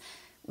traumas.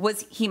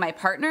 Was he my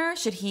partner?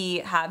 Should he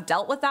have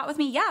dealt with that with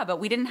me? Yeah, but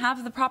we didn't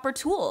have the proper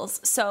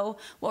tools. So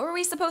what were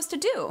we supposed to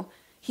do?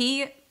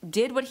 He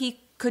did what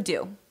he could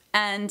do.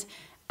 And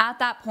at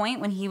that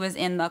point, when he was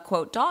in the,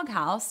 quote,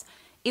 doghouse,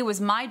 it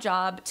was my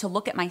job to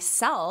look at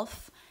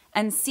myself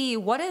and see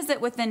what is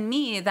it within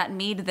me that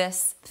made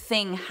this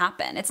thing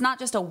happen. It's not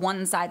just a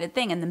one-sided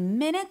thing. And the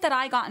minute that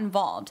I got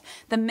involved,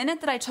 the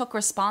minute that I took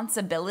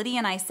responsibility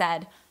and I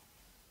said,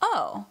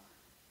 oh,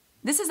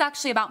 this is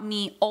actually about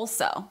me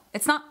also.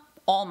 It's not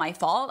all my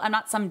fault. I'm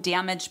not some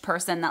damaged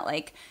person that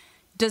like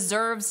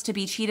deserves to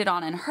be cheated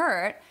on and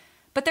hurt.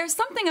 But there's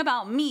something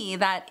about me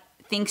that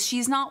thinks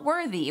she's not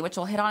worthy, which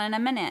we'll hit on in a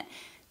minute,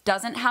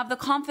 doesn't have the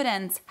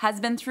confidence, has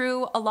been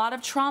through a lot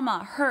of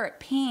trauma, hurt,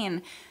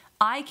 pain.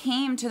 I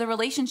came to the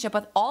relationship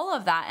with all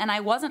of that and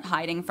I wasn't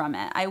hiding from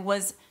it. I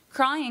was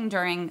crying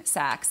during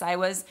sex. I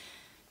was,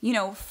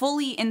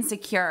 fully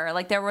insecure.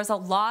 Like there was a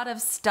lot of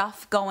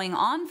stuff going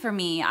on for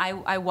me.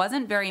 I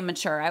wasn't very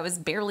mature. I was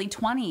barely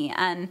 20.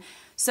 And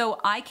so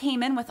I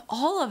came in with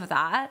all of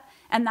that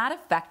and that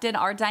affected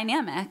our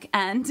dynamic.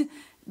 And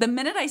the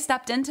minute I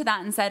stepped into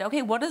that and said,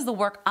 okay, what is the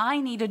work I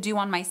need to do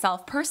on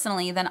myself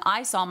personally? Then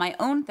I saw my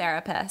own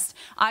therapist.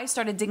 I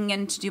started digging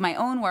in to do my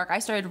own work. I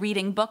started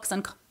reading books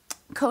on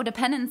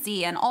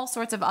codependency and all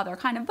sorts of other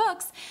kind of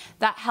books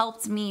that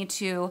helped me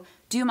to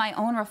do my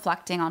own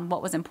reflecting on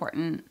what was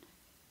important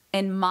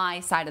in my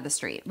side of the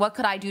street. What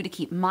could I do to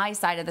keep my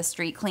side of the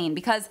street clean?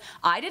 Because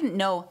I didn't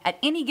know at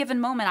any given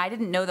moment, I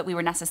didn't know that we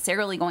were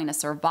necessarily going to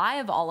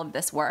survive all of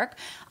this work.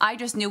 I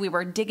just knew we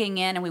were digging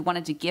in and we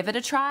wanted to give it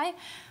a try.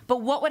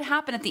 But what would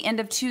happen at the end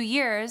of 2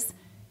 years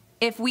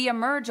if we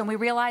emerge and we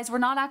realize we're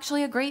not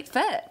actually a great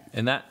fit?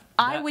 And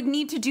I would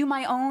need to do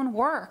my own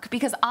work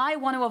because I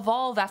want to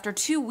evolve after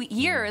 2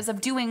 years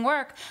of doing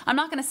work. I'm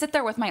not going to sit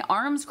there with my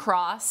arms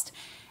crossed.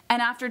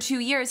 And after 2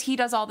 years, he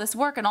does all this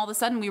work and all of a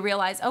sudden we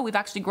realize, oh, we've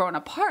actually grown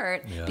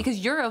apart because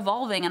you're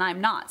evolving and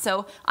I'm not.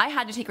 So I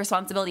had to take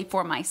responsibility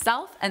for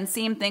myself. And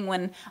same thing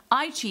when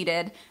I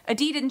cheated,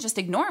 Adi didn't just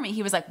ignore me.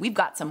 He was like, we've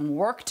got some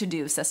work to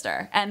do,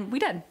 sister. And we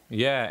did.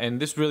 Yeah,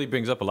 and this really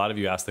brings up, a lot of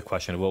you ask the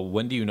question, well,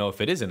 when do you know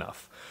if it is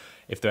enough?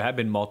 If there have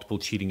been multiple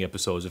cheating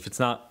episodes, if it's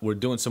not, we're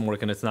doing some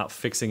work and it's not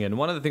fixing it. And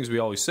one of the things we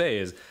always say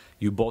is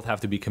you both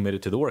have to be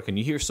committed to the work. And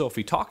you hear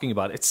Sophie talking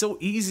about it. It's so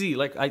easy.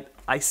 Like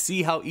I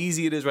see how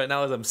easy it is right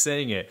now as I'm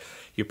saying it.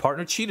 Your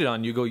partner cheated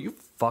on you, go, you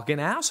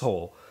fucking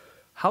asshole.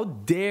 How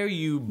dare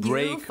you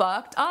break... You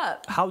fucked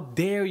up. How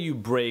dare you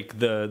break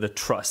the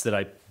trust that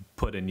I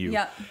put in you?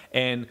 Yep.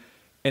 And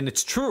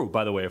it's true,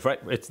 by the way, right?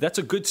 That's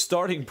a good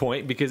starting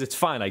point because it's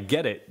fine. I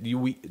get it.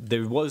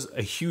 There was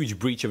a huge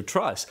breach of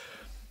trust.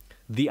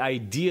 The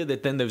idea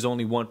that then there's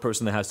only one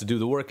person that has to do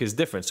the work is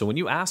different. So when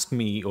you ask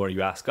me or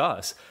you ask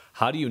us,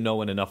 how do you know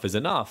when enough is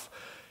enough?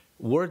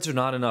 Words are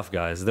not enough,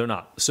 guys. They're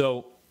not.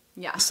 So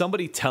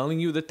somebody telling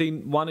you that they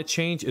want to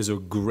change is a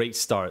great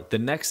start. The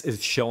next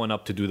is showing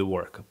up to do the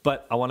work.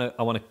 But I want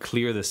to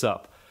clear this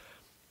up.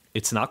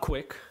 It's not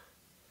quick.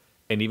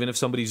 And even if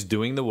somebody's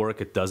doing the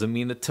work, it doesn't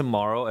mean that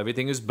tomorrow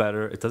everything is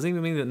better. It doesn't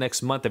even mean that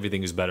next month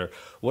everything is better.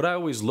 What I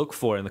always look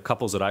for in the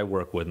couples that I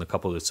work with and the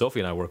couple that Sophie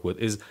and I work with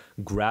is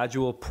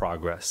gradual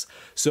progress.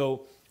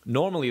 So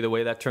normally the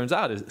way that turns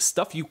out is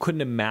stuff you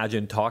couldn't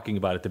imagine talking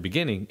about at the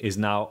beginning is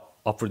now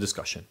up for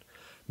discussion.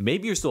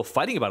 Maybe you're still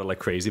fighting about it like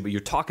crazy, but you're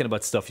talking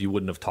about stuff you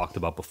wouldn't have talked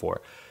about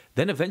before.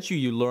 Then eventually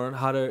you learn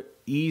how to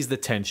ease the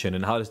tension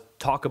and how to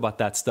talk about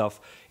that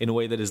stuff in a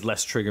way that is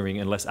less triggering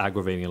and less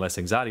aggravating and less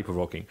anxiety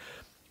provoking.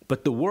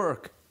 But the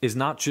work is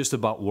not just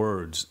about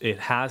words. It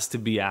has to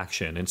be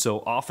action. And so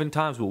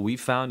oftentimes what we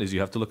found is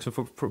you have to look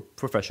for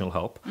professional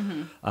help.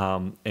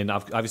 And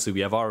obviously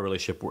we have our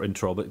relationship, we're in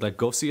trouble, but like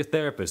go see a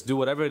therapist, do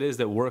whatever it is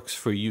that works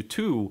for you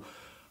too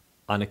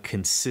on a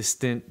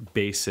consistent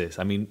basis.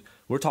 I mean,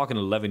 we're talking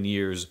 11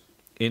 years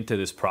into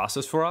this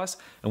process for us,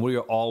 and we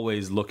are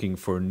always looking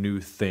for new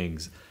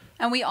things.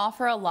 And we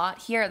offer a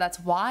lot here. That's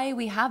why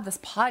we have this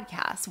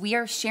podcast. We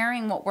are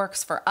sharing what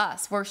works for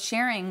us. We're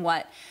sharing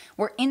what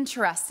we're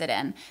interested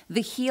in.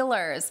 The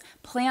healers,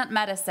 plant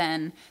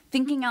medicine,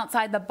 thinking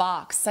outside the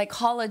box,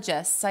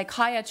 psychologists,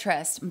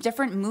 psychiatrists,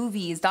 different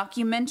movies,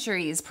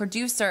 documentaries,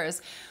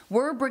 producers.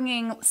 We're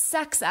bringing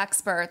sex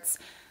experts,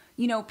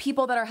 you know,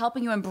 people that are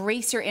helping you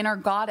embrace your inner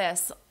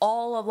goddess.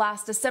 All of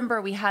last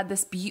December, we had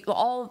this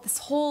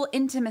whole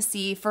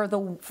intimacy for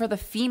the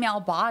female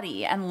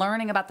body and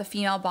learning about the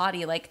female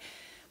body. Like,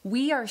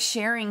 we are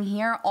sharing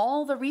here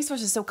all the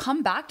resources. So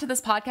come back to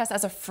this podcast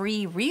as a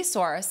free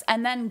resource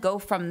and then go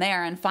from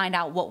there and find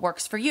out what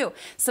works for you.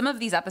 Some of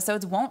these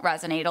episodes won't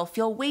resonate. It'll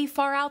feel way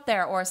far out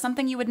there or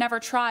something you would never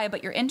try,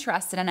 but you're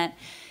interested in it.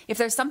 If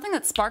there's something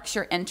that sparks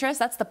your interest,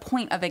 that's the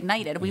point of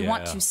Ignited. We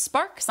want to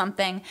spark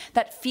something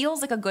that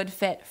feels like a good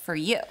fit for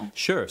you.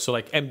 Sure. So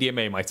like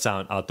MDMA might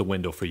sound out the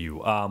window for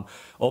you.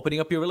 Opening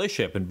up your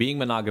relationship and being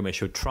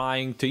monogamish or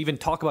trying to even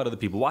talk about other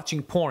people,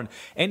 watching porn,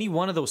 any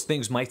one of those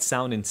things might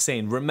sound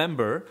insane.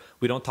 Remember,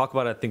 we don't talk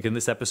about it, I think, in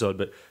this episode,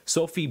 but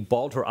Sophie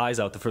bawled her eyes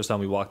out the first time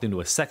we walked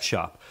into a sex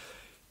shop.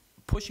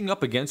 Pushing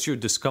up against your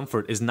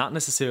discomfort is not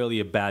necessarily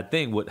a bad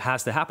thing. What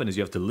has to happen is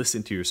you have to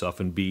listen to yourself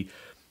and be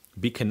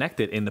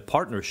connected in the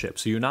partnership.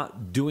 So you're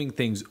not doing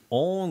things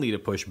only to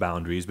push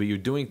boundaries, but you're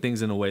doing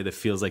things in a way that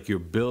feels like you're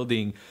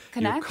building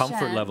your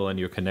comfort level and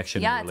your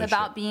connection. Yeah, it's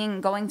about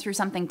going through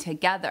something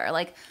together.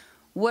 Like,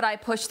 would I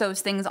push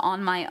those things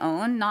on my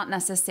own? Not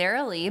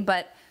necessarily,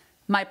 but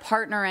my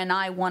partner and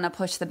I want to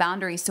push the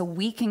boundaries so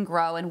we can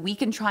grow and we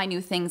can try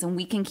new things and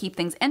we can keep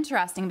things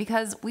interesting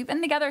because we've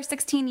been together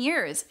 16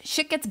 years.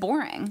 Shit gets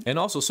boring. And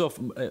also, so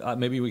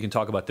maybe we can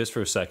talk about this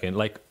for a second.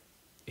 Like,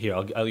 here,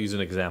 I'll use an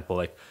example.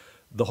 Like,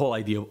 the whole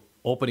idea of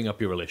opening up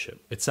your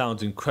relationship. It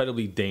sounds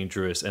incredibly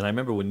dangerous. And I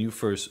remember when we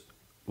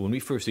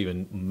first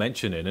even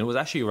mentioned it, and it was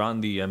actually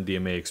around the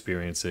MDMA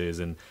experiences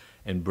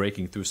and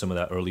breaking through some of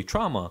that early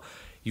trauma,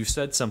 you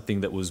said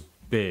something that was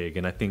big.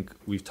 And I think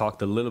we've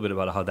talked a little bit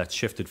about how that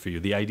shifted for you.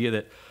 The idea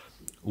that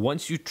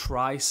once you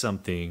try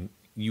something,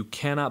 you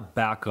cannot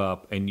back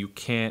up and you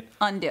can't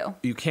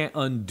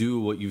undo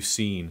what you've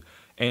seen.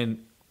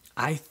 And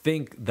I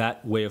think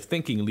that way of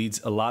thinking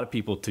leads a lot of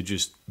people to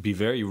just be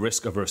very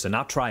risk averse and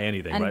not try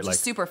anything, and right? Just like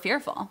super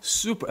fearful.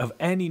 Super of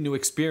any new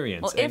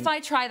experience. Well, if I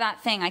try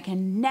that thing, I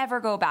can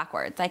never go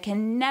backwards. I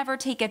can never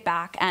take it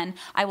back, and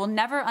I will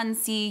never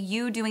unsee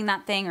you doing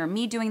that thing or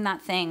me doing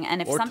that thing.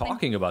 And if or something,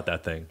 talking about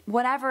that thing,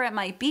 whatever it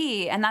might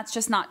be, and that's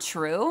just not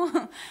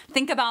true.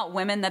 Think about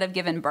women that have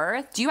given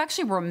birth. Do you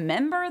actually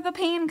remember the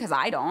pain? Because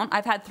I don't.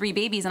 I've had 3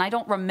 babies, and I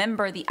don't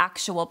remember the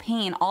actual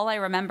pain. All I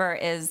remember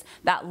is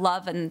that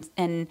love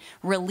and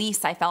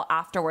release I felt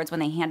afterwards when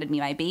they handed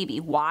me my baby.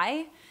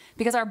 Why?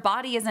 Because our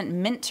body isn't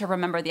meant to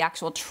remember the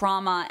actual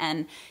trauma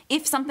and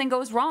if something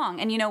goes wrong.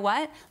 And you know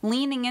what?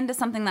 Leaning into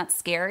something that's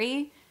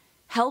scary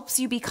helps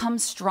you become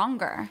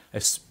stronger.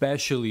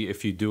 Especially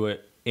if you do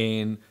it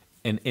in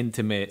an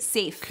intimate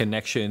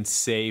connection,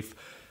 safe,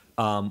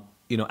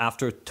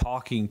 after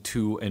talking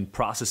to and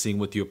processing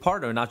with your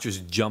partner, not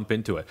just jump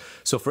into it.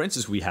 So for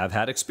instance, we have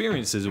had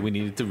experiences that we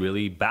needed to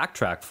really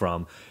backtrack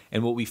from.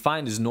 And what we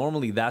find is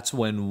normally that's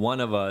when one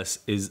of us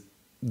is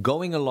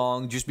going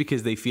along just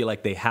because they feel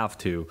like they have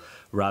to,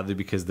 rather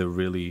because they're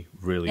really,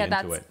 really into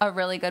it. Yeah, that's a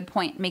really good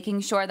point.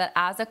 Making sure that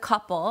as a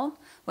couple,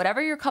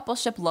 whatever your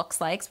coupleship looks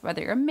like,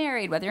 whether you're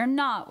married, whether you're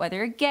not, whether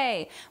you're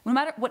gay, no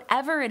matter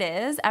whatever it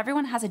is,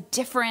 everyone has a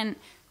different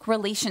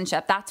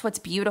relationship. That's what's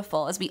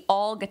beautiful, is we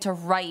all get to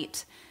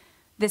write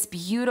this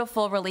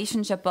beautiful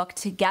relationship book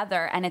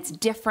together, and it's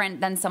different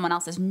than someone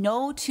else's.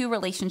 No 2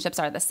 relationships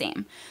are the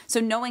same.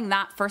 So knowing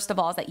that, first of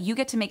all, is that you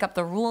get to make up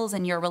the rules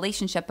in your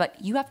relationship, but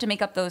you have to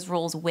make up those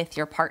rules with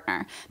your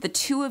partner. The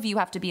 2 of you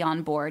have to be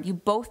on board. You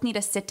both need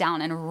to sit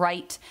down and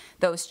write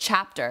those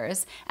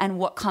chapters and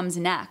what comes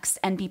next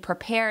and be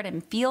prepared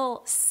and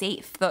feel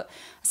safe.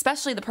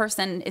 Especially the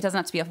person, it doesn't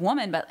have to be a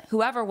woman, but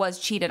whoever was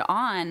cheated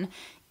on,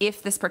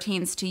 if this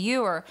pertains to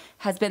you or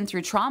has been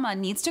through trauma,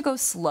 needs to go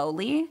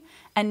slowly.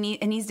 And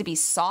it needs to be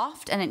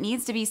soft, and it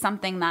needs to be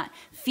something that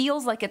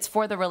feels like it's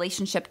for the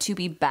relationship to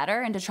be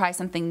better and to try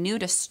something new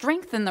to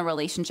strengthen the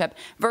relationship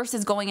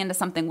versus going into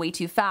something way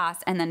too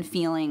fast and then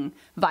feeling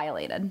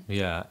violated.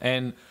 Yeah.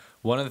 And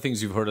one of the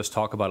things you've heard us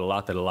talk about a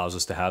lot that allows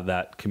us to have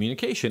that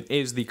communication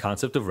is the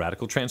concept of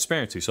radical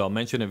transparency. So I'll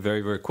mention it very,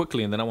 very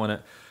quickly, and then I want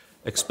to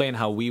explain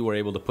how we were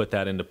able to put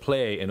that into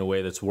play in a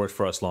way that's worked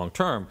for us long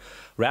term.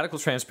 Radical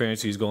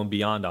transparency is going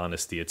beyond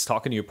honesty. It's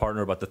talking to your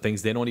partner about the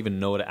things they don't even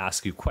know to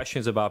ask you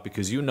questions about,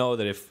 because you know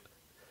that if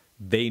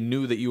they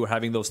knew that you were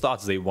having those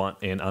thoughts, they want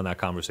in on that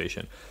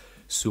conversation.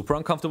 Super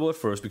uncomfortable at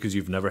first because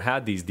you've never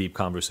had these deep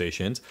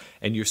conversations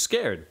and you're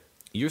scared.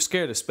 you're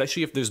scared,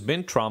 especially if there's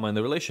been trauma in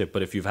the relationship,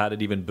 but if you've had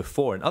it even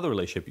before in other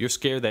relationship, you're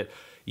scared that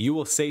you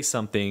will say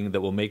something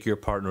that will make your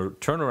partner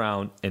turn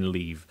around and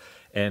leave.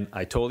 And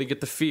I totally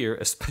get the fear,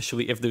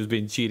 especially if there's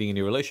been cheating in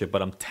your relationship.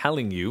 But I'm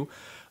telling you,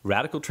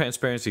 radical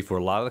transparency for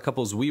a lot of the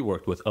couples we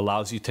worked with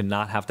allows you to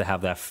not have to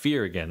have that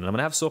fear again. And I'm going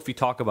to have Sophie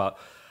talk about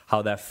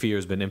how that fear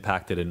has been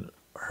impacted in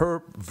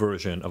her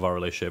version of our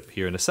relationship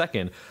here in a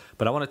second.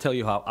 But I want to tell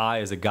you how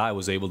I, as a guy,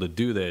 was able to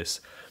do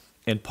this.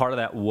 And part of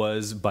that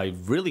was by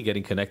really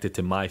getting connected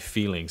to my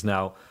feelings.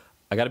 Now,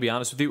 I got to be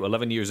honest with you,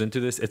 11 years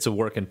into this, it's a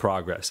work in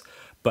progress.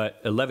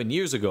 But 11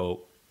 years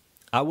ago,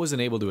 I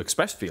wasn't able to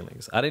express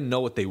feelings. I didn't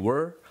know what they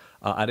were.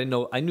 I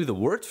knew the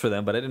words for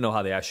them, but I didn't know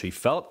how they actually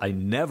felt. I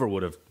never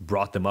would have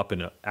brought them up in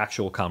an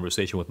actual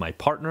conversation with my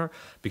partner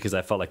because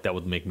I felt like that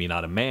would make me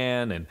not a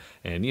man,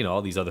 and you know,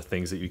 all these other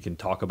things that you can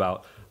talk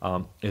about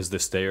is the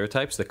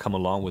stereotypes that come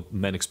along with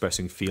men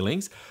expressing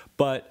feelings.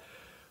 But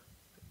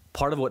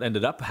part of what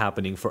ended up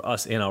happening for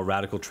us in our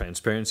radical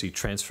transparency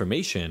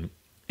transformation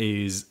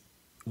is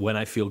when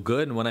I feel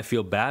good and when I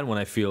feel bad, when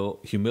I feel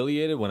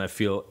humiliated, when I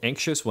feel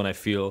anxious, when I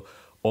feel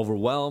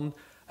overwhelmed,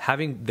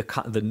 having the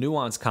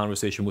nuanced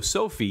conversation with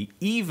Sophie,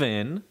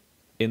 even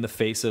in the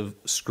face of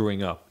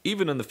screwing up,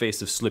 even in the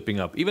face of slipping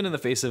up, even in the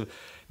face of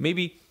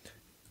maybe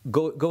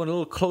going a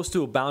little close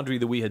to a boundary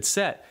that we had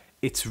set,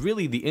 it's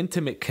really the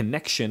intimate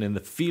connection and the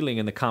feeling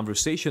and the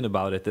conversation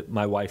about it that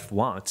my wife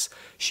wants.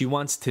 She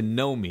wants to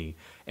know me.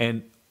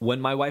 And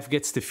when my wife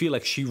gets to feel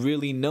like she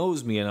really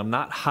knows me and I'm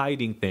not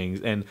hiding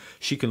things, and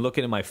she can look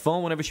into my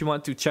phone whenever she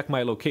wants to, check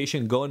my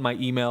location, go in my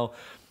email,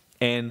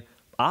 and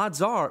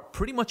odds are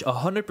pretty much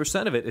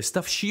 100% of it is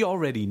stuff she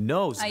already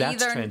knows.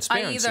 That's transparency.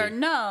 I either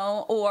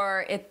know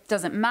or it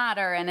doesn't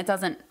matter, and it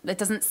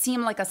doesn't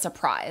seem like a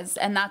surprise.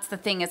 And that's the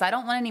thing, is I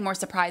don't want any more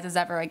surprises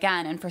ever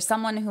again. And for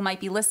someone who might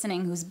be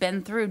listening who's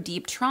been through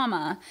deep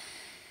trauma,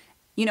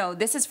 you know,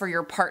 this is for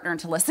your partner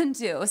to listen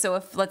to. So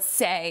if, let's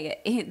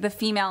say, the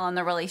female in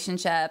the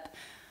relationship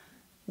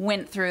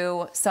went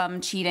through some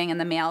cheating and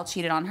the male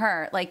cheated on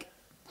her, like,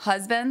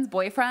 husbands,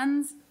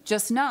 boyfriends,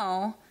 just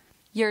know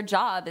your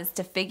job is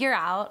to figure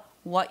out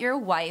what your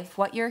wife,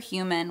 what your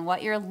human,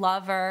 what your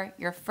lover,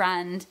 your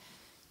friend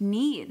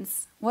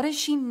needs. What does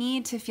she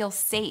need to feel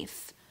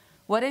safe?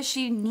 What does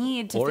she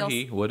need to feel... Or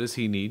he, what does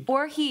he need?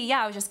 Or he,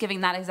 yeah, I was just giving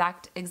that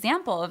exact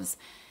example of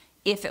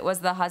if it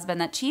was the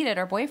husband that cheated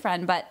or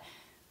boyfriend, but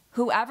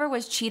whoever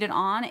was cheated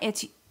on,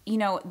 it's, you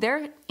know,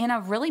 they're in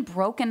a really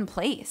broken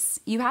place.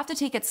 You have to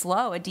take it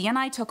slow. Adi and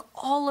I took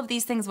all of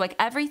these things, like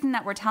everything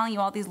that we're telling you,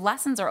 all these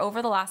lessons are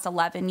over the last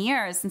 11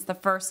 years since the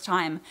first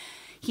time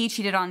he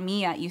cheated on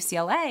me at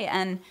UCLA.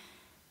 And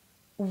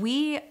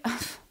we've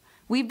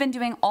been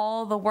doing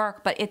all the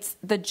work, but it's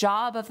the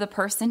job of the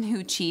person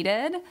who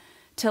cheated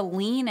to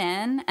lean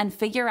in and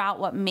figure out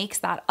what makes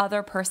that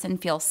other person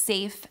feel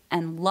safe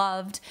and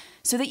loved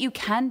so that you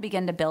can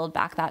begin to build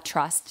back that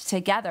trust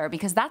together,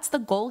 because that's the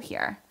goal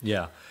here.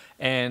 Yeah.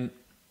 And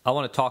I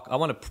want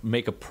to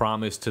make a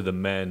promise to the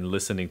men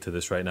listening to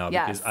this right now,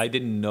 because I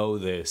didn't know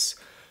this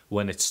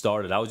when it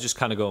started. I was just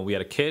kind of going, we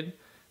had a kid,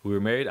 we were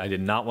married. I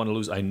did not want to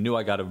lose. I knew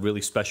I got a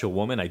really special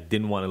woman. I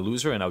didn't want to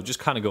lose her. And I was just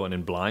kind of going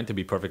in blind, to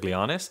be perfectly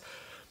honest.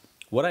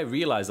 What I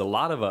realized, a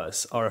lot of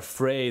us are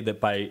afraid that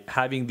by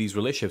having these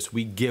relationships,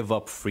 we give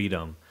up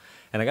freedom.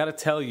 And I got to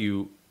tell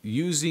you,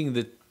 using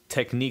the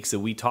techniques that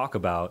we talk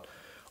about,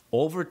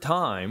 over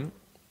time,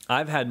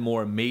 I've had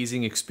more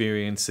amazing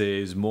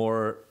experiences,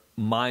 more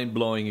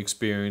mind-blowing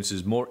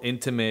experiences, more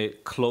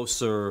intimate,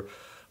 closer,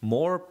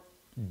 more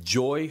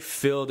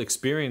joy-filled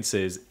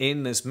experiences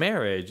in this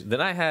marriage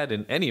than I had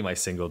in any of my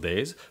single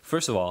days,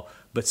 first of all,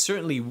 but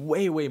certainly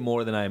way, way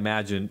more than I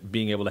imagined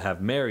being able to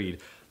have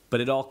married. But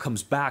it all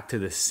comes back to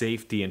the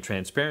safety and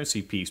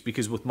transparency piece,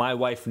 because with my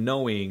wife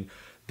knowing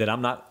that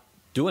I'm not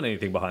doing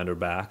anything behind her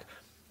back,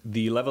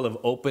 the level of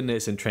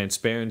openness and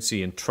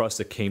transparency and trust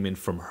that came in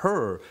from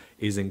her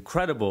is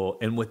incredible.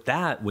 And with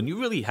that, when you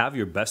really have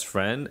your best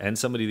friend and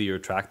somebody that you're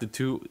attracted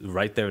to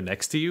right there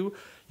next to you,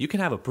 you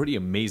can have a pretty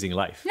amazing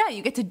life. Yeah,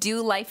 you get to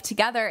do life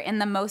together in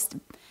the most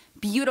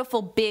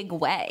beautiful, big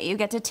way. You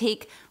get to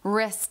take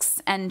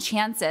risks and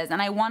chances.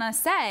 And I want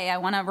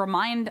to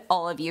remind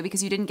all of you,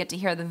 because you didn't get to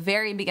hear the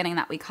very beginning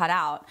that we cut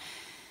out.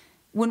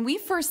 When we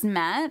first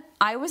met,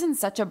 I was in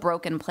such a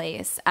broken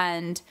place,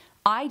 and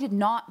I did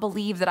not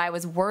believe that I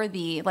was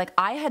worthy. Like,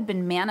 I had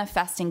been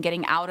manifesting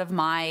getting out of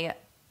my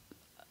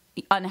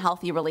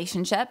unhealthy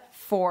relationship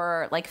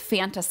for, like,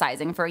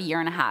 fantasizing for a year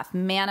and a half,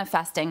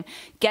 manifesting,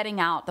 getting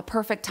out, the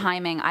perfect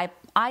timing.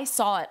 I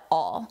saw it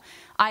all.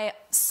 I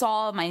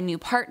saw my new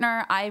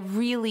partner. I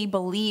really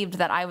believed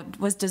that I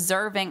was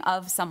deserving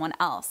of someone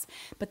else.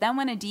 But then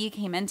when Adi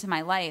came into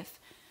my life,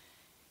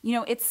 you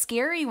know, it's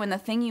scary when the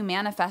thing you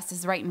manifest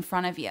is right in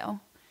front of you.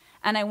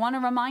 And I want to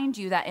remind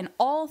you that in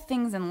all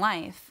things in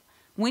life,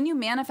 when you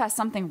manifest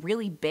something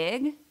really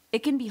big, it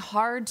can be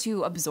hard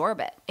to absorb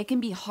it. It can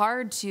be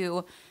hard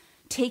to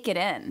take it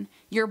in.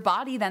 Your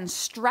body then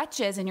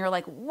stretches and you're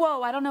like,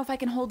 whoa, I don't know if I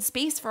can hold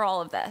space for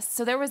all of this.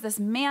 So there was this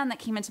man that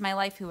came into my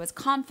life who was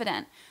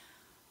confident,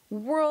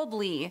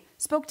 worldly,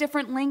 spoke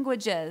different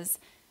languages,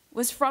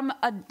 was from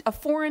a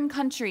foreign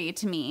country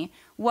to me,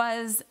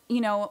 was,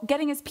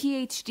 getting his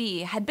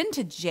PhD, had been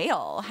to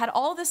jail, had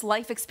all this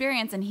life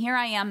experience, and here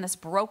I am, this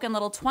broken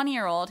little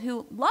 20-year-old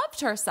who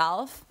loved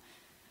herself,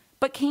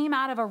 but came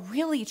out of a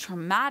really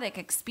traumatic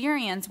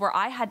experience where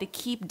I had to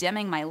keep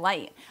dimming my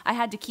light. I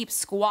had to keep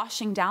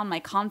squashing down my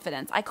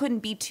confidence. I couldn't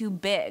be too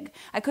big.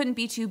 I couldn't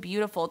be too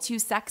beautiful, too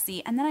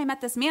sexy. And then I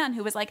met this man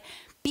who was like,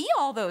 be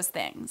all those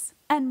things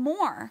and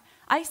more.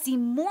 I see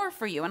more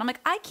for you. And I'm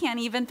like, I can't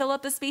even fill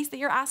up the space that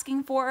you're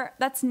asking for.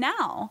 That's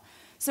now.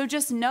 So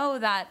just know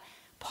that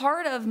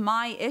part of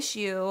my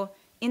issue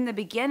in the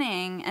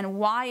beginning and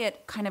why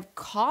it kind of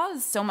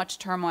caused so much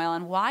turmoil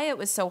and why it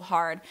was so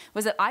hard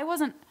was that I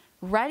wasn't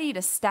ready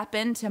to step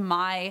into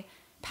my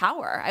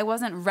power. I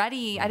wasn't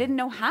ready. I didn't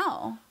know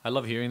how. I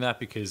love hearing that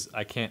because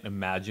I can't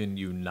imagine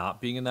you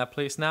not being in that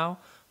place now,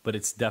 but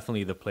it's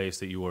definitely the place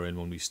that you were in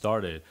when we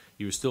started.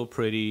 You were still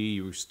pretty,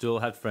 you still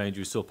had friends,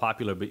 you were still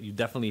popular, but you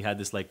definitely had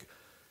this like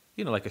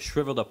a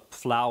shriveled up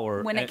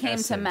flower. When it came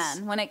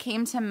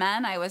essence. to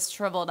men, I was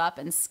shriveled up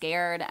and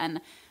scared.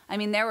 And I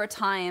mean, there were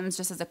times,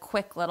 just as a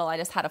quick little, I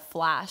just had a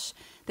flash.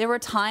 There were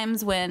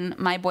times when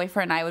my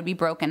boyfriend and I would be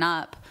broken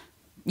up,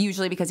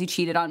 usually because he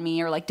cheated on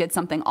me or like did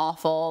something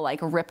awful, like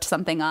ripped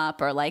something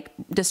up or like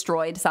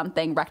destroyed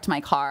something, wrecked my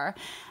car.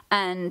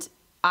 And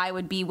I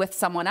would be with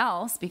someone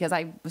else because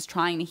I was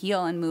trying to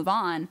heal and move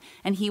on.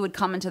 And he would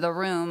come into the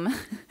room.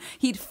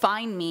 He'd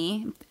find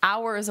me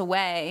hours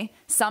away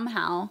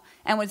somehow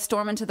and would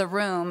storm into the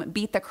room,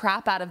 beat the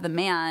crap out of the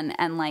man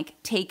and like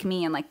take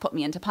me and like put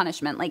me into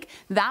punishment. Like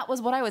that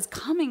was what I was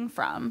coming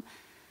from.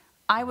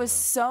 I was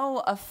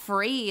so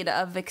afraid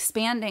of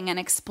expanding and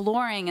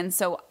exploring. And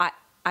so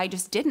I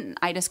just didn't.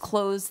 I just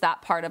closed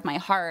that part of my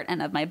heart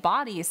and of my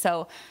body.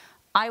 So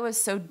I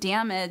was so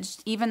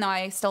damaged, even though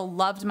I still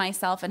loved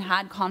myself and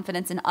had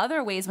confidence in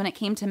other ways. When it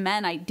came to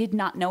men, I did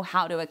not know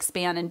how to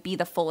expand and be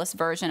the fullest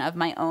version of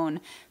my own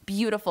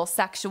beautiful,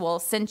 sexual,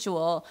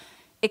 sensual,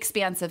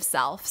 expansive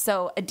self.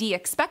 So Adi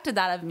expected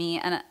that of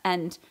me.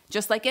 And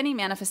just like any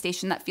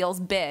manifestation that feels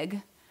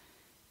big,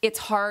 it's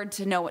hard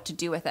to know what to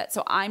do with it.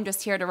 So I'm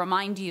just here to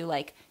remind you,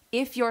 like,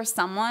 if you're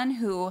someone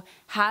who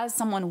has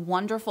someone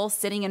wonderful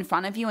sitting in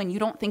front of you and you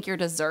don't think you're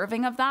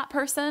deserving of that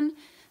person,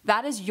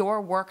 that is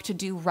your work to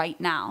do right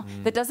now.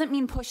 That doesn't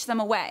mean push them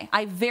away.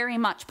 I very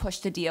much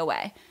pushed Adi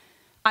away.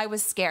 I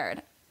was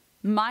scared.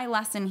 My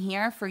lesson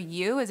here for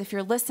you is, if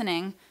you're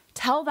listening,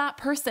 tell that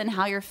person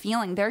how you're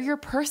feeling. They're your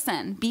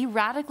person. Be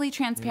radically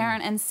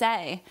transparent and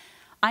say,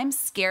 I'm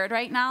scared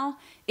right now.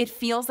 It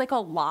feels like a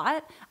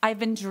lot. I've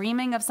been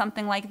dreaming of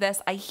something like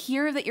this. I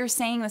hear that you're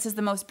saying this is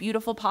the most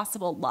beautiful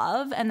possible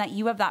love and that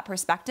you have that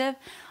perspective.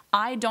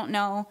 I don't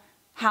know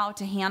how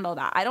to handle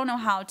that. I don't know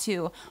how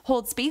to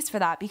hold space for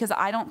that because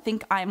I don't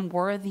think I'm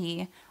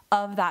worthy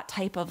of that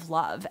type of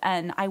love.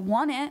 And I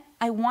want it.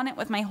 I want it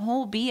with my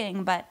whole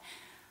being, but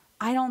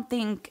I don't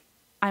think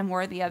I'm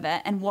worthy of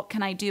it. And what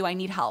can I do? I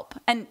need help.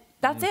 And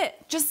that's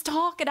it. Just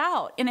talk it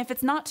out. And if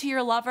it's not to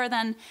your lover,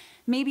 then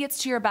maybe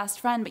it's to your best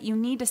friend, but you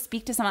need to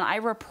speak to someone. I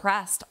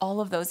repressed all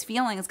of those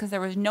feelings because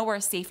there was nowhere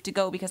safe to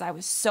go because I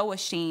was so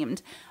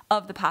ashamed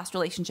of the past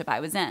relationship I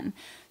was in.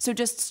 So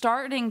just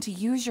starting to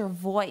use your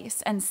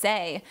voice and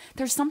say,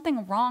 there's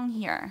something wrong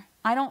here.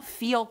 I don't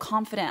feel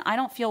confident. I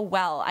don't feel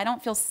well. I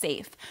don't feel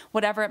safe.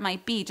 Whatever it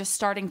might be, just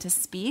starting to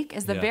speak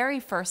is the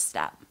very first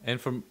step. And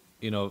from,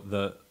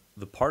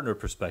 the partner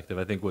perspective,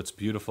 I think what's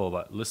beautiful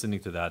about listening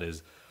to that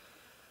is,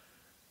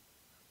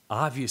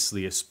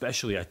 obviously,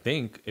 especially I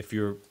think if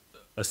you're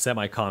a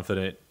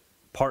semi-confident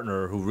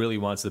partner who really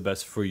wants the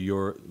best for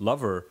your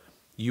lover,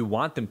 you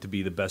want them to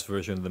be the best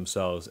version of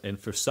themselves. And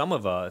for some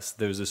of us,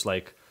 there's this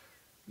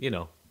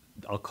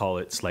I'll call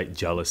it slight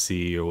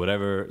jealousy or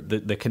whatever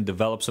that can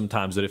develop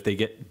sometimes, that if they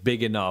get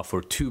big enough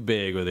or too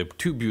big or they're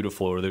too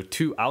beautiful or they're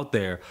too out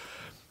there,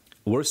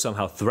 we're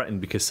somehow threatened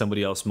because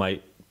somebody else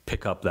might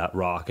pick up that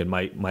rock and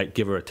might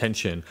give her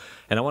attention.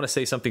 And I want to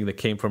say something that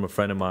came from a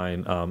friend of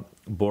mine,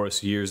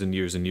 Boris, years and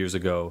years and years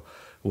ago,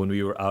 when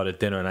we were out at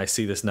dinner. And I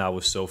see this now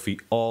with Sophie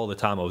all the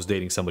time. I was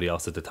dating somebody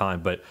else at the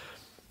time, but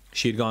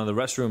she had gone to the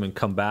restroom and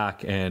come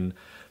back, and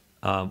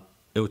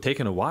it would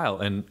taken a while.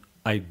 And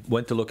I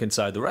went to look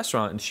inside the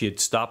restaurant, and she had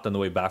stopped on the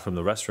way back from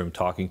the restroom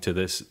talking to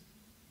this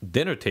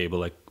dinner table,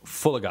 like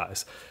full of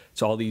guys.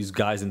 It's all these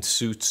guys in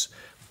suits,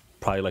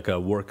 probably like a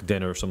work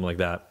dinner or something like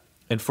that.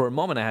 And for a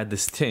moment, I had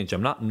this tinge.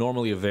 I'm not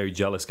normally a very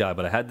jealous guy,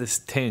 but I had this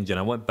tinge, and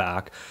I went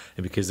back,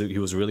 and because he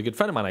was a really good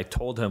friend of mine, I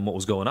told him what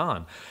was going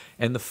on.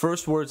 And the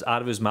first words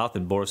out of his mouth,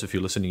 and Boris, if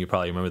you're listening, you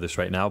probably remember this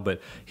right now, but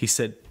he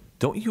said,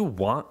 don't you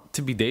want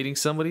to be dating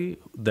somebody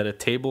that a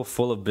table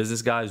full of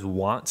business guys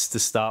wants to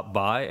stop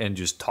by and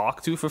just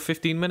talk to for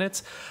 15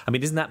 minutes? I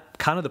mean, isn't that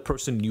kind of the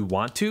person you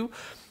want to?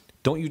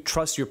 Don't you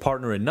trust your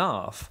partner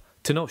enough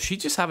to know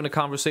she's just having a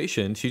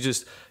conversation? She's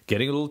just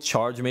getting a little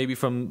charge maybe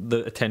from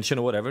the attention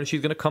or whatever, and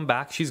she's going to come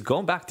back. She's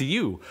going back to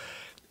you.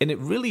 And it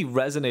really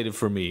resonated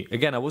for me.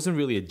 Again, I wasn't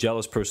really a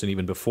jealous person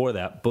even before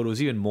that, but it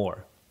was even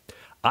more.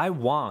 I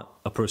want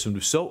a person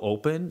who's so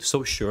open,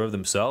 so sure of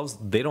themselves,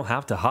 they don't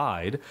have to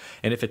hide.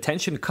 And if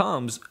attention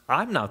comes,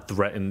 I'm not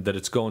threatened that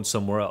it's going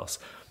somewhere else.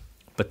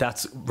 But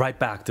that's right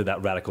back to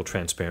that radical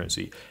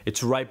transparency.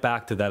 It's right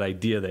back to that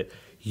idea that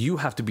you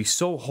have to be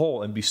so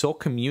whole and be so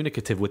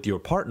communicative with your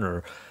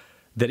partner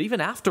that even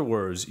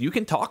afterwards, you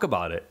can talk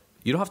about it.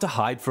 You don't have to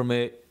hide from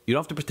it. You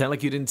don't have to pretend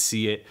like you didn't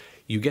see it.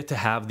 You get to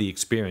have the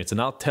experience.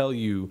 And I'll tell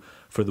you,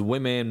 for the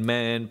women,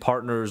 men,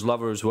 partners,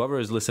 lovers, whoever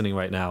is listening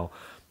right now,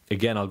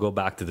 again, I'll go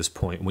back to this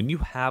point. When you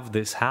have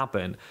this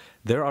happen,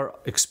 there are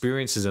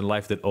experiences in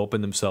life that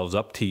open themselves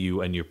up to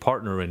you and your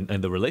partner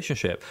and the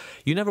relationship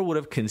you never would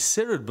have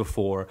considered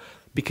before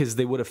because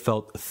they would have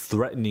felt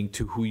threatening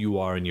to who you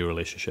are in your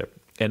relationship.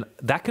 And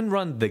that can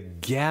run the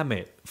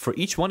gamut for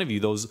each one of you.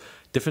 Those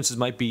differences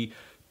might be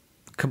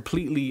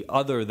completely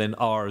other than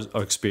ours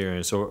or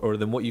experience or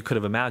than what you could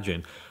have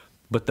imagined.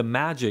 But the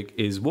magic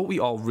is what we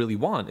all really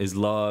want is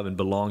love and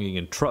belonging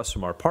and trust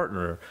from our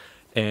partner.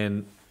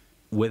 And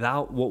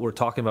without what we're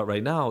talking about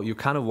right now, you're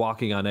kind of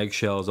walking on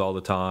eggshells all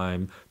the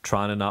time,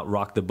 trying to not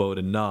rock the boat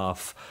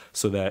enough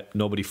so that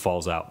nobody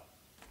falls out.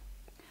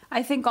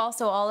 I think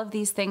also all of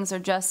these things are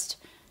just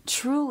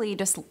truly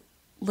just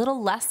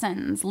little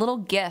lessons, little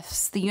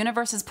gifts. The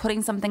universe is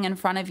putting something in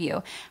front of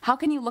you. How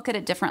can you look at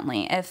it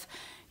differently? If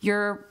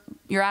you're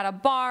at a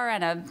bar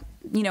and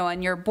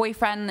and your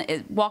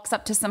boyfriend walks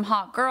up to some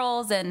hot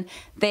girls and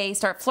they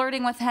start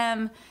flirting with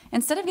him,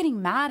 instead of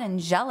getting mad and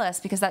jealous,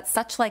 because that's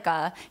such like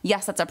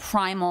that's a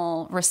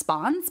primal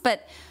response,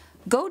 but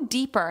go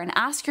deeper and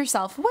ask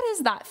yourself, what is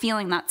that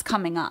feeling that's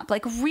coming up?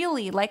 Like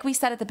really, like we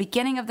said at the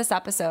beginning of this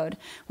episode,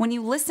 when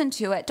you listen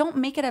to it, don't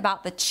make it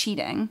about the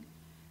cheating.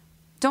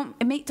 Don't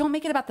make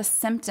it about the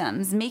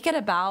symptoms. Make it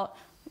about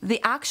the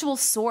actual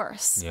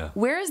source. Yeah.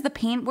 Where is the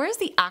pain? Where is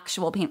the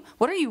actual pain?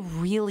 What are you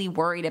really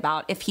worried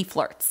about if he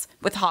flirts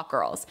with hot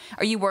girls?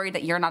 Are you worried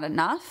that you're not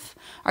enough?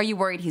 Are you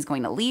worried he's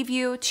going to leave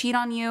you, cheat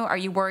on you? Are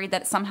you worried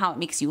that somehow it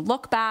makes you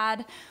look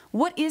bad?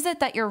 What is it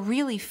that you're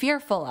really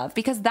fearful of?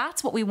 Because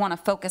that's what we want to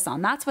focus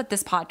on. That's what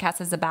this podcast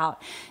is about,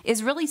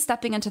 is really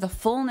stepping into the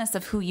fullness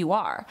of who you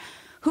are.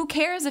 Who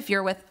cares if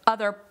you're with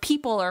other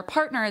people or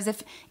partners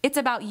if it's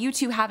about you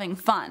two having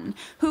fun?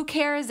 Who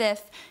cares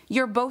if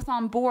you're both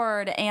on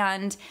board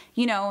and,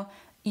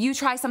 you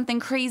try something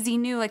crazy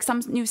new, like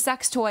some new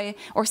sex toy,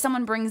 or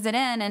someone brings it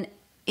in, and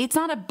it's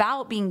not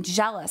about being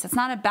jealous. It's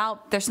not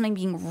about there's something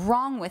being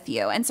wrong with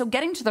you. And so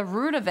getting to the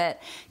root of it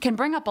can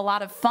bring up a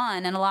lot of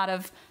fun and a lot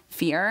of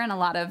fear and a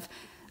lot of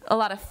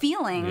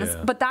feelings,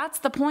 but that's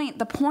the point.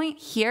 The point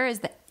here is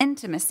the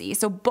intimacy.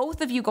 So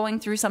both of you going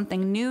through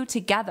something new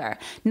together,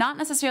 not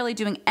necessarily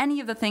doing any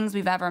of the things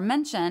we've ever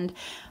mentioned,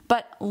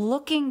 but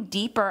looking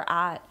deeper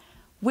at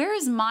where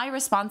is my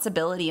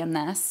responsibility in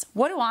this?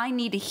 What do I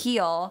need to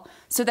heal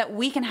so that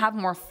we can have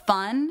more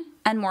fun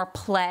and more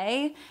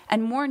play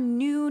and more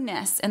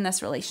newness in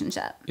this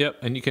relationship? Yep,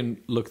 and you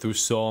can look through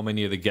so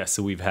many of the guests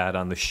that we've had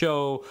on the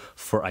show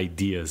for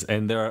ideas,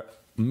 and there are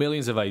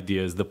millions of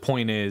ideas. The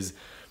point is,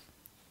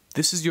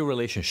 this is your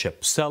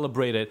relationship.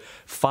 Celebrate it.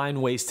 Find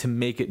ways to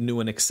make it new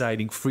and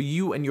exciting for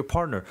you and your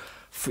partner.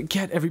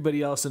 Forget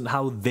everybody else and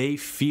how they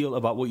feel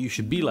about what you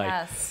should be like.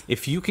 Yes.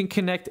 If you can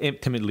connect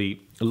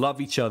intimately,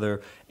 love each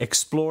other,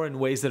 explore in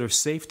ways that are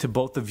safe to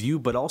both of you,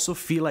 but also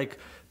feel like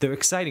they're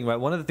exciting, right?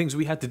 One of the things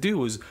we had to do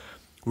was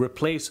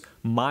replace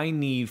my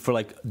need for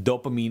like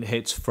dopamine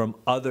hits from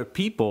other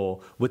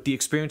people with the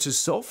experiences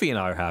Sophie and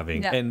I are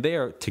having. Yeah. And they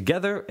are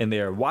together and they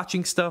are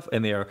watching stuff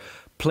and they are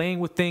playing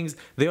with things.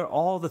 They are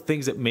all the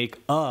things that make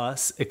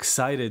us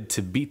excited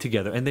to be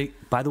together. And they,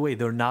 by the way,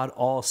 they're not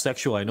all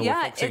sexual. I know we're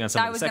focusing on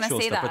some of the sexual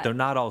stuff, but they're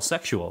not all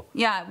sexual.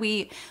 Yeah,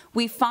 we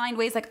find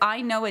ways, like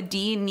I know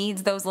Adine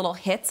needs those little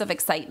hits of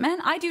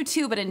excitement. I do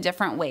too, but in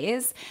different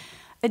ways.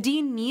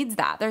 Adine needs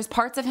that. There's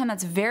parts of him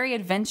that's very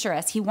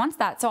adventurous. He wants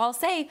that. So I'll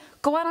say,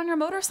 go out on your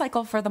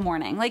motorcycle for the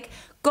morning. Like,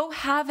 go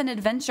have an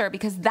adventure,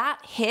 because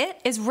that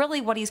hit is really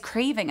what he's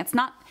craving. It's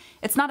not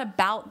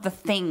about the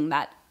thing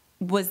that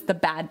was the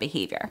bad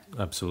behavior.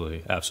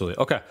 Absolutely.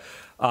 Absolutely. Okay.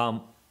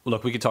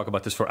 Look, we could talk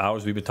about this for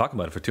hours. We've been talking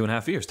about it for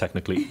 2.5 years,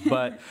 technically.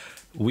 But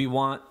we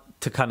want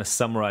to kind of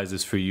summarize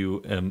this for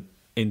you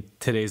in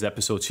today's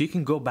episode so you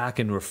can go back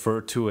and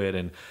refer to it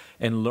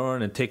and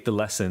learn and take the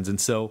lessons.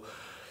 And so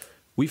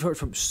we've heard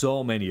from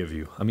so many of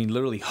you. I mean,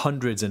 literally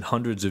hundreds and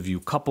hundreds of you,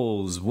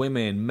 couples,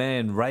 women,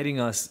 men, writing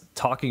us,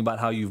 talking about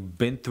how you've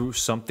been through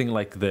something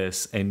like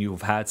this and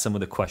you've had some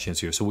of the questions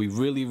here. So we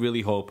really,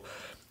 really hope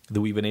that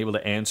we've been able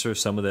to answer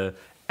some of the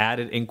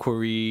added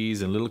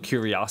inquiries and little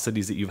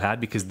curiosities that you've had,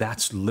 because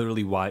that's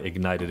literally why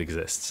Ignited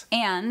exists.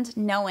 And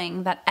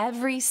knowing that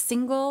every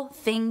single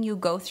thing you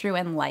go through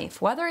in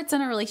life, whether it's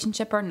in a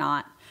relationship or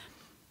not,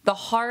 the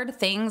hard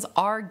things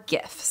are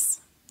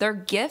gifts. They're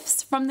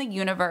gifts from the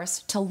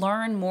universe to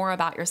learn more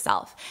about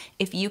yourself.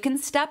 If you can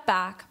step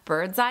back,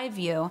 bird's eye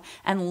view,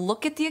 and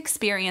look at the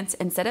experience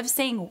instead of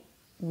saying,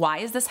 why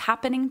is this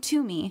happening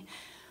to me?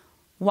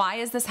 Why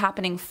is this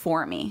happening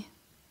for me?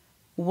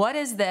 what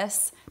is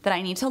this that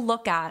I need to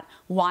look at?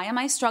 Why am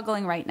I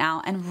struggling right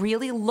now? And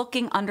really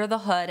looking under the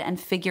hood and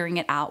figuring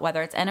it out,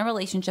 whether it's in a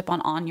relationship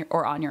on your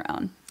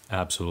own.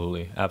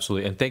 Absolutely.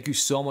 Absolutely. And thank you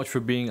so much for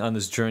being on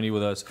this journey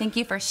with us. Thank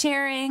you for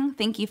sharing.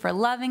 Thank you for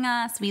loving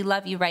us. We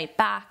love you right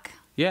back.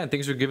 Yeah, and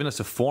thanks for giving us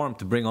a forum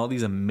to bring all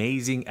these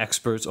amazing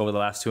experts over the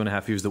last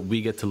 2.5 years that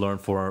we get to learn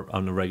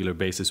on a regular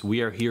basis.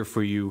 We are here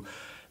for you.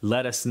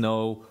 Let us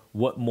know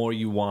what more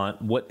you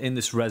want, what in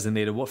this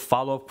resonated, what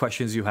follow-up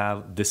questions you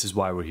have. This is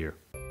why we're here.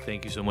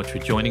 Thank you so much for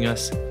joining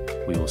us.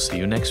 We will see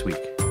you next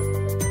week.